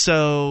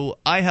 So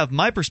I have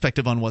my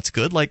perspective on what's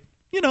good, like,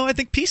 I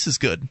think peace is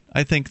good.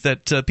 I think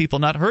that people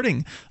not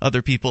hurting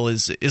other people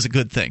is a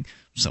good thing.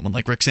 Someone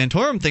like Rick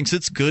Santorum thinks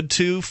it's good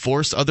to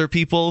force other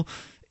people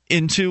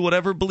into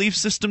whatever belief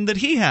system that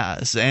he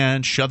has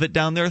and shove it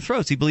down their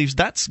throats. He believes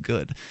that's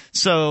good.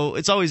 So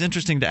it's always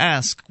interesting to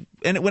ask,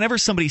 and whenever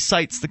somebody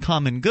cites the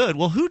common good,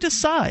 well, who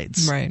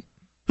decides? Right.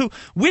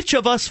 Which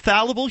of us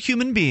fallible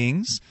human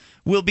beings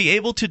will be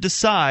able to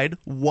decide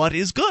what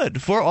is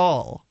good for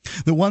all?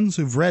 The ones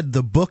who've read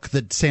the book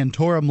that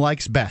Santorum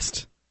likes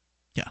best.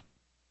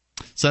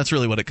 So that's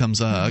really what it comes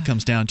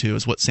down to,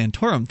 is what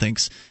Santorum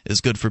thinks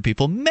is good for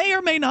people may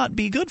or may not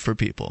be good for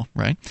people,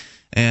 right?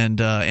 And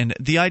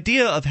the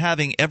idea of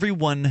having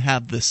everyone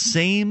have the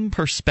same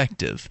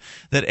perspective,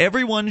 that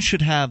everyone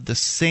should have the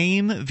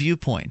same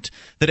viewpoint,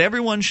 that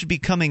everyone should be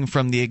coming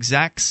from the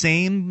exact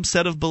same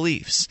set of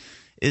beliefs,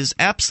 is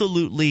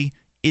absolutely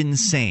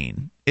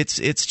insane.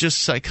 It's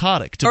just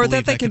psychotic to or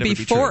believe that they can be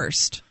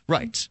forced,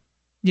 right?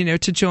 To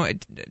join,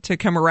 to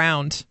come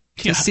around,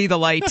 to see the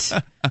light.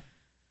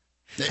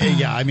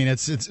 Yeah, I mean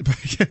it's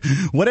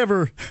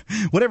whatever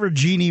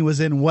genie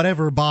was in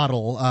whatever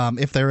bottle.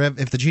 If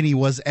the genie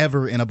was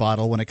ever in a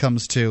bottle when it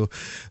comes to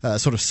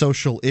sort of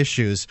social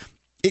issues,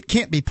 it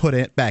can't be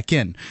put back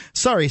in.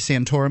 Sorry,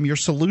 Santorum, your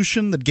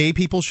solution that gay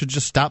people should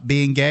just stop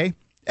being gay,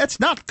 that's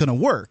not going to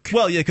work.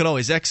 Well, you could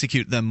always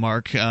execute them,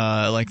 Mark,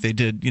 like they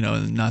did,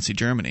 in Nazi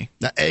Germany.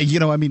 I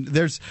mean,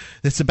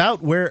 it's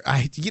about where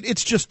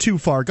it's just too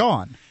far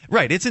gone.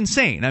 Right, it's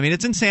insane. I mean,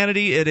 it's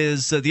insanity. It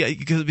is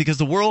because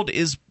the world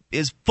is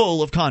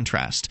full of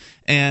contrast,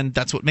 and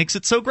that's what makes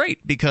it so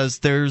great, because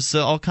there's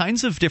all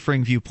kinds of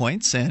differing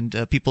viewpoints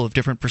and people of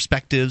different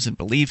perspectives and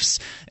beliefs,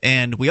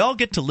 and we all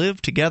get to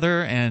live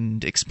together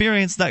and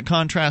experience that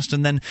contrast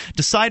and then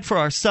decide for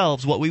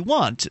ourselves what we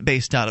want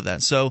based out of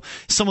that. So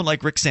someone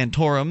like Rick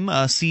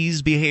Santorum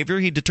sees behavior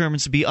he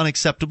determines to be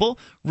unacceptable.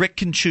 Rick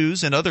can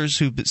choose, and others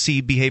who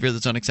see behavior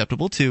that's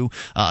unacceptable, to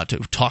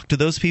talk to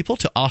those people,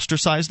 to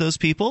ostracize those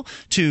people,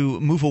 to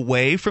move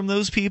away from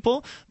those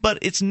people, but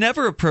it's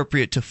never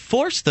appropriate to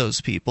force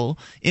those people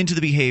into the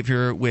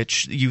behavior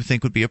which you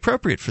think would be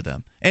appropriate for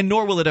them, and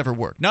nor will it ever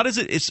work.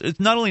 It's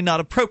not only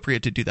not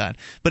appropriate to do that,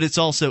 but it's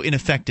also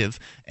ineffective,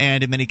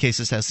 and in many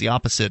cases has the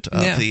opposite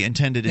of the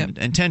intended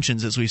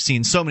intentions, as we've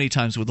seen so many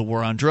times with the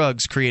war on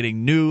drugs,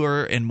 creating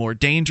newer and more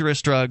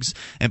dangerous drugs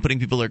and putting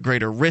people at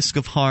greater risk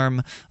of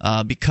harm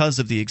because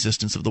of the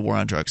existence of the war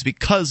on drugs,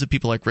 because of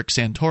people like Rick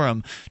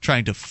Santorum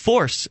trying to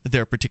force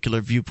their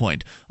particular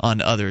viewpoint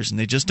on others, and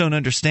they just don't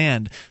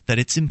understand that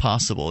it's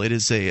impossible. It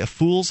is a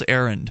fool's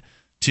errand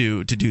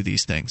to do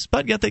these things,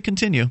 but yet they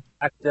continue.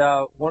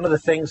 One of the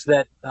things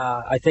that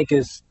I think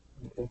is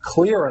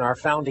clear in our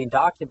founding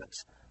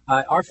documents,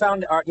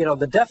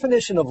 the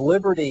definition of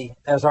liberty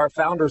as our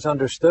founders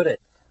understood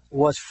it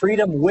was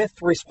freedom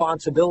with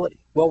responsibility.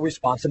 Well,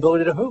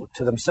 responsibility to who?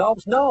 To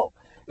themselves? No.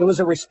 It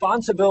was a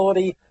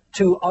responsibility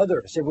to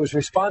others. It was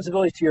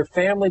responsibility to your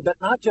family, but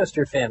not just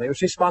your family. It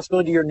was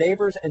responsibility to your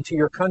neighbors and to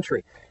your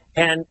country.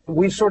 And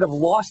we've sort of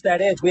lost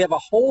that edge. We have a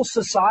whole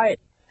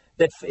society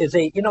that is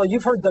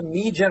you've heard the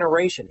me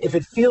generation. If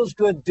it feels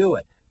good, do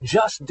it.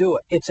 Just do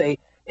it.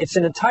 It's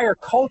an entire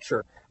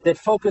culture that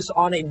focus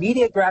on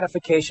immediate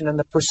gratification and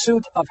the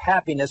pursuit of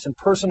happiness and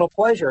personal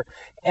pleasure.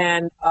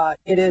 And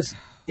it is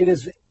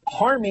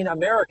harming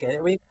America.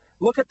 I mean,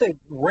 look at the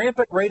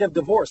rampant rate of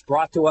divorce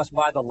brought to us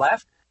by the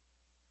left.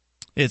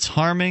 It's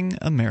harming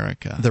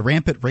America. The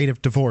rampant rate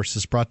of divorce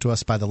is brought to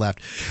us by the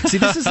left. See,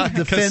 this is the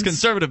defense. Because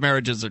conservative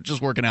marriages are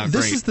just working out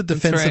great. This is the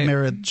defense of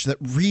marriage that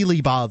really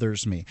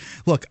bothers me.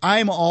 Look,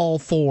 I'm all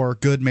for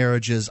good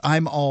marriages.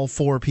 I'm all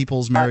for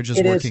people's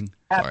marriages working. Is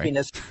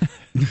happiness.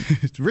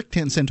 Rick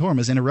Santorum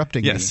is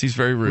interrupting me. Yes, he's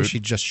very rude. Wish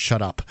he'd just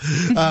shut up.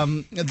 He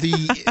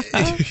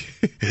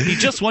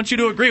just wants you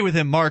to agree with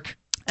him, Mark.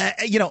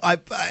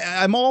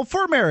 I'm all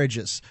for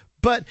marriages.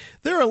 But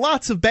there are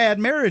lots of bad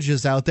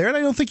marriages out there, and I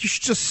don't think you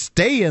should just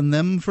stay in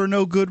them for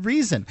no good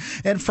reason.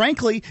 And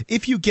frankly,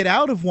 if you get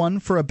out of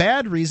one for a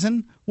bad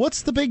reason,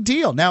 what's the big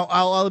deal? Now,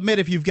 I'll admit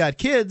if you've got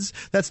kids,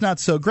 that's not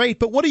so great,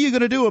 but what are you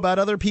going to do about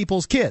other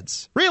people's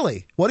kids?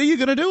 Really? What are you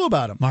going to do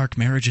about them? Mark,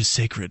 marriage is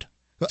sacred.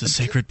 It's a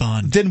sacred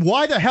bond. Then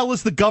why the hell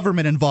is the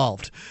government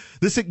involved?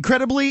 This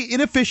incredibly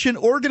inefficient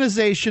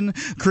organization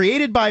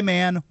created by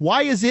man,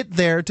 why is it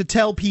there to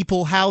tell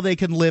people how they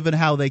can live and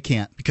how they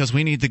can't? Because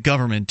we need the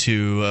government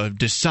to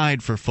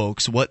decide for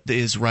folks what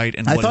is right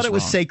and what is wrong. I thought it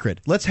was sacred.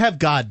 Let's have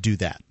God do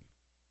that.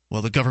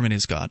 Well, the government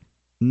is God.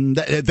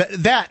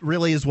 That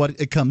really is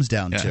what it comes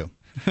down to.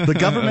 The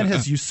government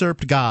has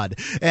usurped God.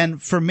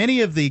 And for many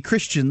of the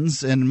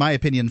Christians, in my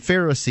opinion,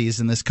 Pharisees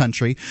in this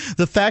country,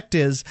 the fact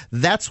is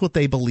that's what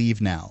they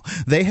believe now.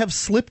 They have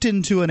slipped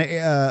into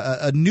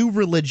a new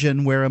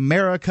religion where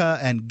America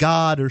and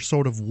God are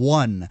sort of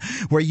one.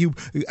 Where Rick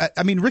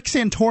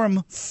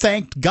Santorum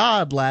thanked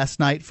God last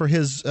night for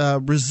his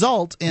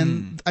result.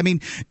 And,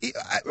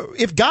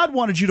 if God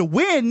wanted you to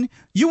win,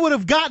 you would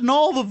have gotten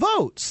all the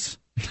votes.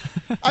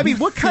 I mean,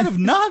 what kind of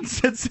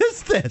nonsense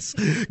is this?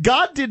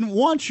 God didn't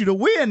want you to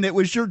win. It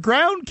was your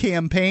ground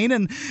campaign,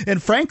 and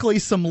frankly,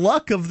 some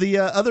luck of the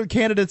other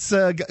candidates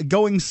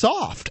going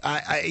soft.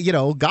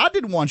 God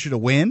didn't want you to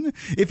win.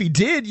 If he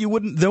did,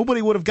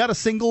 nobody would have got a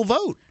single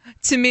vote.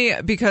 To me,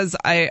 because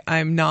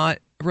I'm not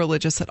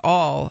religious at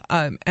all,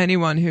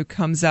 anyone who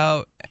comes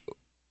out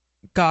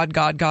God,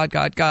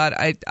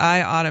 I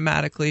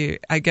automatically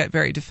get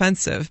very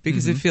defensive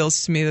because it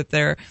feels to me that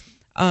they're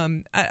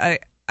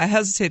I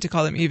hesitate to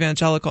call them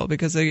evangelical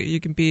because you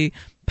can be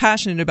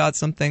passionate about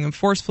something and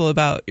forceful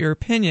about your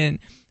opinion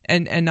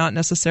and not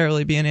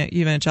necessarily be an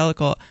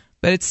evangelical.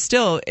 But it's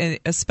still,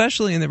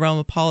 especially in the realm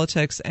of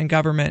politics and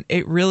government,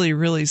 it really,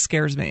 really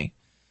scares me.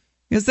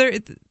 Because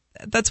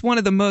that's one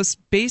of the most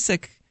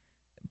basic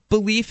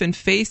belief and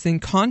faith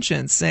and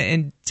conscience.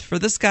 And for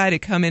this guy to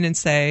come in and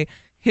say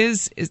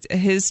his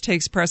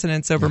takes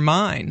precedence over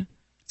mine.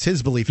 It's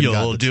his belief in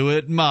God. You'll do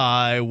it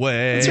my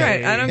way. That's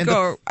right. I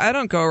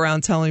don't go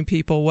around telling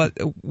people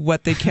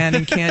what they can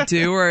and can't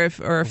do, or if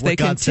they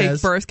can take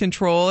birth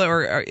control,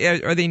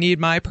 or they need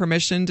my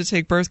permission to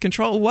take birth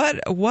control. What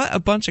a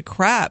bunch of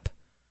crap.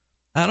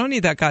 I don't need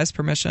that guy's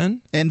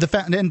permission. And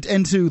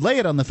to lay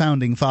it on the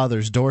founding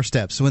fathers'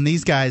 doorsteps when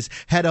these guys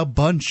had a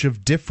bunch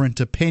of different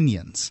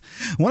opinions.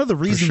 One of the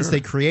reasons they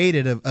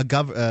created a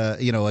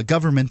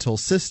governmental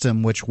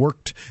system which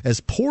worked as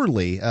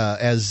poorly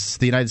as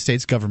the United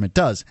States government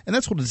does, and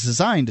that's what it's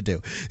designed to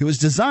do. It was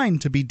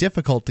designed to be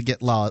difficult to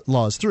get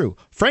laws through.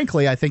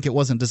 Frankly, I think it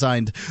wasn't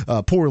designed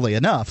poorly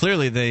enough.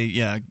 Clearly, they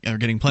are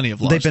getting plenty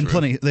of laws.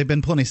 They've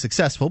been plenty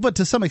successful, but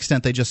to some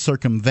extent, they just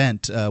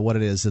circumvent what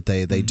it is that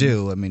they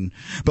do. I mean.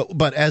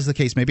 But as the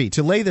case may be,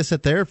 to lay this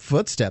at their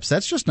footsteps,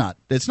 it's not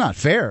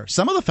fair.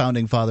 Some of the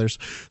founding fathers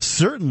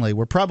certainly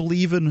were probably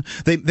even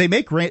they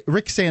make Rick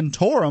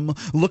Santorum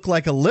look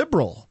like a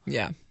liberal.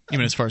 Yeah,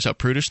 even as far as how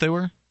prudish they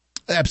were.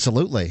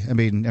 Absolutely. I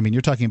mean,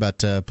 you're talking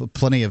about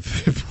plenty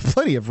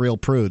of real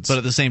prudes. But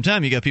at the same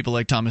time, you got people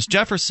like Thomas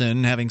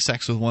Jefferson having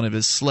sex with one of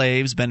his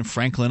slaves. Ben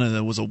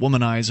Franklin was a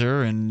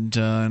womanizer, and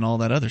all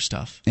that other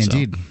stuff.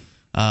 Indeed.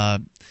 So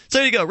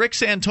there you go. Rick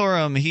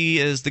Santorum. He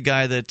is the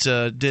guy that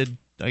did,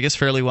 I guess,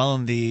 fairly well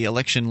in the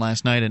election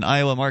last night in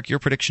Iowa. Mark, your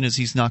prediction is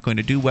he's not going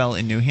to do well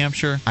in New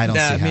Hampshire. I don't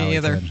see how me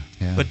either. He could.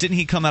 Yeah. But didn't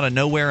he come out of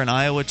nowhere in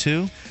Iowa,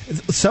 too?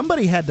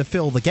 Somebody had to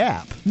fill the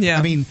gap. Yeah.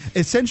 I mean,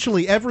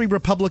 essentially every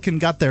Republican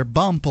got their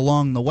bump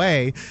along the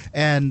way,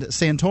 and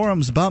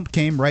Santorum's bump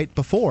came right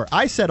before.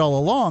 I said all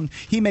along,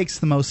 he makes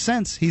the most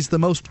sense. He's the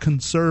most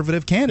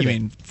conservative candidate. You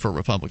mean for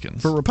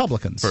Republicans? For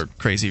Republicans. For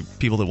crazy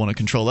people that want to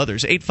control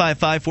others.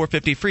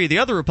 855-450-FREE. The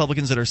other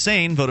Republicans that are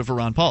sane voted for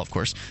Ron Paul, of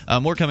course.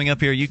 More coming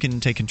up here. You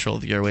can take control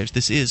of the airwaves.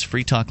 This is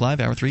Free Talk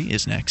Live. Hour 3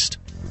 is next.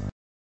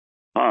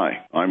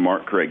 Hi, I'm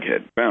Mark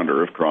Craighead,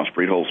 founder of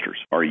Crossbreed Holsters.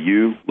 Are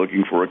you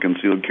looking for a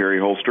concealed carry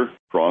holster?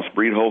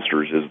 Crossbreed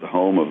Holsters is the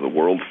home of the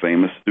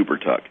world-famous Super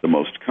Tuck, the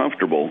most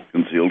comfortable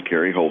concealed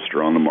carry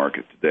holster on the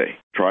market today.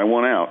 Try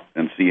one out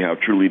and see how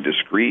truly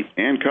discreet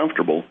and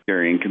comfortable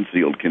carrying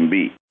concealed can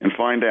be, and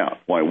find out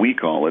why we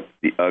call it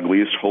the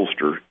ugliest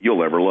holster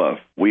you'll ever love.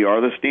 We are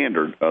the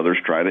standard others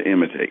try to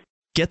imitate.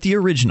 Get the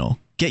original.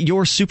 Get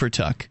your Super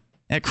Tuck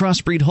at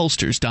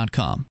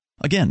crossbreedholsters.com.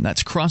 Again,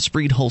 that's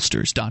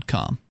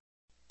crossbreedholsters.com.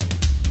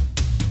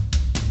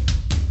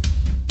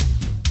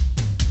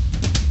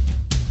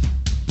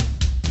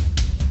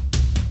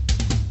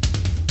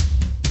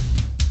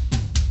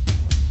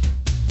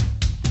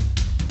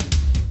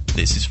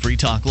 This is Free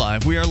Talk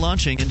Live. We are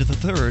launching into the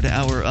third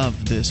hour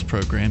of this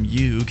program.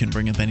 You can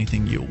bring up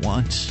anything you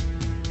want.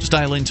 Just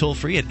dial in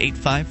toll-free at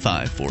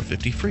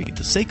 855-450-FREE.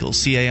 The SACL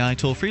CAI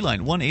toll-free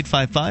line,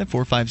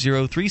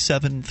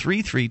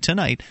 1-855-450-3733.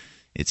 Tonight,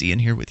 it's Ian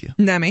here with you.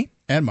 Nemi.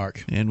 And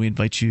Mark. And we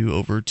invite you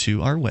over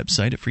to our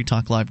website at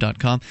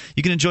freetalklive.com.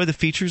 You can enjoy the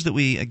features that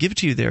we give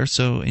to you there,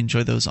 so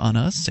enjoy those on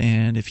us.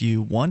 And if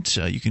you want,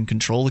 you can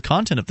control the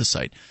content of the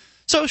site.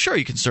 So, sure,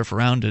 you can surf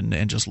around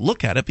and just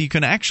look at it, but you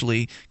can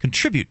actually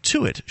contribute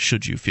to it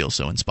should you feel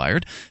so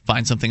inspired.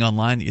 Find something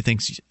online that you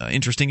think's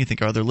interesting, you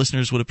think our other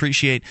listeners would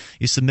appreciate.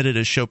 You submit it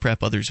as show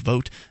prep, others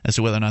vote as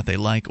to whether or not they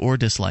like or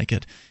dislike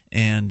it,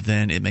 and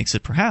then it makes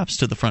it perhaps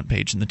to the front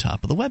page in the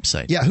top of the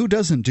website. Yeah, who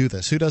doesn't do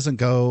this? Who doesn't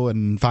go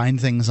and find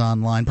things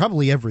online,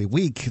 probably every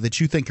week, that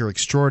you think are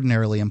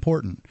extraordinarily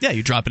important? Yeah,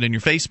 you drop it in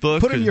your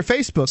Facebook. Put it in your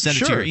Facebook, send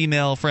sure. it to your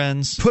email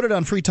friends. Put it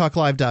on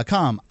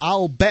freetalklive.com.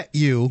 I'll bet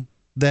you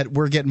that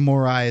we're getting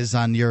more eyes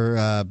on your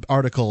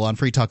article on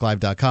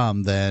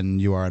freetalklive.com than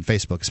you are on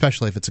Facebook,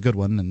 especially if it's a good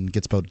one and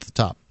gets voted to the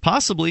top.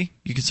 Possibly.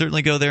 You can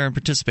certainly go there and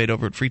participate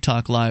over at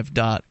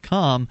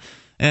freetalklive.com.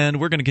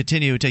 And we're going to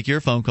continue to take your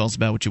phone calls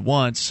about what you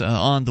want.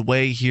 On the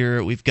way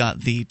here, we've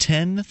got the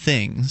 10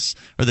 things,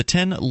 or the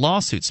 10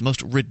 lawsuits, the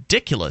most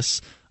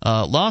ridiculous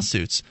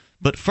lawsuits.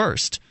 But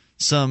first,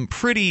 some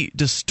pretty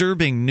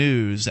disturbing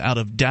news out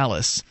of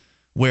Dallas,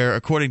 where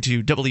according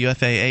to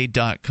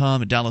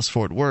WFAA.com at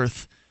Dallas-Fort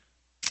Worth,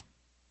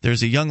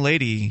 there's a young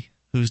lady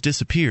who's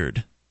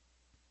disappeared,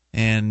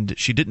 and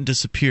she didn't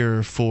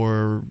disappear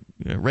for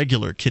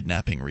regular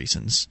kidnapping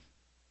reasons.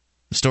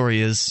 The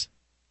story is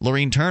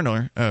Lorene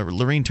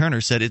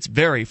Turner said it's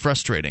very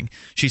frustrating.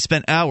 She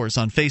spent hours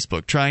on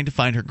Facebook trying to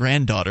find her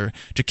granddaughter,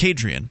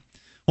 Jacadrian.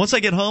 Once I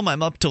get home,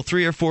 I'm up till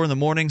 3 or 4 in the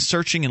morning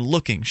searching and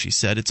looking, she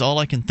said. It's all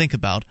I can think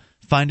about,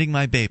 finding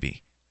my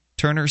baby.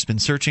 Turner's been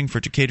searching for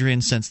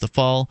Jacadrian since the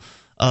fall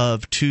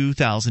of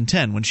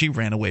 2010 when she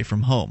ran away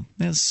from home,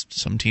 as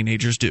some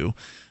teenagers do.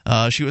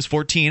 She was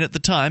 14 at the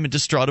time and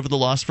distraught over the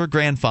loss of her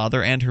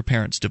grandfather and her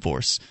parents'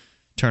 divorce.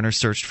 Turner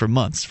searched for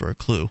months for a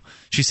clue.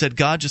 She said,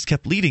 God just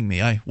kept leading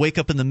me. I wake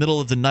up in the middle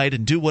of the night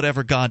and do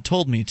whatever God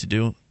told me to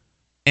do,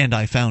 and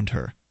I found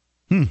her.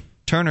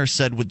 Turner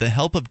said with the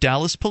help of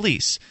Dallas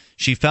police,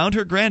 she found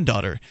her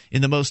granddaughter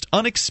in the most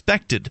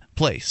unexpected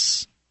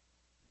place.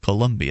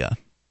 Columbia,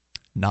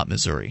 not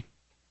Missouri.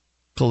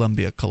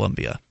 Columbia.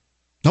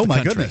 Oh,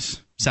 my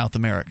goodness. South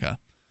America.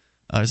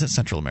 Is it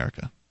Central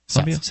America?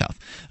 South.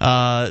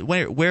 South.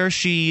 Where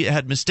she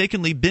had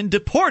mistakenly been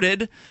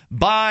deported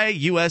by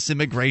U.S.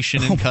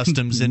 Immigration and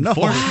Customs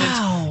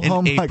Enforcement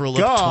in April of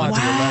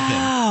 2011.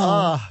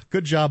 Wow.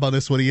 Good job on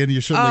this one, Ian.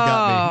 You shouldn't have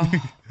got me.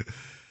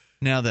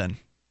 Now then,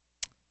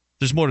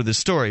 there's more to this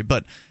story,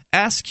 but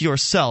ask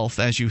yourself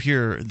as you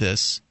hear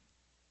this,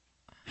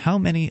 how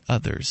many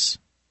others?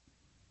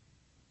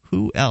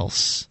 Who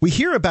else? We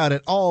hear about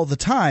it all the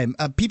time.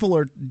 People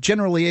are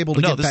generally able to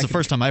get back. No, this is the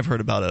first time I've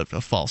heard about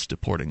a false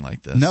deporting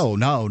like this. No.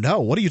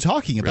 What are you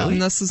talking about? Really?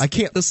 This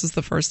is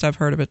the first I've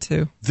heard of it,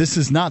 too. This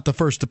is not the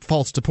first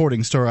false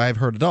deporting story I've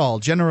heard at all.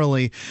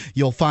 Generally,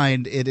 you'll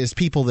find it is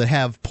people that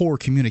have poor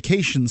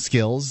communication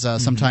skills,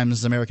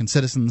 sometimes American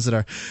citizens that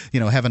are,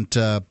 haven't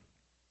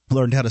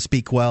learned how to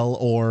speak well,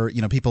 or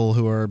people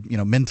who are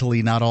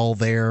mentally not all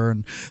there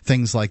and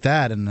things like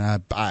that. And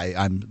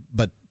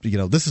but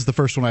this is the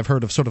first one I've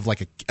heard of, sort of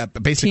like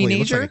basically teenager? It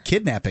looks like a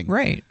kidnapping.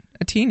 Right,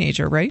 a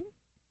teenager, right?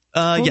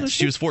 Yes,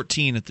 she was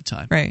 14 at the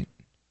time. Right.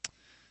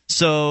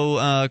 So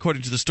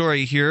according to the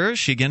story here,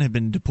 she again had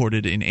been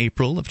deported in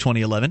April of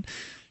 2011.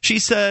 She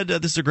said,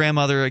 this is her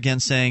grandmother again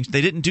saying,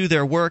 they didn't do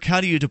their work.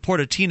 How do you deport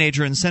a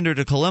teenager and send her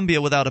to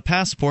Colombia without a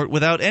passport,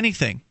 without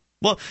anything?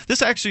 Well,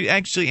 this actually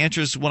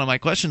answers one of my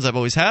questions I've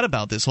always had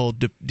about this whole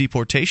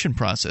deportation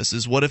process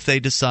is what if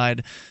they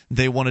decide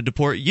they want to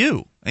deport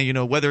you?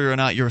 And, whether or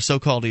not you're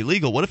so-called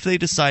illegal, what if they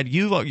decide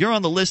you're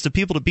on the list of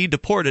people to be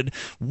deported?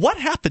 What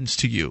happens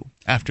to you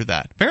after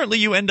that? Apparently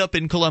you end up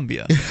in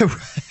Colombia.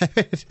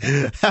 Right.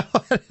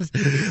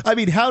 I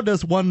mean, how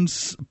does one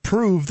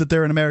prove that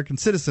they're an American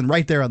citizen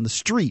right there on the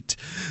street?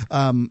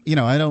 I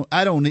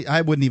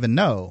wouldn't even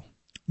know.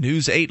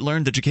 News 8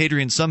 learned that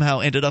Jacadrian somehow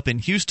ended up in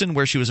Houston,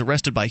 where she was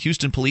arrested by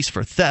Houston police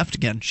for theft.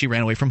 Again, she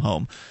ran away from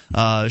home.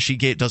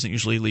 Doesn't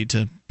usually lead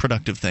to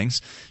productive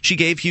things. She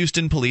gave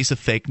Houston police a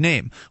fake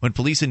name. When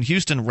police in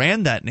Houston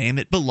ran that name,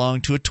 it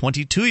belonged to a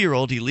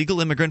 22-year-old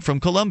illegal immigrant from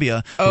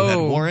Colombia who had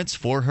warrants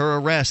for her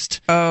arrest.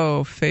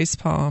 Oh,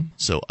 facepalm.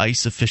 So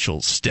ICE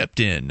officials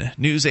stepped in.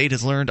 News 8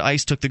 has learned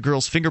ICE took the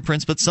girl's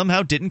fingerprints but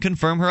somehow didn't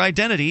confirm her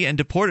identity and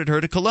deported her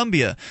to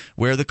Colombia,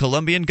 where the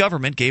Colombian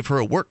government gave her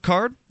a work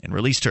card and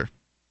released her.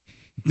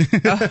 What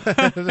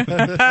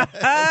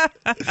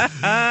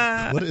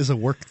is a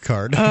work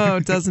card? Oh,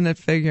 doesn't it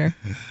figure?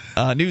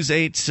 News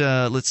 8,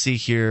 let's see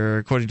here.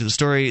 According to the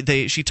story,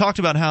 she talked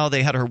about how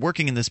they had her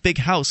working in this big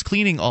house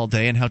cleaning all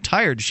day and how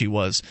tired she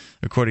was,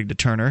 according to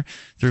Turner,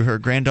 through her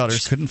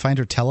granddaughter's... She couldn't find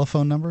her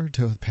telephone number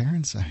to her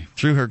parents?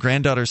 Through her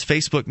granddaughter's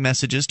Facebook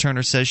messages,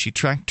 Turner says she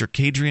tracked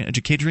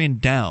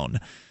Jacadrian down.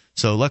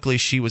 So luckily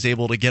she was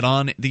able to get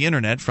on the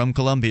internet from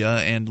Colombia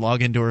and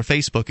log into her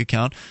Facebook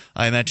account.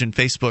 I imagine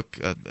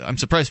Facebook, I'm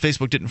surprised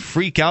Facebook didn't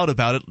freak out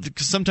about it,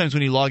 because sometimes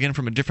when you log in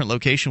from a different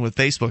location with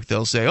Facebook,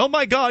 they'll say, oh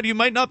my God, you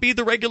might not be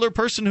the regular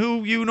person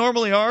who you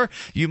normally are.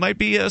 You might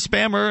be a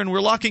spammer and we're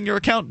locking your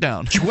account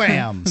down.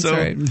 Wham! So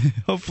right.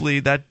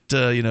 Hopefully that, she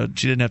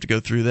didn't have to go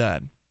through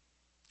that.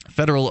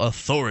 Federal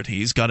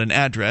authorities got an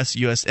address.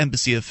 U.S.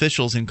 Embassy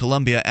officials in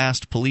Colombia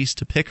asked police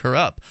to pick her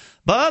up.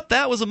 But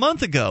that was a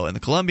month ago, and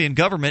the Colombian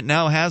government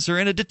now has her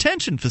in a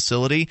detention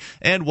facility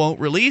and won't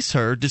release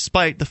her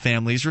despite the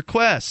family's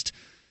request.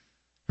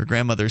 Her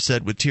grandmother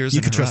said with tears in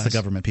her eyes. You can trust the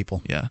government,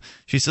 people. Yeah.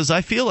 She says,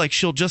 I feel like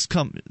she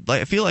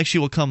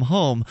will come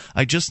home.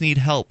 I just need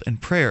help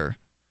and prayer.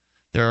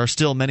 There are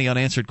still many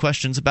unanswered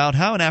questions about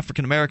how an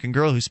African-American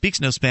girl who speaks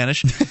no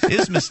Spanish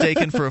is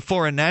mistaken for a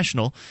foreign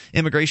national.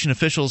 Immigration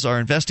officials are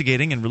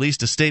investigating and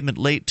released a statement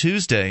late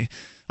Tuesday.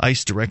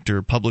 ICE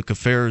Director Public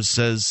Affairs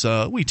says,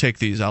 we take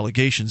these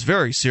allegations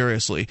very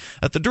seriously.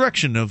 At the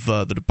direction of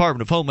the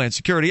Department of Homeland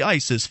Security,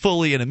 ICE is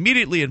fully and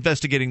immediately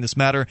investigating this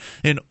matter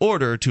in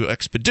order to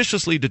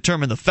expeditiously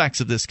determine the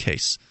facts of this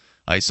case.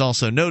 ICE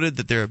also noted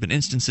that there have been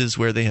instances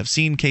where they have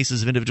seen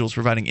cases of individuals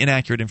providing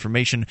inaccurate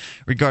information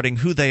regarding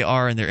who they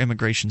are and their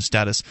immigration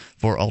status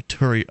for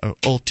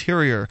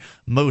ulterior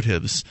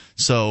motives.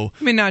 So,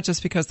 I mean, not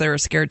just because they're a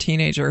scared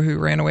teenager who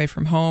ran away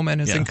from home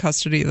and is in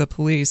custody of the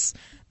police.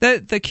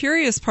 The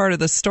curious part of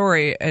the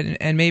story,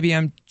 and maybe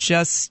I'm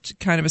just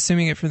kind of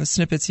assuming it from the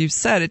snippets you've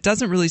said, it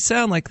doesn't really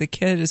sound like the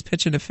kid is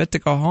pitching a fit to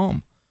go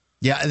home.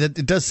 Yeah,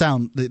 that does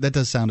sound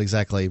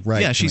exactly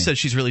right. Yeah, she said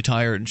she's really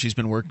tired and she's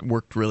been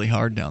worked really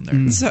hard down there.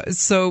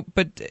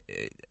 But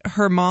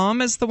her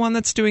mom is the one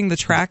that's doing the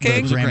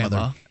tracking. The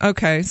grandma.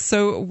 Okay,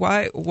 so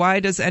why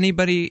does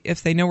anybody,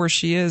 if they know where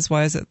she is,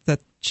 why is it that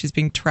she's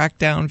being tracked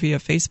down via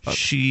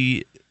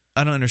Facebook?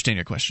 I don't understand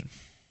your question.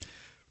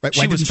 Right,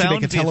 why didn't she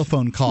make a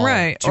telephone call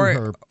to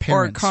her parents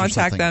or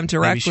contact them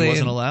directly? Maybe she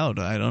wasn't allowed.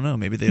 I don't know.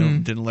 Maybe they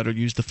didn't let her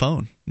use the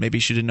phone. Maybe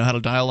she didn't know how to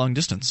dial long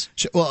distance.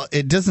 Well,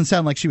 it doesn't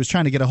sound like she was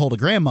trying to get a hold of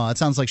Grandma. It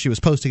sounds like she was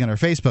posting on her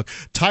Facebook,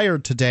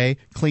 tired today,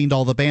 cleaned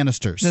all the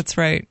banisters. That's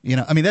right.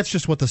 That's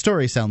just what the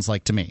story sounds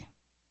like to me.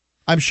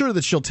 I'm sure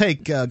that she'll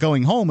take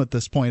going home at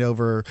this point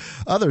over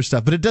other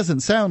stuff, but it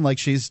doesn't sound like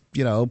she's,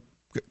 from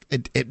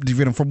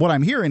what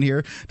I'm hearing here,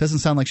 it doesn't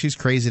sound like she's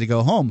crazy to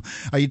go home.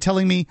 Are you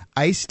telling me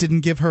ICE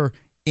didn't give her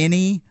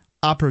any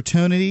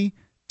opportunity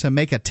to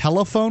make a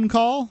telephone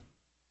call?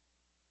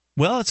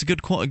 Well, it's a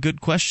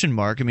good question,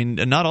 Mark. I mean,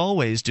 not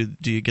always do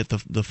you get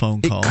the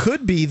phone call. It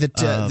could be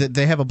that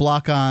they have a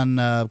block on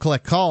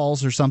collect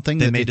calls or something.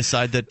 They may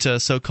decide that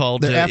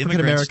so-called they're African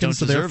Americans,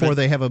 so therefore it.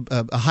 They have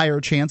a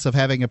higher chance of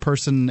having a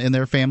person in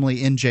their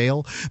family in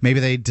jail. Maybe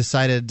they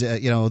decided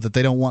that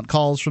they don't want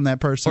calls from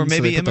that person, or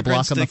maybe so they put the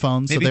block on the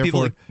phone.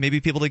 Maybe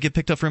people that get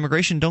picked up for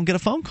immigration don't get a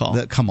phone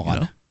call. Come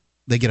on.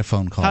 They get a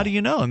phone call. How do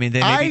you know? I mean,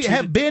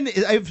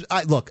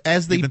 look,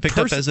 as the You've been picked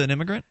up as an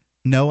immigrant?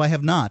 No, I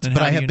have not. Then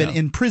but how I do have you been know?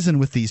 in prison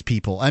with these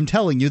people. I'm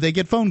telling you, they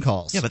get phone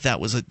calls. Yeah, but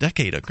that was a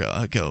decade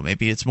ago.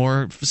 Maybe it's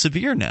more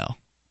severe now.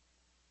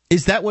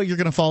 Is that what you're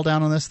going to fall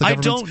down on this? I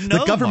don't know.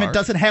 The government Mark.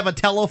 doesn't have a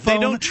telephone They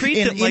don't treat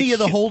in them any of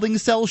the holding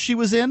cells she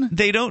was in?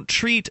 They don't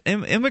treat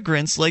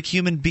immigrants like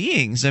human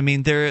beings. I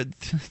mean, they're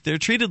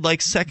treated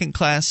like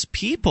second-class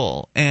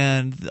people,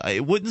 and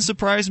it wouldn't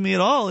surprise me at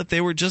all if they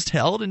were just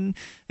held and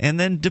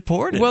then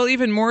deported. Well,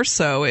 even more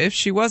so if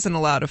she wasn't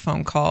allowed a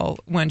phone call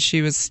when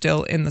she was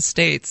still in the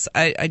States.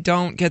 I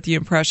don't get the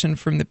impression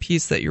from the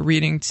piece that you're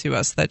reading to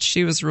us that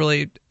she was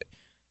really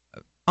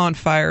on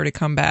fire to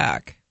come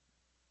back.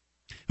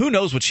 Who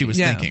knows what she was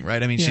thinking,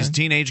 right? I mean, she's a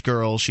teenage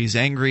girl. She's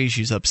angry.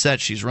 She's upset.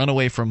 She's run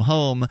away from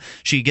home.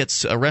 She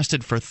gets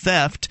arrested for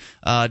theft.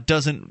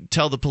 Doesn't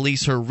tell the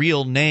police her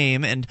real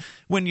name. And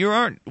when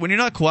you're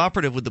not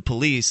cooperative with the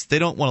police, they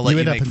don't want to let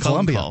you make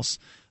phone calls.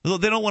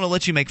 They don't want to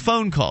let you make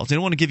phone calls. They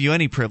don't want to give you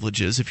any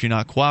privileges if you're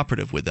not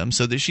cooperative with them.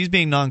 So that she's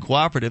being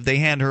non-cooperative. They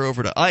hand her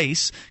over to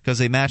ICE because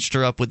they matched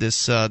her up with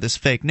this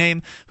fake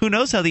name. Who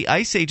knows how the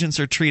ICE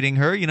agents are treating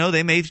her?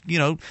 They may,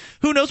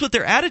 who knows what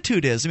their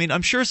attitude is? I mean,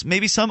 I'm sure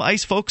maybe some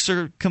ICE folks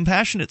are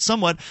compassionate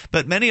somewhat,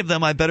 but many of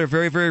them, I bet, are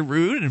very, very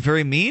rude and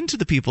very mean to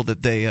the people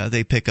that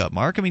they pick up.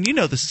 Mark, I mean,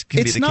 this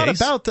can be the case. It's not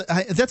about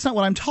that's not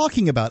what I'm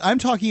talking about. I'm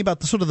talking about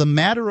the sort of the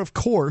matter of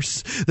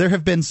course. There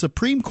have been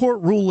Supreme Court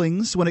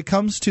rulings when it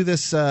comes to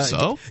this.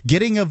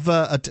 Getting of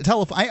a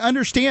telephone. I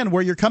understand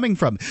where you're coming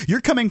from.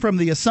 You're coming from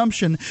the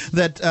assumption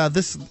that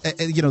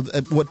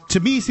what to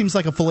me seems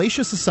like a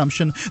fallacious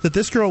assumption that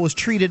this girl was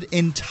treated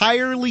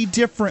entirely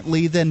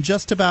differently than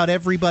just about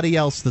everybody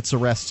else that's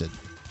arrested.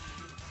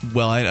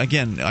 Well,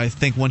 I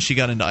think once she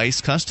got into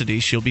ICE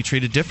custody, she'll be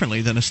treated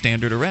differently than a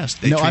standard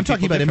arrest. No, I'm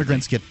talking about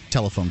immigrants get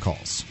telephone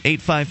calls.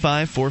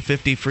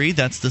 855-450-FREE.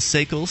 That's the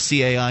SACL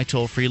CAI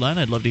toll-free line.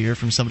 I'd love to hear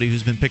from somebody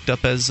who's been picked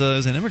up as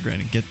an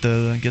immigrant and get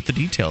the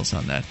details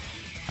on that.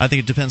 I think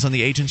it depends on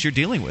the agents you're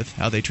dealing with,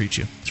 how they treat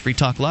you. It's Free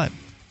Talk Live.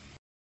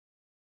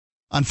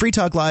 On Free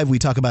Talk Live, we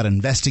talk about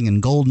investing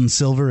in gold and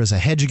silver as a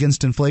hedge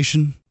against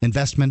inflation,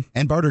 investment,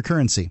 and barter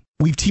currency.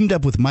 We've teamed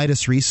up with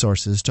Midas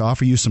Resources to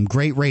offer you some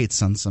great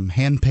rates on some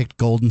hand-picked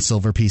gold and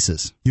silver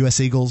pieces. U.S.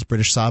 Eagles,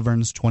 British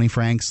Sovereigns, 20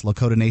 francs,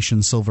 Lakota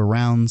Nation silver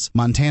rounds,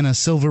 Montana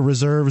silver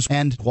reserves,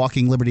 and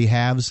Walking Liberty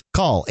halves.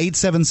 Call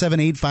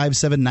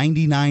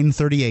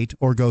 877-857-9938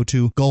 or go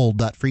to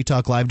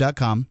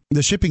gold.freetalklive.com.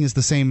 The shipping is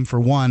the same for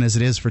 1 as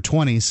it is for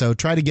 20, so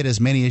try to get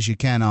as many as you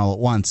can all at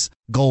once.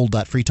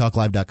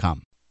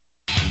 Gold.freetalklive.com.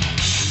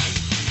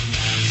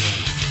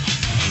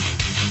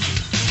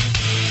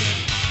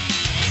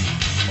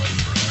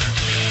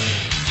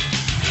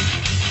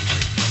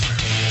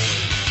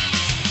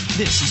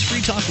 This is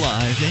Free Talk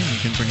Live, and you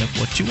can bring up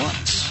what you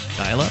want.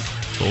 Dial up,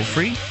 toll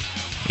free,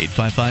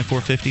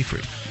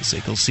 855-450-FREE. The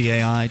SACL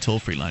CAI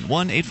toll-free line,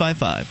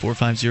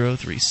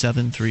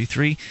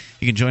 1-855-450-3733.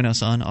 You can join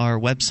us on our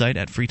website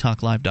at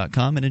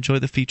freetalklive.com and enjoy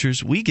the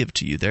features we give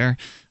to you there.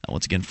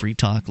 Once again,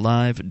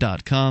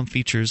 freetalklive.com.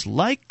 Features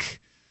like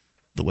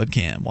the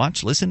webcam.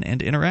 Watch, listen,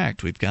 and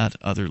interact. We've got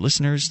other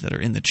listeners that are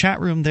in the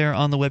chat room there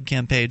on the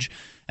webcam page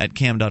at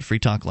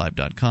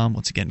cam.freetalklive.com.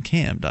 Once again,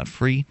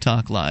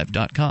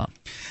 cam.freetalklive.com.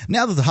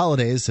 Now that the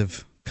holidays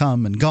have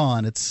come and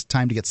gone, it's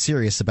time to get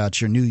serious about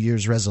your New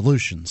Year's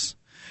resolutions.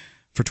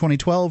 For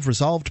 2012,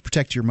 resolve to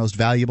protect your most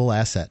valuable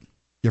asset,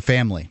 your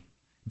family.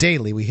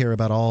 Daily, we hear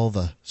about all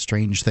the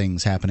strange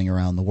things happening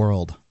around the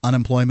world.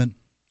 Unemployment,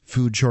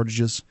 food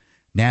shortages,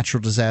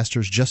 natural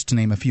disasters, just to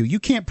name a few. You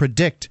can't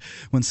predict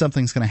when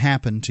something's going to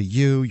happen to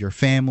you, your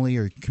family,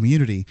 or your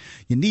community.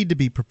 You need to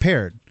be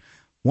prepared.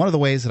 One of the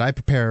ways that I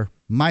prepare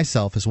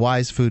myself is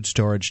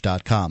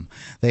wisefoodstorage.com.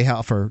 They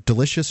offer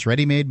delicious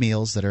ready-made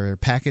meals that are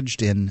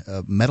packaged in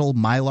metal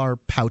Mylar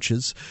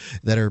pouches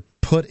that are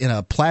put in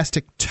a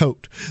plastic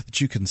tote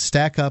that you can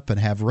stack up and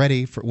have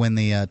ready for when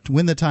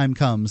the time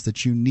comes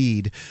that you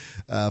need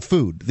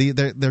food.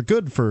 They're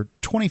good for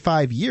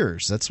 25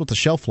 years. That's what the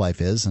shelf life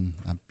is, and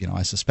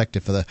I suspect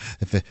if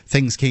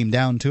things came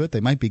down to it, they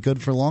might be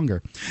good for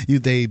longer.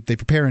 They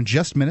prepare in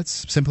just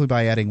minutes simply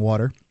by adding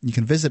water. You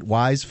can visit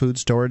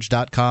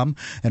wisefoodstorage.com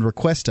and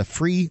request a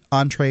free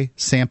entree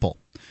sample.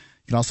 You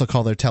can also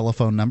call their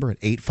telephone number at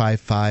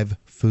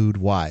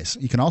 855-FOOD-WISE.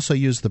 You can also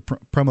use the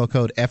promo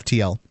code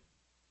FTL.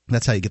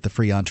 That's how you get the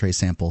free entree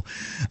sample.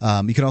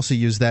 You can also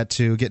use that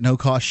to get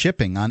no-cost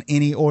shipping on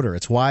any order.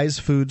 It's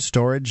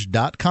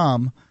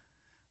wisefoodstorage.com,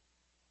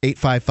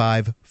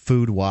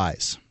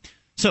 855-FOOD-WISE.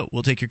 So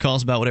we'll take your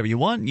calls about whatever you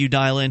want. You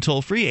dial in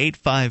toll-free,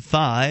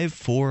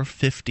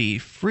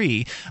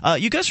 855-450-FREE.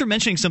 You guys were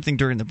mentioning something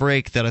during the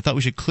break that I thought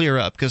we should clear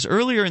up, because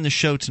earlier in the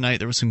show tonight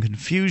there was some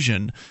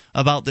confusion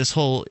about this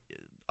whole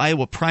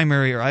Iowa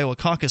primary, or Iowa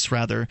caucus,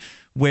 rather,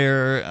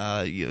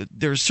 where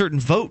there's certain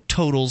vote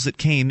totals that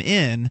came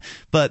in,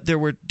 but there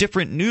were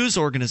different news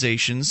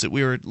organizations that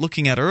we were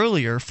looking at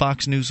earlier.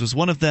 Fox News was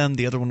one of them.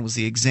 The other one was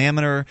the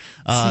Examiner.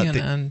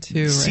 CNN,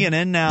 too, right?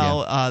 CNN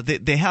now,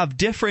 they have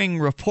differing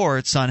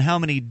reports on how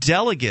many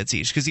delegates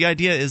each, because the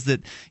idea is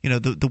that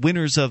the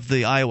winners of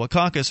the Iowa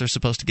caucus are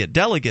supposed to get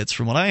delegates,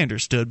 from what I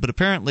understood, but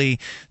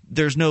apparently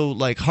there's no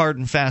hard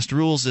and fast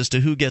rules as to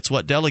who gets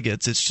what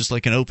delegates. It's just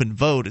like an open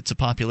vote. It's a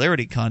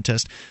popularity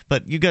contest.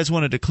 But you guys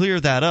wanted to clear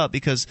that up,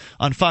 because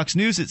on Fox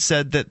News it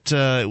said that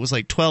it was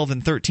 12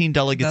 and 13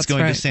 delegates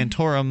going to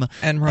Santorum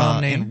and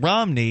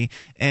Romney,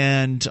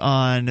 and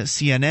on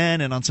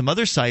CNN and on some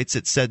other sites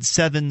it said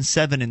 7,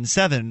 7, and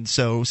 7.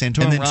 So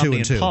Santorum, Romney,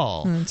 and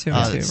Paul. 2 and 2,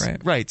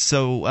 right? Right.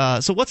 So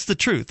what's the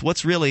truth?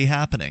 What's really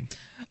happening?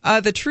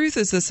 The truth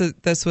is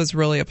this was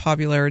really a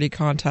popularity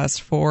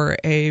contest for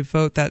a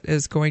vote that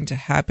is going to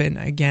happen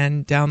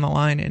again down the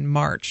line in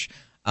March.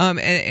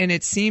 And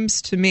it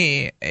seems to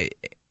me,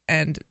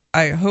 and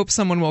I hope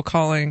someone will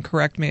call in and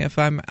correct me if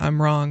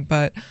I'm wrong,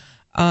 but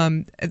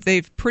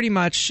they've pretty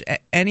much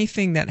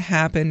anything that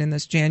happened in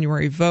this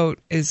January vote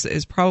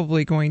is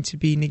probably going to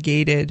be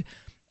negated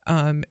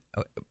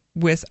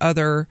with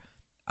other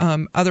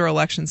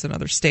elections in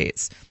other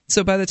states.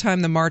 So by the time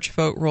the March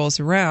vote rolls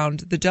around,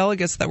 the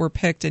delegates that were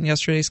picked in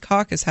yesterday's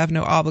caucus have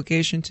no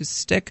obligation to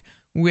stick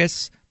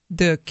with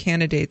the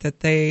candidate that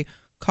they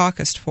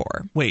caucused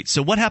for. Wait,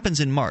 so what happens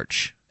in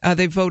March?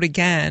 They vote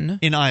again.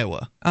 In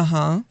Iowa?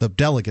 Uh-huh. The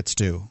delegates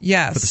do.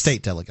 Yes. For the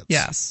state delegates.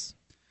 Yes.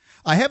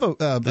 I have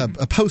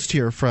a post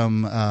here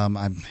from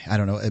I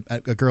don't know,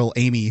 a girl,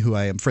 Amy, who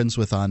I am friends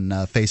with on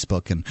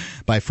Facebook, and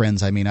by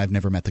friends I mean I've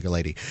never met the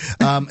lady.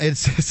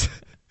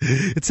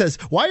 It says,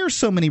 why are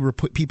so many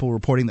people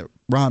reporting that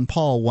Ron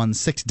Paul won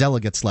 6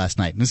 delegates last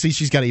night? And see,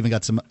 she's even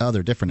got some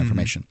other different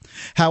information.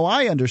 How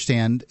I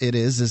understand it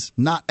is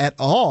not at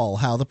all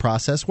how the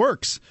process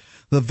works.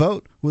 The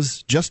vote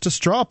was just a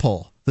straw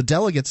poll. The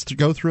delegates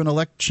go through an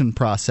election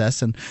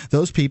process, and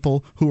those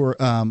people who were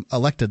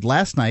elected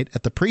last night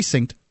at the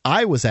precinct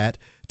I was at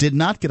did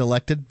not get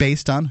elected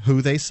based on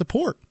who they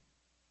support.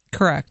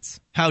 Correct.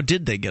 How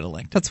did they get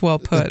elected? That's well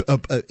put.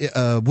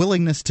 A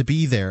willingness to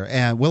be there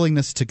and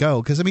willingness to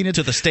go. Because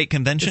to the state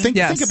convention.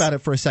 Think about it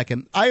for a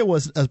second.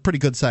 Iowa's a pretty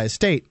good sized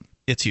state.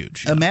 It's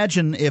huge.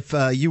 Imagine if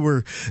you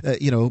were,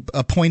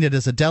 appointed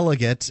as a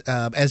delegate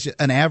as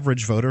an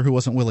average voter who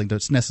wasn't willing to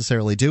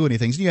necessarily do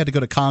anything. So you had to go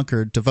to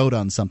Concord to vote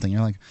on something.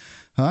 You're like,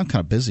 oh, I'm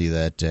kind of busy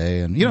that day,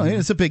 and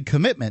it's a big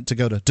commitment to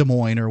go to Des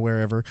Moines or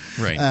wherever.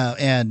 Right.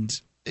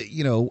 And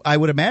I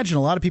would imagine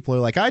a lot of people are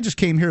like, I just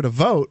came here to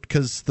vote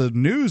because the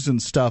news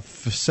and stuff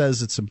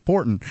says it's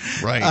important.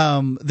 Right.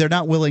 They're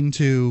not willing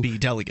to be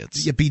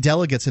delegates. Be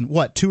delegates in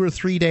 2 or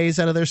 3 days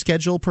out of their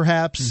schedule,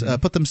 perhaps.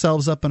 Put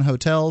themselves up in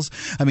hotels.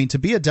 I mean, to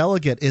be a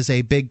delegate is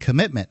a big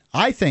commitment.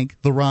 I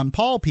think the Ron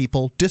Paul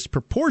people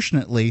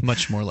disproportionately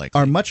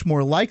are much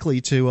more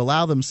likely to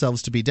allow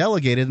themselves to be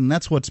delegated, and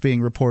that's what's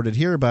being reported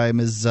here by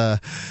Ms.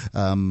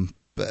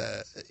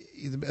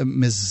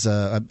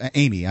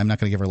 Amy. I'm not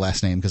going to give her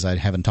last name because I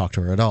haven't talked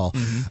to her at all.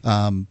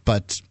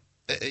 But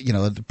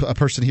a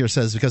person here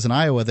says because in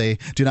Iowa they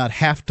do not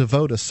have to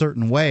vote a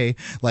certain way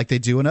like they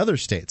do in other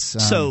states.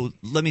 So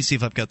let me see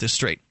if I've got this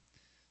straight.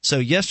 So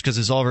yes, because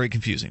it's all very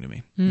confusing to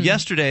me.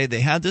 Yesterday they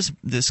had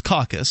this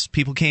caucus.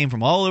 People came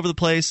from all over the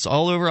place,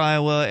 all over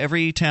Iowa.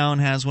 Every town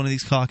has one of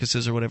these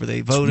caucuses or whatever. They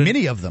voted.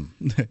 Many of them.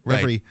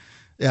 Right.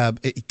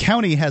 Every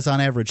county has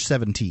on average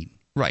 17.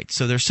 Right.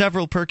 So there's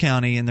several per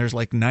county, and there's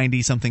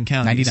 90-something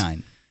counties.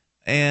 99.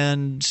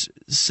 And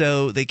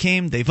so they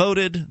came, they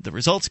voted, the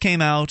results came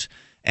out,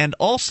 and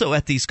also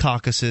at these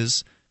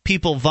caucuses,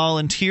 people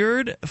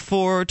volunteered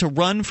to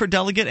run for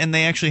delegate, and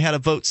they actually had to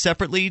vote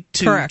separately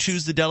to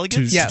choose the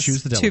delegates? Yes,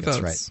 choose the delegates, 2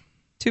 votes. right.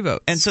 2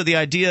 votes. And so the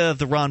idea of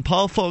the Ron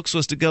Paul folks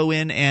was to go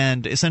in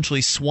and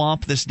essentially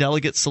swamp this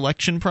delegate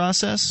selection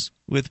process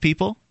with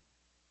people?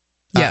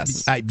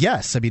 Yes.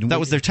 Yes. I mean, that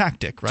was their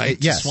tactic, right?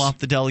 Yes. To swap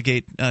the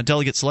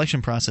delegate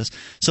selection process.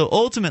 So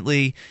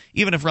ultimately,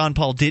 even if Ron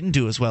Paul didn't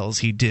do as well as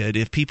he did,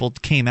 if people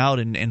came out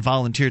and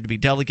volunteered to be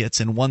delegates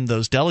and won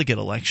those delegate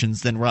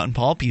elections, then Ron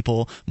Paul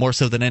people, more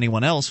so than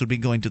anyone else, would be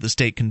going to the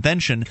state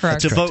convention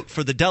to vote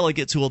for the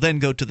delegates, who will then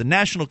go to the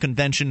national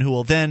convention, who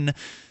will then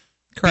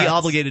be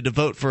obligated to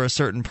vote for a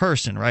certain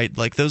person, right?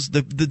 Like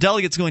the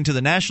delegates going to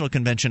the national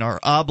convention are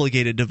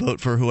obligated to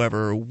vote for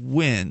whoever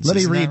wins. Let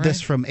me read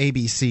this from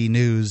ABC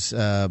News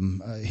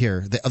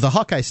here. The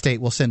Hawkeye State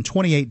will send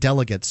 28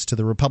 delegates to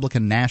the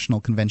Republican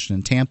National Convention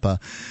in Tampa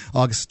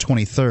August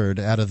 23rd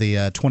out of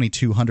the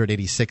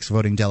 2,286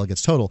 voting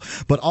delegates total.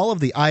 But all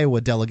of the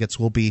Iowa delegates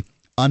will be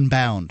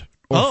unbound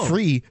or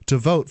free to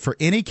vote for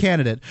any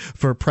candidate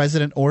for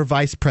president or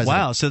vice president.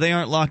 Wow, so they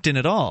aren't locked in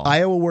at all.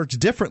 Iowa works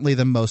differently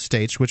than most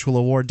states, which will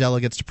award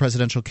delegates to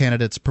presidential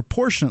candidates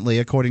proportionately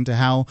according to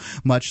how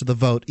much of the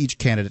vote each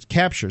candidate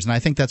captures. And I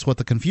think that's what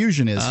the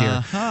confusion is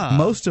here.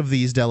 Most of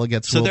these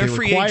delegates will be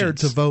required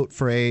to vote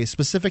for a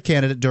specific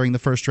candidate during the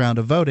first round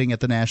of voting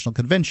at the national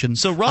convention.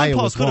 So Ron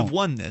Paul could have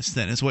won this,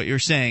 then, is what you're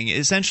saying.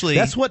 Essentially,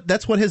 that's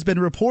what has been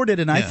reported,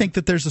 and I think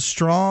that there's a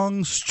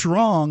strong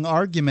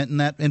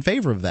argument in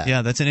favor of that.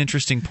 Yeah, that's an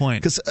interesting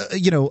point. Because,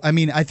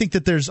 I think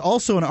that there's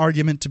also an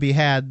argument to be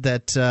had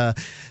that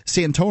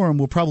Santorum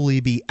will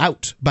probably be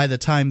out by the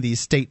time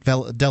these state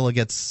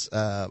delegates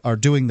are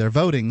doing their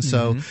voting.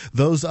 So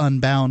those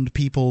unbound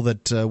people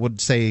that would,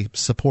 say,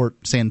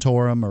 support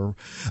Santorum or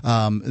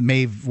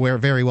may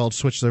very well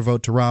switch their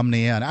vote to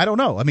Romney. And I don't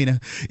know. I mean,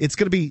 it's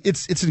going to be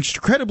it's an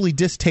incredibly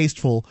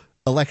distasteful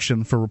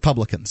election for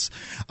Republicans.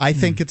 I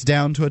think it's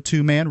down to a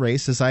two-man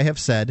race, as I have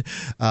said,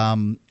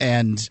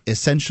 and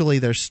essentially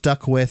they're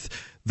stuck with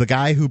the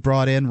guy who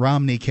brought in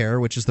Romney Care,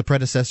 which is the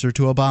predecessor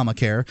to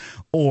Obamacare,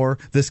 or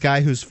this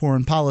guy whose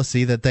foreign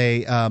policy that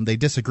they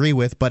disagree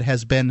with but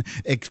has been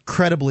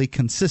incredibly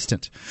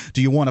consistent.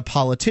 Do you want a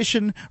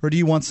politician or do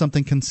you want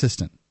something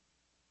consistent?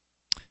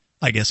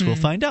 I guess we'll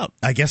find out.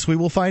 I guess we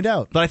will find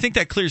out. But I think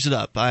that clears it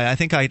up. I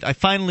think I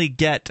finally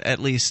get at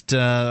least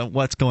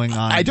what's going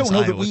on. I don't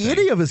know that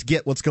any of us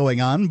get what's going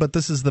on, but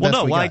this is the best we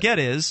got. What I get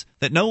is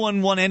that no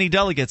one won any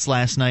delegates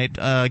last night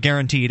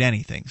guaranteed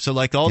anything. So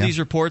like all these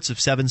reports of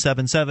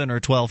 777 or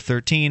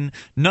 1213,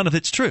 none of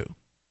it's true.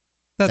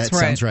 That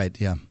sounds right,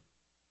 yeah.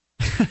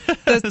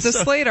 The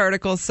Slate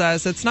article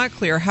says it's not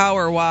clear how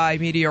or why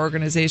media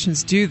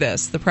organizations do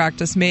this. The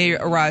practice may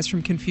arise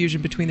from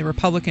confusion between the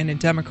Republican and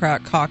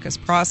Democrat caucus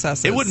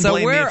processes. It wouldn't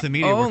blame me if the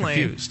media were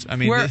confused. I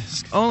mean, we're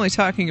only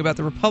talking about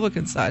the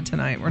Republican side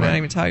tonight. We're not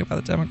even talking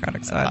about the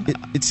Democratic side.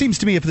 It seems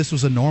to me if this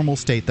was a normal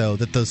state, though,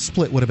 that the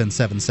split would have been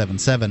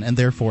 7-7-7, and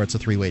therefore it's a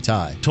three-way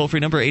tie.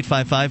 Toll-free number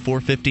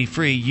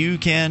 855-450-FREE. You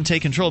can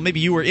take control. Maybe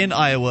you were in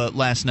Iowa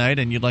last night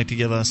and you'd like to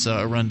give us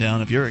a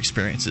rundown of your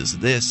experiences.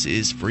 This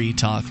is Free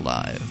Talk Live.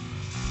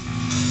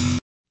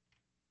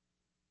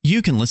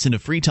 You can listen to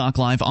Free Talk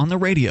Live on the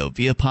radio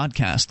via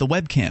podcast, the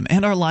webcam,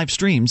 and our live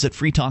streams at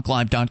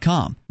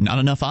freetalklive.com. Not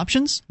enough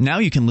options? Now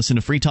you can listen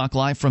to Free Talk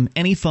Live from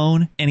any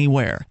phone,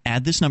 anywhere.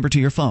 Add this number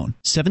to your phone,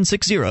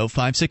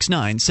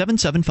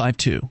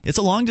 760-569-7752. It's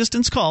a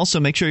long-distance call, so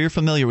make sure you're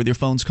familiar with your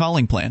phone's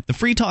calling plan. The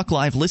Free Talk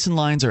Live listen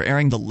lines are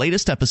airing the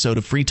latest episode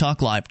of Free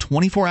Talk Live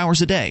 24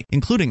 hours a day,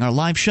 including our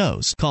live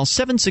shows. Call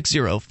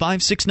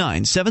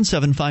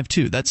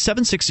 760-569-7752. That's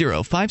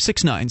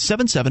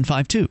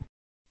 760-569-7752.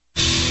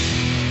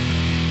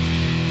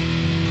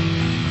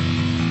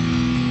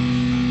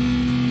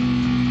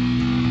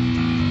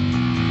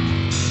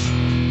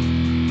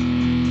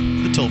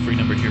 Toll-free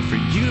number here for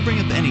you to bring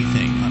up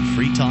anything on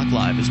Free Talk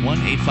Live is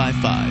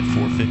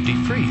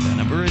 1-855-450-FREE. That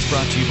number is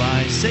brought to you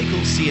by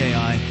SACL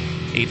CAI,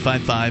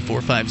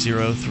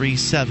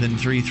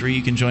 855-450-3733.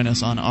 You can join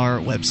us on our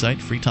website,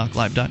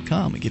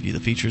 freetalklive.com. We give you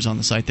the features on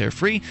the site there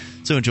free,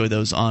 so enjoy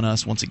those on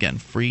us. Once again,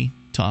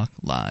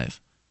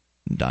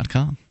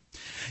 freetalklive.com.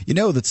 You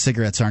know that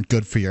cigarettes aren't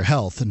good for your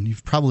health, and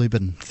you've probably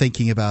been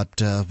thinking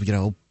about,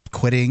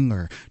 quitting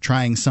or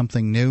trying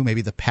something new,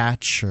 maybe the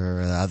patch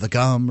or the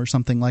gum or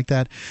something like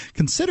that.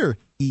 Consider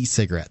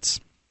e-cigarettes.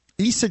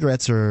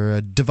 E-cigarettes are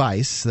a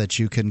device that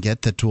you can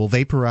get that will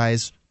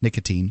vaporize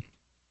nicotine,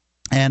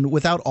 and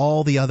without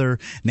all the other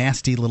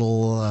nasty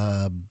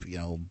little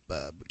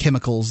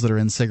chemicals that are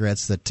in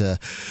cigarettes that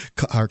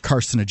are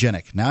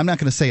carcinogenic. Now, I'm not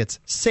going to say it's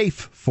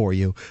safe for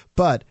you,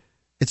 but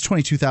it's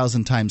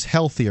 22,000 times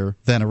healthier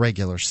than a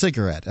regular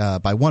cigarette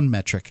by one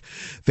metric.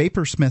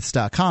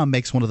 Vaporsmiths.com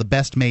makes one of the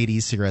best-made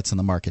e-cigarettes on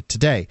the market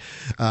today.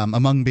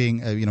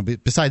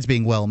 Besides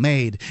being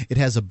well-made, it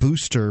has a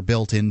booster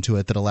built into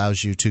it that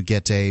allows you to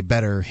get a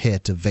better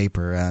hit of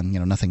vapor, and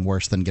nothing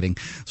worse than getting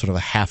sort of a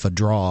half a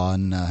draw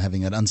and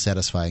having an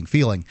unsatisfying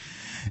feeling.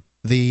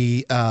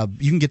 You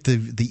can get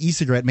the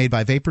e-cigarette made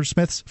by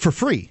Vaporsmiths for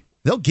free.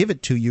 They'll give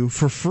it to you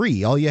for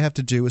free. All you have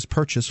to do is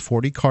purchase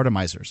 40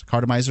 cartomizers.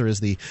 Cartomizer is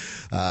the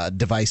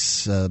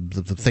device,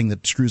 the thing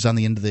that screws on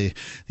the end of the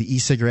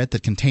e-cigarette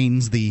that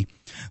contains the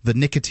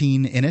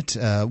nicotine in it.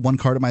 One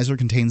cartomizer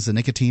contains the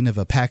nicotine of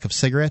a pack of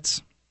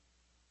cigarettes.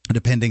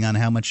 Depending on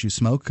how much you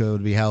smoke, it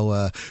would be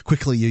how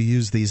quickly you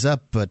use these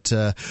up. But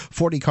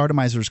 40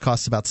 cartomizers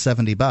costs about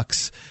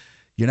 $70.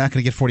 You're not going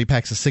to get 40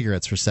 packs of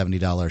cigarettes for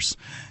 $70.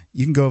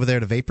 You can go over there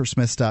to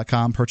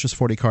vaporsmiths.com, purchase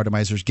 40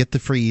 cartomizers, get the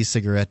free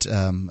e-cigarette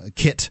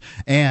kit,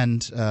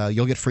 and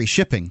you'll get free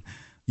shipping.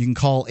 You can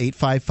call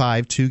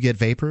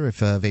 855-2-GET-VAPOR if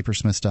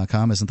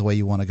vaporsmiths.com isn't the way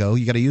you want to go.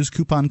 You got to use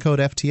coupon code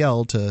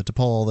FTL to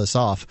pull all this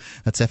off.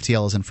 That's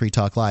FTL as in Free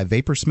Talk Live.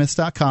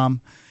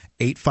 Vaporsmiths.com,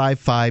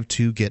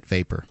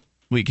 855-2-GET-VAPOR.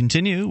 We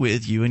continue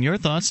with you and your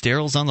thoughts.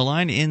 Daryl's on the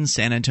line in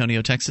San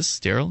Antonio, Texas.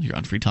 Daryl, you're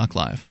on Free Talk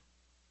Live.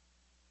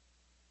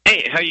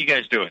 Hey, how you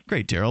guys doing?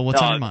 Great, Daryl.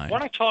 What's on your mind? I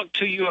want to talk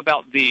to you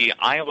about the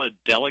Iowa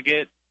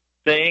delegate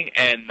thing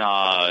and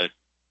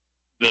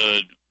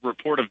the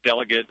report of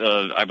delegate,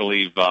 I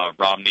believe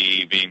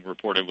Romney being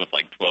reported with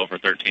like 12 or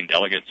 13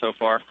 delegates so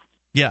far.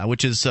 Yeah,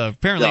 which is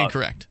apparently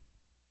incorrect.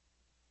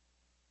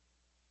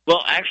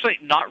 Well, actually,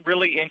 not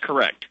really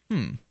incorrect.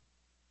 The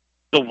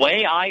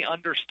way I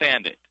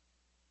understand it,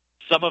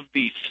 some of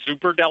the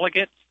super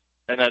delegates,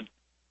 and that's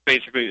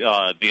basically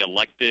the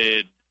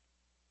elected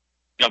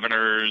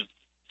governors,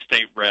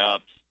 state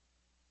reps,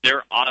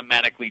 they're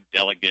automatically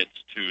delegates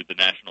to the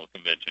national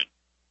convention.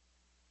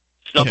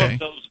 Some of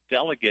those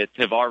delegates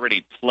have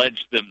already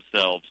pledged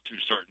themselves to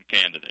certain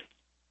candidates.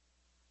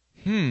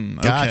 Okay.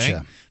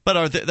 Gotcha.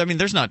 But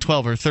there's not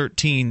 12 or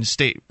 13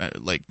 state,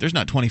 there's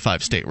not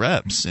 25 state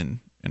reps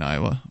in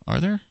Iowa, are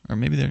there? Or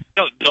maybe there.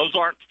 No, those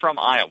aren't from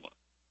Iowa.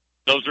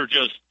 Those are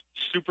just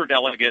super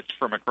delegates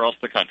from across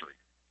the country.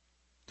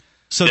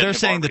 So they're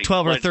saying the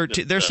 12 or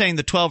 13. They're saying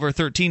the 12 or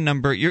 13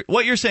 number.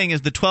 What you're saying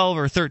is the 12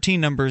 or 13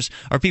 numbers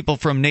are people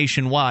from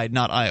nationwide,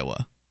 not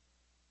Iowa.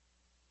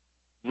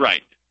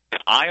 Right. The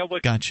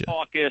Iowa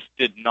caucus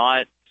did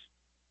not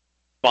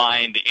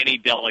find any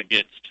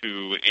delegates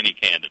to any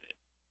candidate.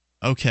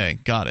 Okay,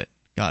 got it.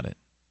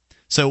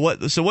 So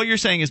what you're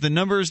saying is the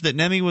numbers that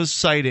Nemi was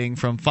citing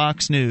from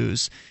Fox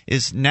News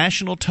is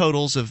national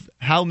totals of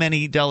how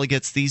many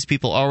delegates these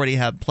people already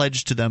have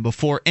pledged to them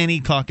before any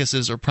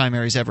caucuses or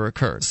primaries ever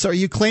occurred. So are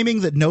you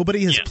claiming that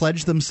nobody has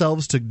pledged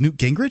themselves to Newt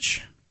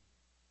Gingrich?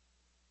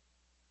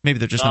 Maybe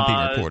they're just not being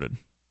reported.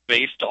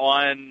 Based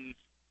on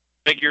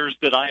figures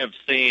that I have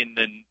seen,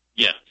 then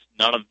yes,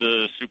 none of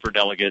the super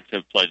delegates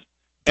have pledged.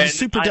 I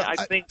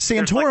think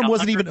Santorum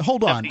wasn't even.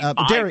 Hold on,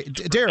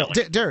 Daryl.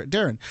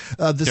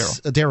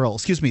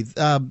 Excuse me.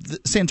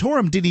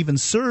 Santorum didn't even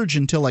surge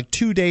until like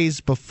 2 days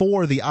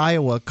before the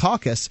Iowa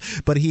caucus,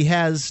 but he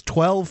has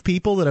 12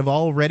 people that have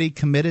already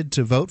committed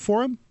to vote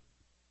for him.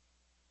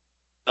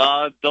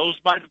 Those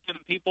might have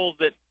been people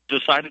that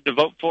decided to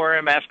vote for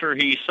him after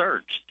he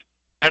surged,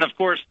 and of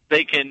course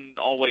they can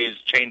always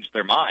change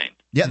their mind.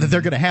 Yeah,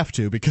 they're going to have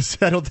to, because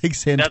I don't think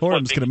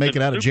Santorum's going to make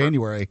it out of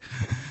January.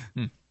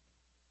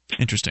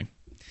 Interesting.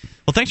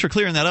 Well, thanks for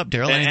clearing that up,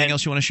 Daryl. Anything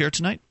else you want to share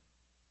tonight?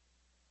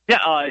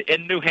 Yeah,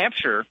 in New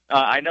Hampshire,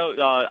 I know.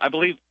 I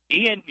believe,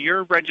 Ian,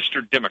 you're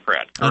registered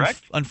Democrat,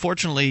 correct?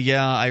 Unfortunately,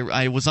 yeah.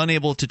 I was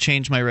unable to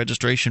change my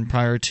registration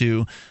prior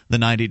to the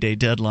 90-day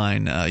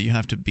deadline. You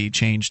have to be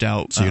changed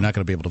out. So you're not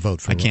going to be able to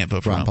vote for. I can't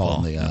vote for Ron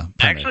Paul.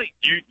 Actually,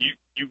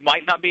 you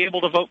might not be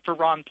able to vote for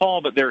Ron Paul,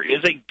 but there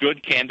is a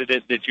good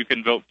candidate that you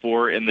can vote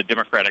for in the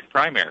Democratic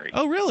primary.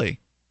 Oh, really?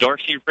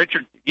 Darcy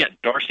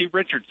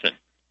Richardson.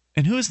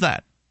 And who is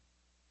that?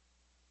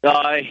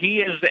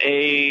 He is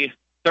a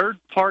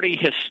third-party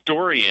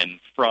historian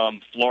from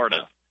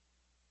Florida.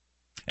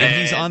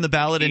 And he's on the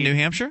ballot in New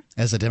Hampshire?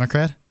 As a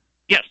Democrat?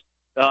 Yes.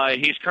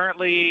 He's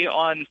currently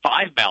on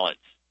 5 ballots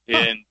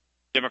in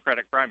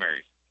Democratic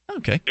primaries.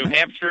 Okay. New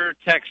Hampshire,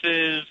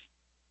 Texas,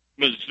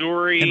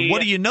 Missouri. And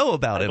what do you know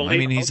about him? I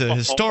mean, he's a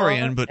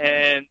historian, but...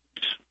 And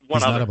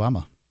one he's other. Not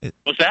Obama.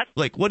 What's that?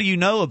 What do you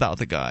know about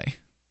the guy?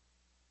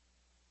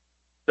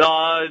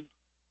 Well,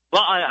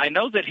 I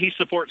know that he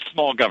supports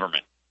small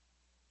government.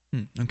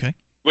 Okay.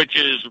 Which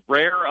is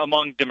rare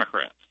among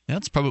Democrats.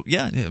 That's probably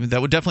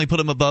that would definitely put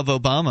him above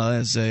Obama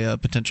as a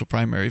potential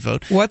primary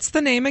vote. What's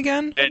the name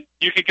again? And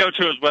you could go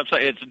to his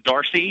website. It's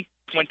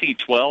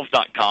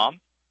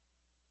Darcy2012.com.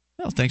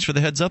 Well, thanks for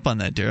the heads up on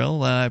that,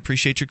 Daryl. I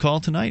appreciate your call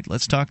tonight.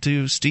 Let's talk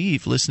to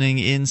Steve, listening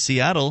in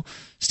Seattle.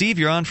 Steve,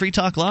 you're on Free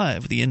Talk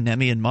Live with Ian,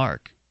 Nemi, and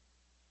Mark.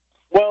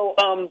 Well,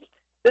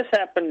 this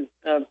happened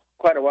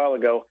quite a while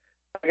ago.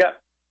 I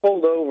got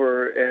pulled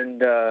over and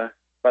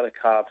by the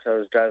cops. I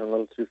was driving a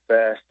little too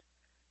fast,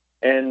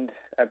 and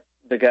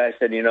the guy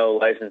said,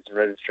 license and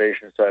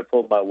registration. So I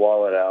pulled my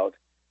wallet out,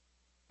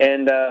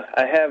 and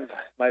I have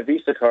my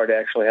Visa card.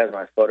 Actually has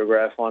my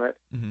photograph on it.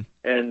 Mm-hmm.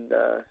 And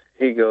the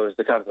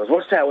cop goes,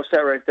 "What's that? What's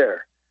that right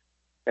there?"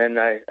 And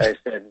I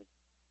said,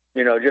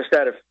 just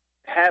out of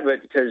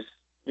habit, because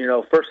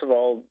first of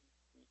all,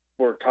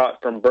 we're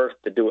taught from birth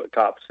to do what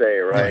cops say,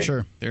 right? Yeah,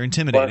 sure, they're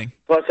intimidating.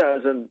 Plus I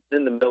was in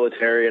the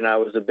military, and I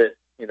was a bit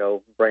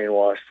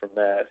brainwashed from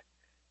that.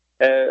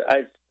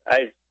 I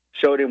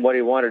showed him what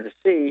he wanted to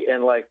see,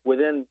 and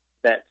within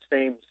that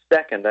same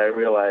second, I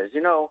realized,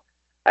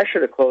 I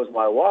should have closed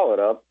my wallet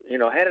up,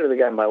 handed the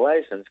guy my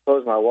license,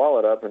 closed my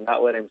wallet up, and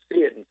not let him see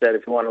it, and said,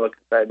 if you want to look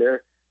inside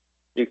there,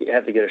 you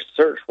have to get a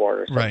search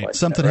warrant or something right. like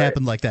Something that. Right?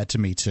 happened like that to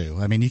me, too.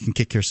 I mean, you can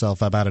kick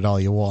yourself about it all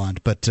you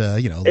want, but,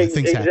 things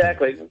happen.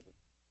 Exactly.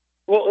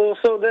 Well,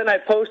 so then I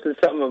posted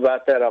something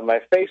about that on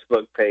my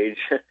Facebook page,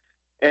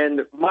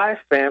 and my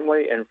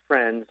family and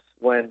friends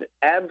went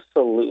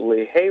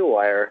absolutely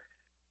haywire,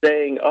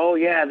 saying, "Oh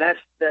yeah, that's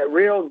that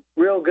real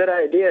good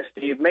idea,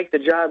 Steve. Make the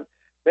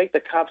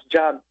cop's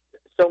job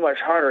so much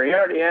harder. He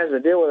already has to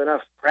deal with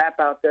enough crap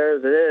out there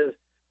as it is.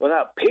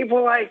 Without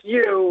people like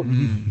you,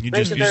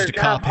 making their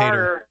job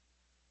harder."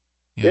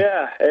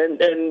 Yeah,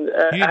 and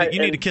you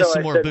need to kiss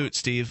some more boots,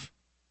 Steve.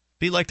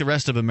 Be like the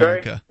rest of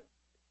America. Sorry?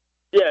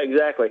 Yeah,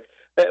 exactly.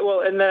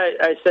 Well, and then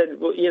I said,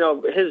 well,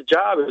 his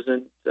job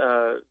isn't,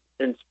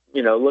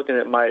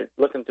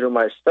 looking through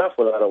my stuff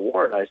without a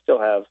warrant. I still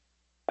have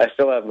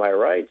my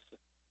rights.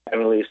 I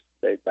mean, at least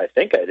I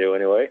think I do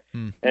anyway.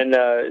 And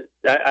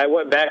I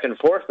went back and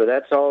forth, but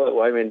that's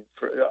all. I mean,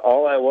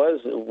 all I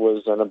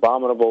was an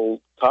abominable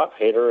cop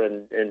hater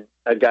and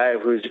a guy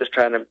who's just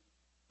trying to,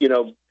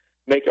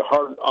 make it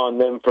hard on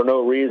them for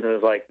no reason.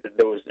 It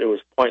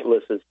was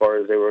pointless as far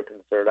as they were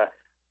concerned. I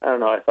don't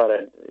know. I thought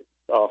I'd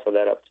offer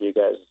that up to you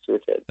guys.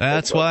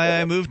 That's why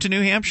I moved to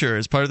New Hampshire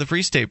as part of the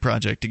Free State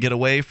Project, to get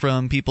away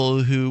from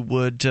people who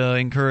would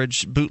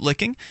encourage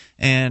bootlicking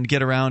and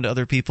get around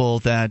other people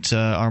that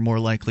are more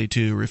likely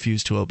to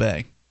refuse to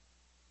obey.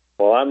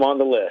 Well, I'm on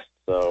the list,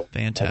 so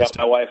fantastic.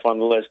 I got my wife on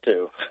the list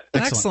too.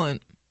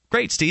 Excellent.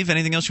 Great, Steve.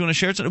 Anything else you want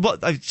to share? Well,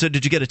 so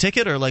did you get a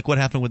ticket, or what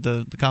happened with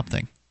the cop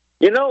thing?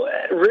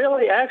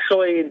 Really,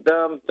 actually,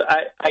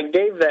 I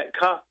gave that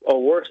cop a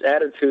worse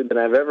attitude than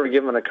I've ever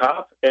given a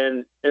cop,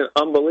 and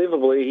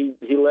unbelievably,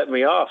 he let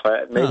me off.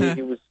 Maybe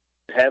he was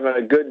having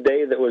a good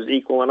day that was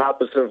equal and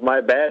opposite of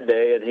my bad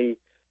day, and he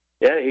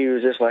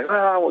was just like, "Oh,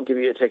 I won't give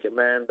you a ticket,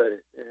 man,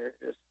 but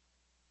just,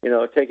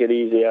 take it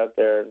easy out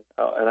there." And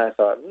I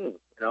thought, and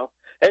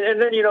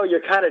then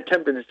you're kind of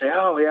tempted to say,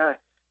 "Oh yeah,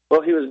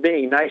 well, he was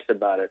being nice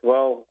about it."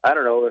 Well, I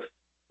don't know if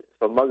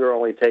a mugger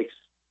only takes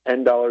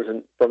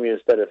 $10 from you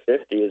instead of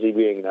 $50. Is he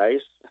being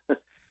nice?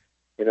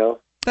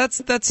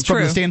 That's From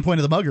true. the standpoint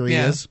of the mugger, he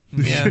is.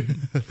 Yeah.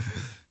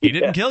 He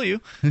didn't kill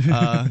you.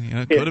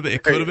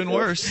 It could have been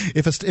worse.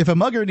 If a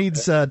mugger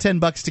needs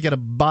 $10 to get a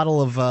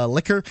bottle of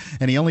liquor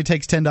and he only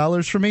takes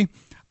 $10 from me,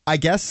 I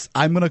guess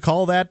I'm going to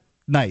call that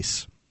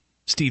nice.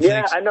 Steve, yeah,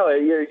 thanks. I know.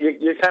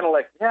 You're kind of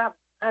like,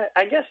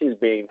 I guess he's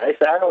being nice.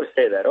 I always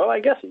say that. Well, I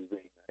guess he's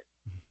being nice.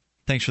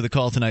 Thanks for the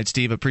call tonight,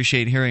 Steve.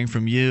 Appreciate hearing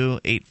from you.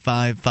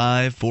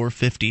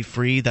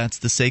 855-450-FREE. That's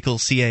the SACL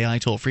CAI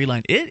toll-free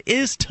line. It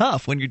is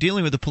tough when you're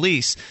dealing with the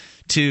police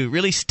to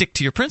really stick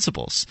to your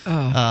principles.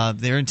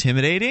 They're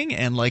intimidating,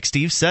 and like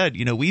Steve said,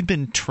 we've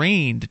been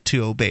trained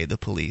to obey the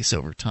police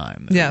over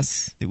time.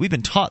 Yes. We've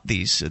been taught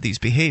these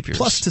behaviors.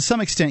 Plus, to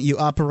some extent, I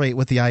operate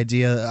with the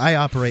idea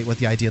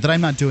that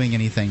I'm not doing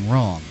anything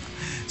wrong.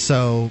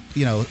 So,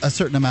 a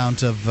certain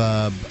amount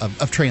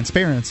of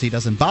transparency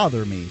doesn't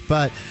bother me.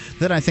 But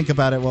then I think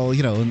about it, well,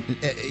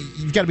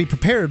 you've got to be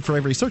prepared for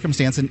every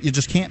circumstance, and you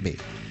just can't be.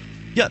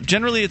 Yeah,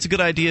 generally it's a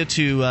good idea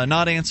to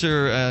not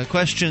answer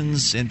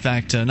questions. In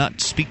fact,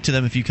 not speak to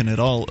them if you can at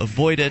all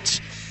avoid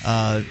it.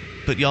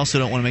 But you also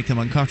don't want to make them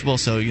uncomfortable,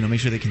 so make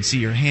sure they can see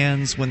your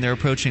hands when they're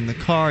approaching the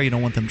car. You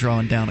don't want them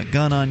drawing down a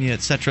gun on you,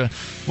 etc.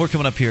 More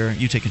coming up here.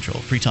 You take control.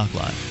 Free Talk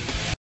Live.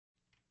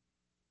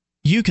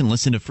 You can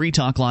listen to Free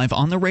Talk Live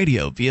on the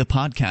radio via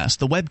podcast,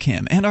 the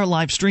webcam, and our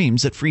live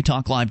streams at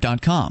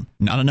freetalklive.com.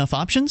 Not enough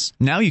options?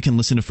 Now you can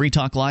listen to Free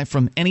Talk Live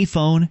from any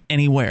phone,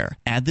 anywhere.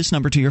 Add this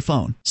number to your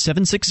phone,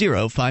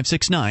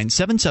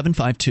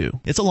 760-569-7752.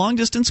 It's a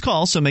long-distance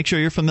call, so make sure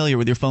you're familiar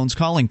with your phone's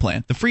calling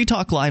plan. The Free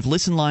Talk Live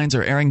listen lines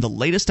are airing the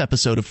latest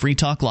episode of Free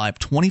Talk Live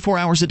 24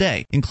 hours a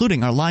day,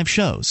 including our live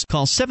shows.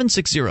 Call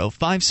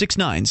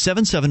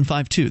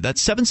 760-569-7752.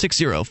 That's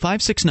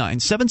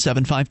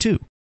 760-569-7752.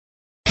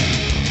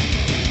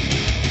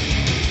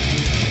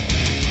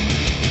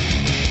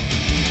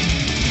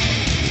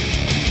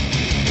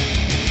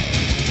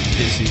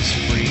 This is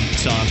Free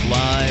Talk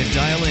Live.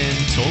 Dial in,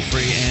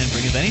 toll-free, and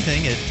bring up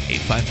anything at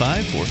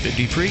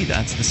 855-450-FREE.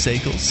 That's the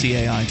SACL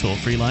CAI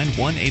toll-free line,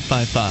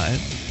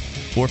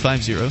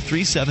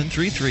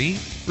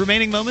 1-855-450-3733.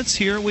 Remaining moments,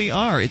 here we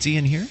are. It's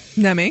Ian here.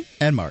 Nemi.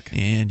 And Mark.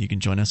 And you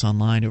can join us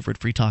online over at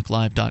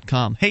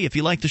freetalklive.com. Hey, if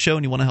you like the show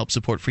and you want to help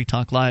support Free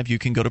Talk Live, you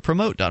can go to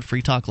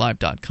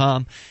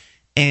promote.freetalklive.com.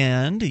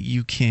 And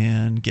you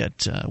can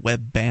get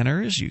web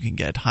banners. You can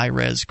get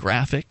high-res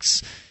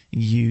graphics.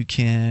 You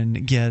can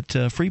get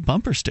a free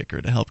bumper sticker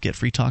to help get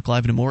Free Talk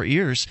Live into more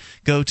ears.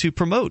 Go to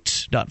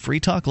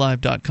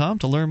promote.freetalklive.com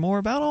to learn more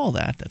about all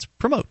that. That's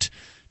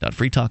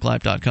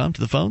promote.freetalklive.com. To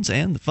the phones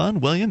and the fun.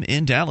 William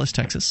in Dallas,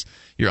 Texas.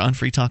 You're on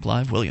Free Talk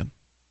Live. William.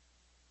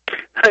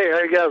 Hey, how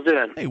you guys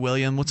doing? Hey,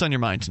 William. What's on your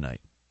mind tonight?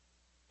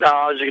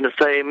 I was just going to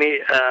say,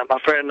 my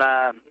friend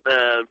and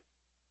I,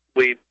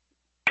 we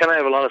kind of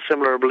have a lot of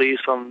similar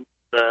beliefs on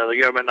the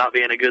government not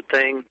being a good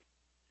thing.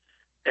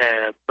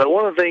 But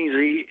one of the things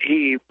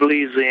he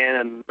believes in,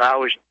 and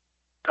I've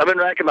been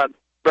racking my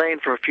brain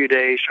for a few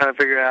days trying to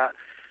figure out,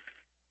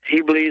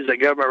 he believes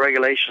that government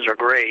regulations are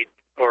great,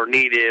 or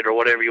needed or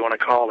whatever you want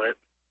to call it.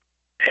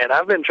 And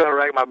I've been trying to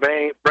rack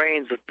my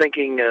brains of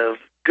thinking of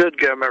good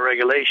government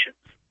regulations.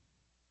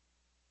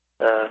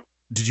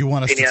 Did you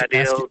want us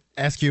to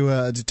ask you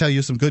to tell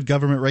you some good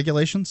government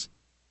regulations?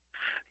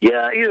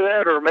 Yeah, either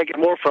that or make it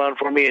more fun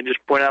for me and just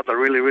point out the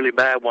really, really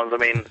bad ones. I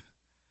mean,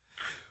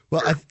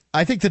 well,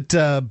 I think that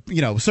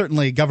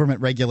certainly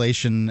government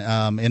regulation,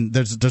 and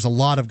there's a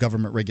lot of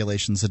government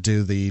regulations that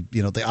do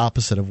the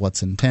opposite of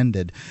what's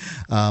intended.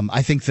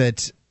 I think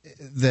that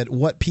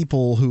what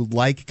people who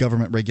like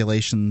government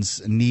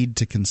regulations need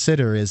to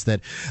consider is that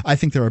I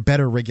think there are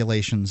better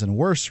regulations and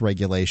worse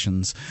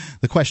regulations.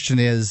 The question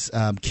is,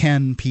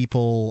 can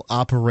people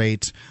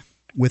operate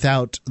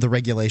without the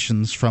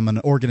regulations from an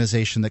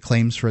organization that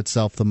claims for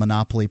itself the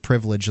monopoly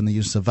privilege and the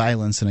use of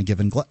violence in a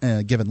given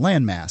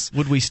landmass?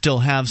 Would we still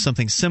have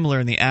something similar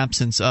in the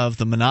absence of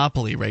the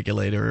monopoly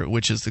regulator,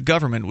 which is the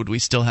government? Would we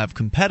still have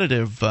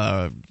competitive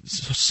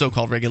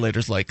so-called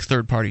regulators like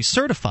third-party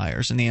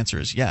certifiers? And the answer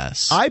is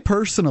yes. I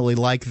personally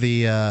like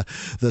the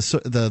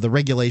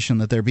regulation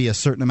that there be a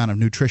certain amount of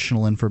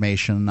nutritional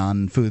information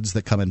on foods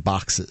that come in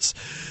boxes,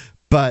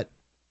 but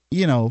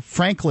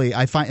frankly,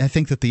 I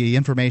think that the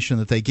information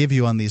that they give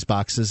you on these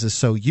boxes is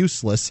so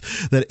useless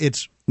that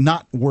it's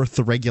not worth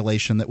the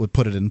regulation that would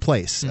put it in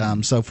place.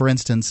 So, for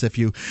instance, if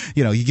you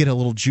get a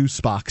little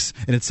juice box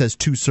and it says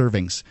 2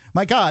 servings,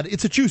 my God,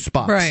 it's a juice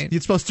box. Right.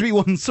 It's supposed to be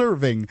 1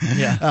 serving.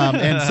 Yeah.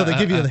 And so they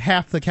give you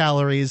half the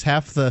calories,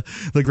 half the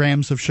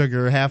grams of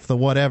sugar, half the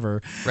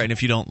whatever. Right. And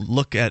if you don't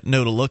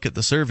know to look at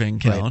the serving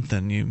count,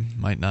 then you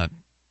might not.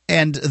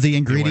 And the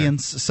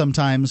ingredients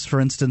sometimes, for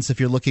instance, if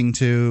you're looking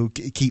to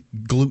keep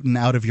gluten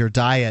out of your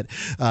diet,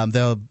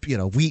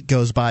 wheat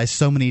goes by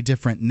so many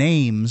different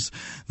names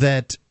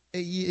that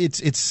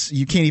it's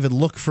you can't even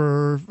look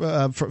for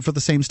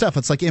the same stuff.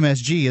 It's like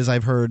MSG, as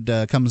I've heard,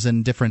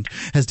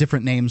 has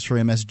different names for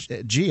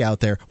MSG out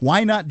there.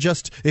 Why not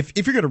just, if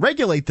you're going to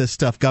regulate this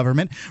stuff,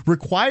 government,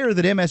 require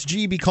that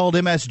MSG be called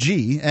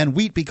MSG and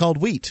wheat be called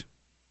wheat?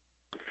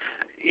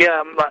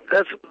 Yeah,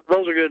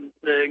 those are good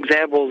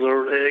examples.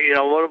 Or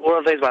one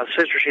of the things, my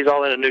sister, she's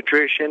all into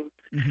nutrition,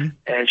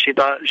 and she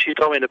told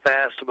me in the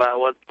past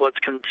about what's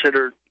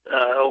considered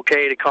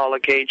okay to call a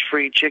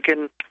cage-free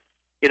chicken.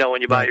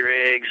 When you buy your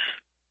eggs,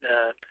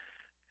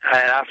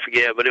 I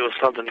forget, but it was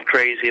something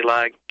crazy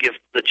like if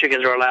the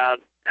chickens are allowed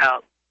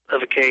out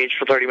of a cage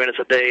for 30 minutes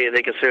a day,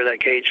 they consider that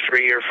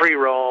cage-free or free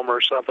roam or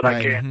something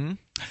like that.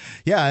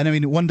 Yeah, and I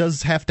mean, one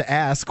does have to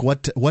ask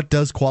what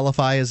does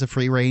qualify as a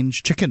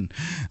free-range chicken.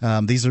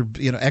 These are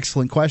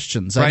excellent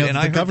questions. Right, I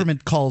know the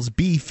government calls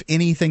beef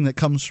anything that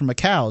comes from a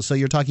cow. So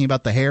you're talking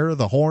about the hair,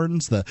 the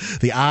horns,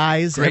 the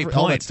eyes,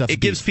 all that stuff. It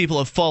gives people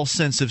a false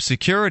sense of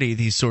security.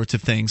 These sorts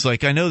of things.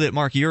 Like I know that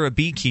Mark, you're a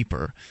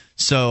beekeeper.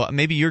 So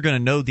maybe you're going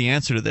to know the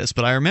answer to this,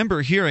 but I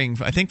remember hearing,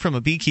 I think from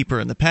a beekeeper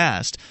in the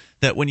past,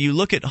 that when you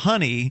look at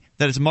honey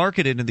that is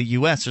marketed in the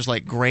U.S., there's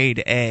like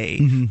grade A.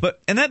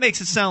 And that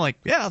makes it sound like,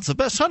 yeah, it's the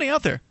best honey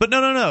out there. But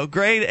no.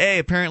 Grade A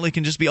apparently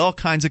can just be all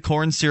kinds of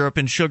corn syrup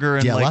and sugar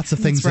and lots of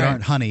things that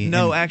aren't honey.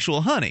 No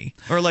actual honey.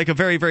 Or like a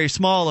very, very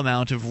small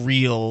amount of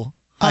real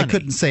honey. I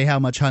couldn't say how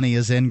much honey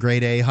is in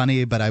grade A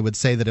honey, but I would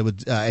say that it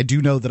would. I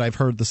do know that I've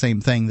heard the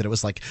same thing, that it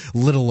was like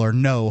little or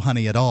no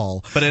honey at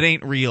all. But it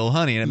ain't real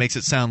honey, and it makes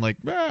it sound like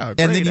grade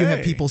And then you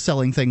have people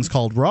selling things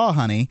called raw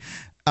honey.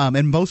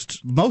 And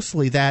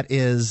mostly that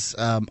is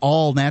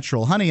all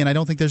natural honey, and I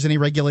don't think there's any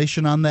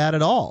regulation on that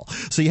at all.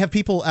 So you have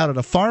people out at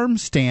a farm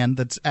stand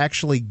that's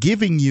actually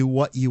giving you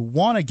what you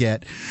want to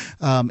get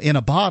in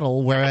a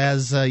bottle,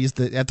 whereas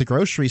at the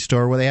grocery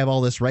store where they have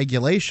all this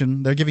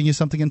regulation, they're giving you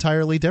something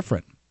entirely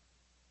different.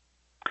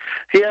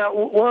 Yeah,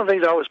 one of the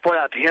things I always point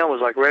out to him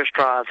was like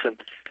restaurants,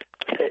 and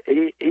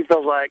he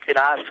feels like, and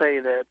I say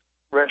that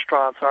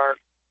restaurants aren't,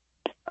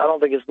 I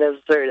don't think it's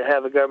necessary to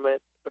have a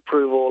government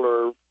approval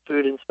or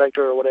food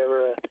inspector or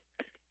whatever,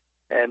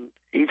 and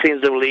he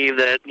seems to believe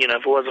that,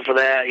 if it wasn't for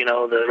that,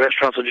 the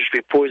restaurants would just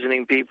be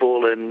poisoning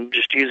people and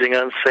just using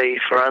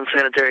unsafe or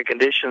unsanitary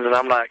conditions, and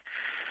I'm like,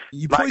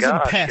 you poison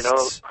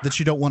pests that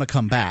you don't want to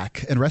come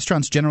back, and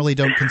restaurants generally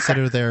don't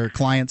consider their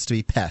clients to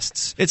be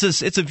pests.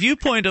 It's a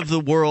viewpoint of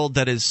the world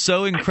that is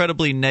so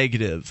incredibly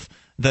negative,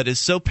 that is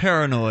so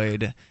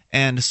paranoid,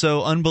 and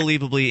so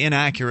unbelievably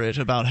inaccurate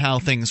about how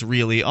things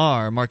really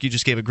are. Mark, you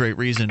just gave a great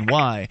reason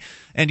why.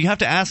 And you have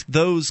to ask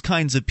those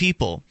kinds of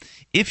people,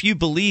 if you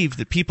believe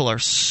that people are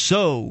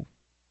so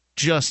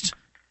just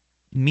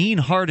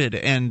mean-hearted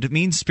and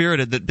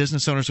mean-spirited that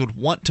business owners would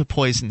want to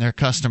poison their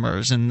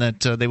customers, and that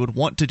they would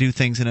want to do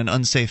things in an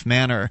unsafe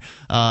manner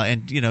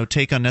and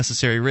take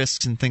unnecessary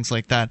risks and things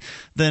like that,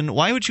 then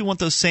why would you want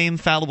those same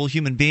fallible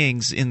human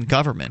beings in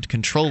government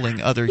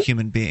controlling other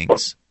human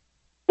beings?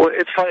 Well,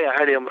 it's funny.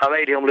 I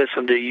made him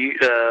listen to you,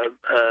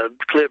 a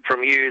clip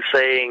from you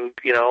saying,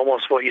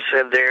 almost what you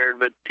said there.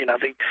 But I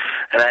think,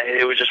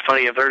 it was just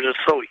funny. If they're just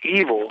so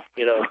evil,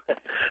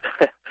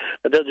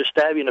 they'll just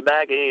stab you in the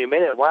back at any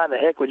minute. Why in the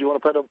heck would you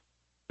want to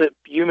put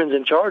humans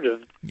in charge of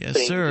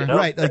things? Sir.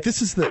 Right. Like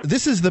this is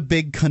the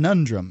big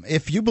conundrum.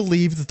 If you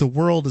believe that the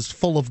world is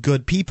full of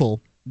good people,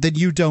 then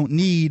you don't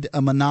need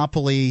a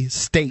monopoly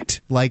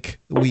state like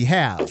we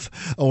have,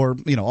 or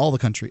all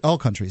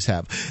countries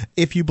have.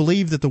 If you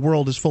believe that the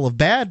world is full of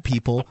bad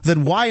people,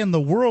 then why in the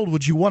world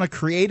would you want to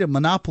create a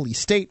monopoly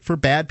state for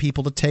bad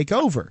people to take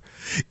over?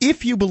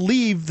 If you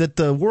believe that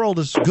the world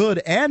is good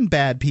and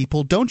bad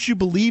people, don't you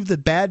believe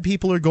that bad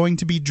people are going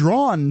to be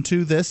drawn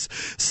to this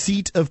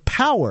seat of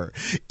power?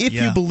 If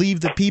you believe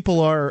that people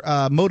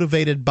are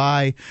motivated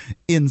by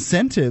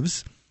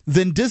incentives,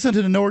 then isn't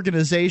an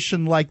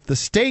organization like the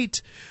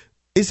state,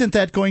 isn't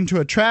that going to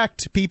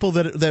attract people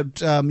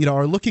that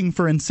are looking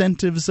for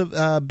incentives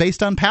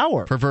based on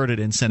power? Perverted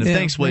incentive. Yeah,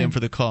 Thanks, William, for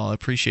the call. I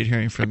appreciate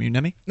hearing from you.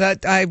 Nemi?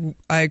 I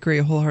agree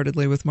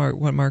wholeheartedly with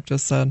what Mark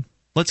just said.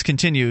 Let's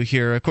continue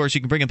here. Of course,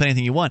 you can bring up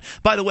anything you want.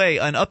 By the way,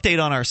 an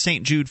update on our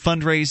St. Jude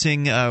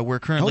fundraising. We're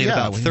currently at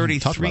about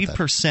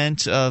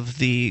 33% of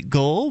the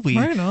goal. We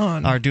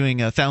are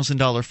doing a $1,000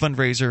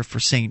 fundraiser for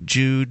St.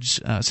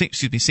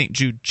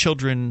 Jude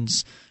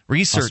Children's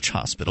Research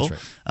Hospital.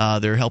 Right.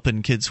 They're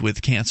helping kids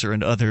with cancer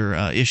and other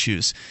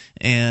issues.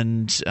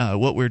 And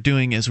what we're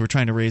doing is we're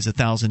trying to raise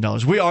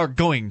 $1,000. We are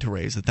going to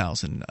raise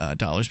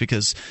 $1,000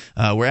 because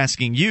we're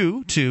asking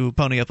you to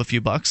pony up a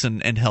few bucks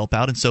and help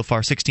out. And so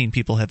far, 16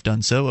 people have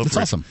done so over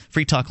at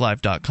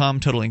freetalklive.com,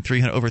 totaling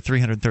over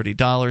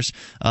 $330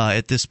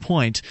 at this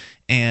point.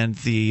 And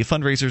the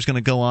fundraiser is going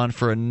to go on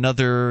for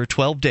another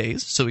 12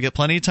 days, so we get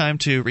plenty of time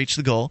to reach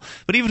the goal.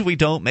 But even if we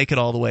don't make it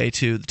all the way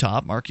to the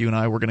top, Mark, you and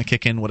I, we're going to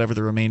kick in whatever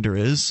the remainder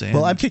is.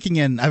 Well, I'm kicking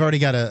in. I've already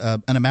got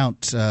an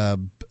amount.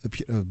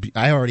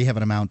 I already have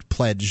an amount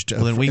pledged.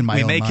 Well, then we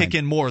may mind. Kick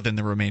in more than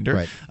the remainder,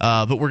 right.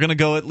 But we're going to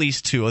go at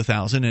least to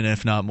 1,000, and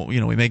if not,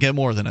 we may get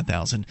more than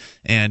 1,000,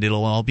 and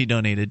it'll all be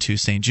donated to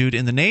St. Jude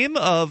in the name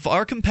of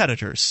our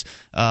competitors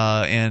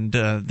and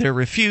their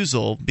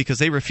refusal, because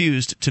they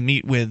refused to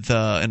meet with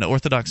an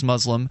Orthodox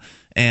Muslim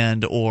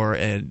or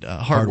a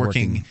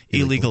hardworking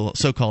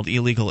so-called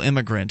illegal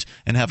immigrant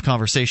and have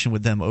conversation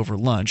with them over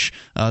lunch.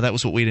 That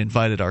was what we'd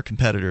invited our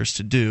competitors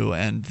to do,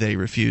 and they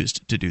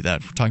refused to do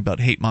that. We're talking about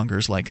hate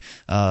mongers like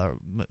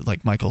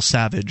Michael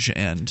Savage,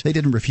 and they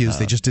didn't refuse;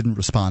 they just didn't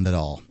respond at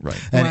all.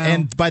 Right.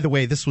 And by the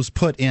way, this was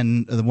put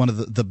in one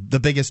of the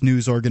biggest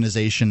news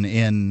organization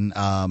in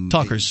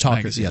Talkers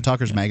Magazine. Yeah,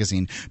 Talkers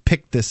Magazine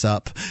picked this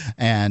up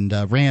and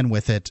ran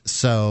with it.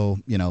 So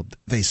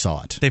they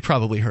saw it. They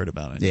probably heard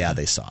about it. Yeah,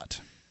 they saw it.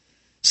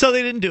 So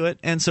they didn't do it,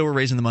 and so we're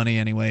raising the money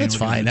anyway. That's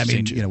fine. I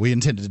mean, we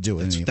intended to do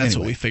it anyway. That's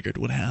what we figured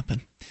would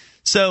happen.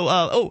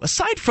 So,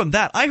 aside from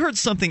that, I heard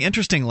something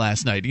interesting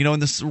last night. In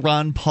this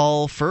Ron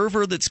Paul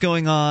fervor that's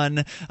going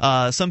on,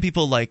 some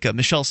people like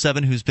Michelle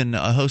Seven, who's been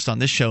a host on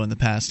this show in the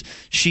past,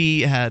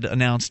 she had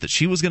announced that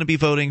she was going to be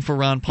voting for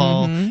Ron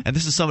Paul. Mm-hmm. And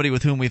this is somebody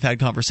with whom we've had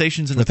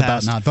conversations in the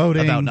past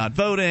about not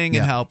voting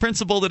and how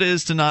principled it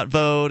is to not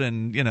vote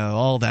and,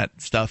 all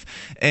that stuff.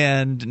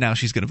 And now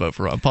she's going to vote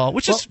for Ron Paul,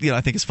 which is,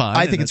 I think is fine.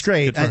 I think it's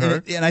great.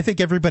 And I think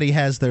everybody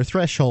has their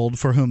threshold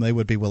for whom they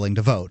would be willing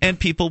to vote. And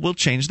people will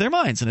change their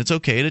minds, and it's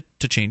okay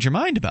to change your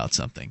mind about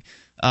something.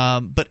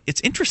 But it's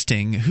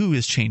interesting who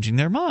is changing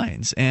their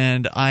minds.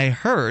 And I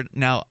heard,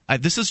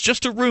 this is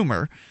just a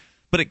rumor,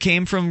 but it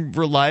came from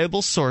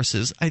reliable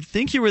sources. I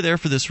think you were there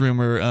for this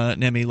rumor,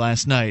 Nemi,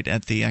 last night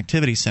at the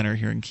Activity Center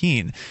here in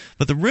Keene.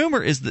 But the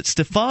rumor is that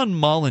Stefan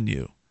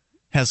Molyneux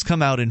has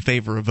come out in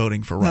favor of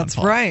voting for Ron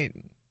Paul.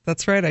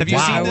 That's right. Have you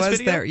seen this was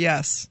video? There,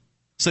 yes.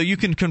 So you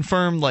can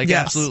confirm,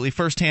 absolutely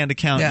firsthand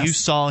account. Yes. You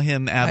saw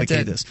him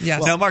advocate this.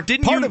 Yes. Now, Mark,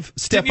 didn't you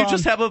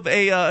just have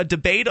a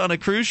debate on a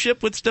cruise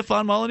ship with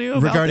Stefan Molyneux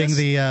regarding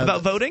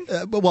about voting?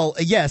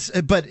 Yes,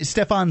 but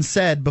Stefan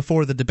said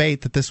before the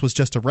debate that this was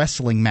just a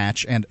wrestling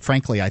match, and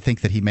frankly, I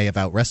think that he may have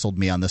out-wrestled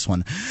me on this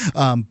one.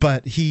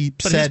 But his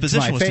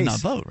position was to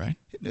not vote, right?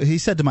 He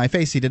said to my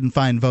face he didn't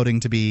find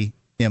voting to be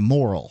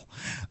immoral,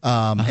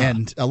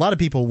 and a lot of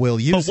people will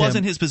use. But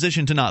wasn't his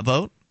position to not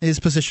vote? His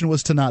position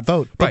was to not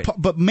vote,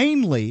 but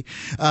mainly,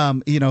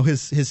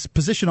 his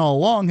position all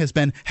along has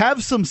been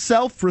have some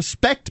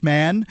self-respect,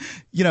 man.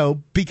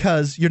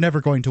 Because you're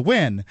never going to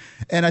win.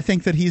 And I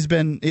think that he's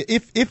been,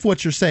 if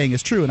what you're saying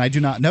is true, and I do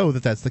not know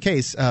that that's the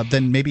case,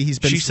 then maybe he's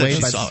been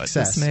swayed by the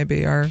success. This may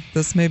be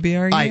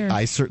our year.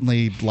 I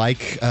certainly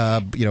like,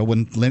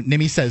 when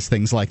Nimi says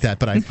things like that,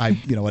 but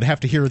I'd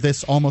have to hear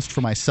this almost for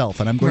myself,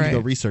 and I'm going to go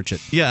research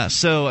it. Yeah.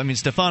 So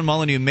Stefan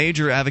Molyneux,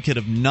 major advocate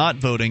of not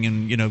voting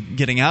and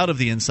getting out of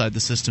the inside the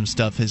system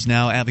stuff, has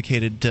now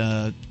advocated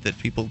that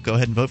people go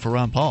ahead and vote for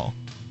Ron Paul,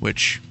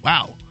 which,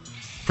 wow,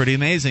 pretty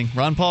amazing.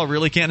 Ron Paul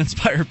really can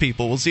inspire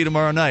people. We'll see you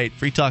tomorrow night.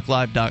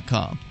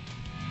 freetalklive.com.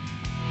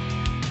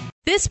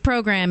 This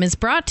program is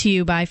brought to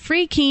you by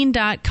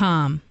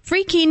FreeKeene.com.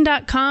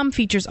 FreeKeene.com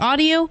features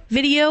audio,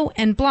 video,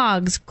 and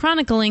blogs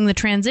chronicling the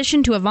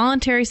transition to a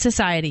voluntary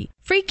society.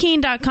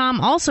 FreeKeene.com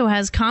also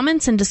has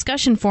comments and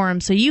discussion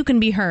forums so you can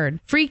be heard.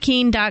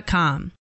 FreeKeene.com.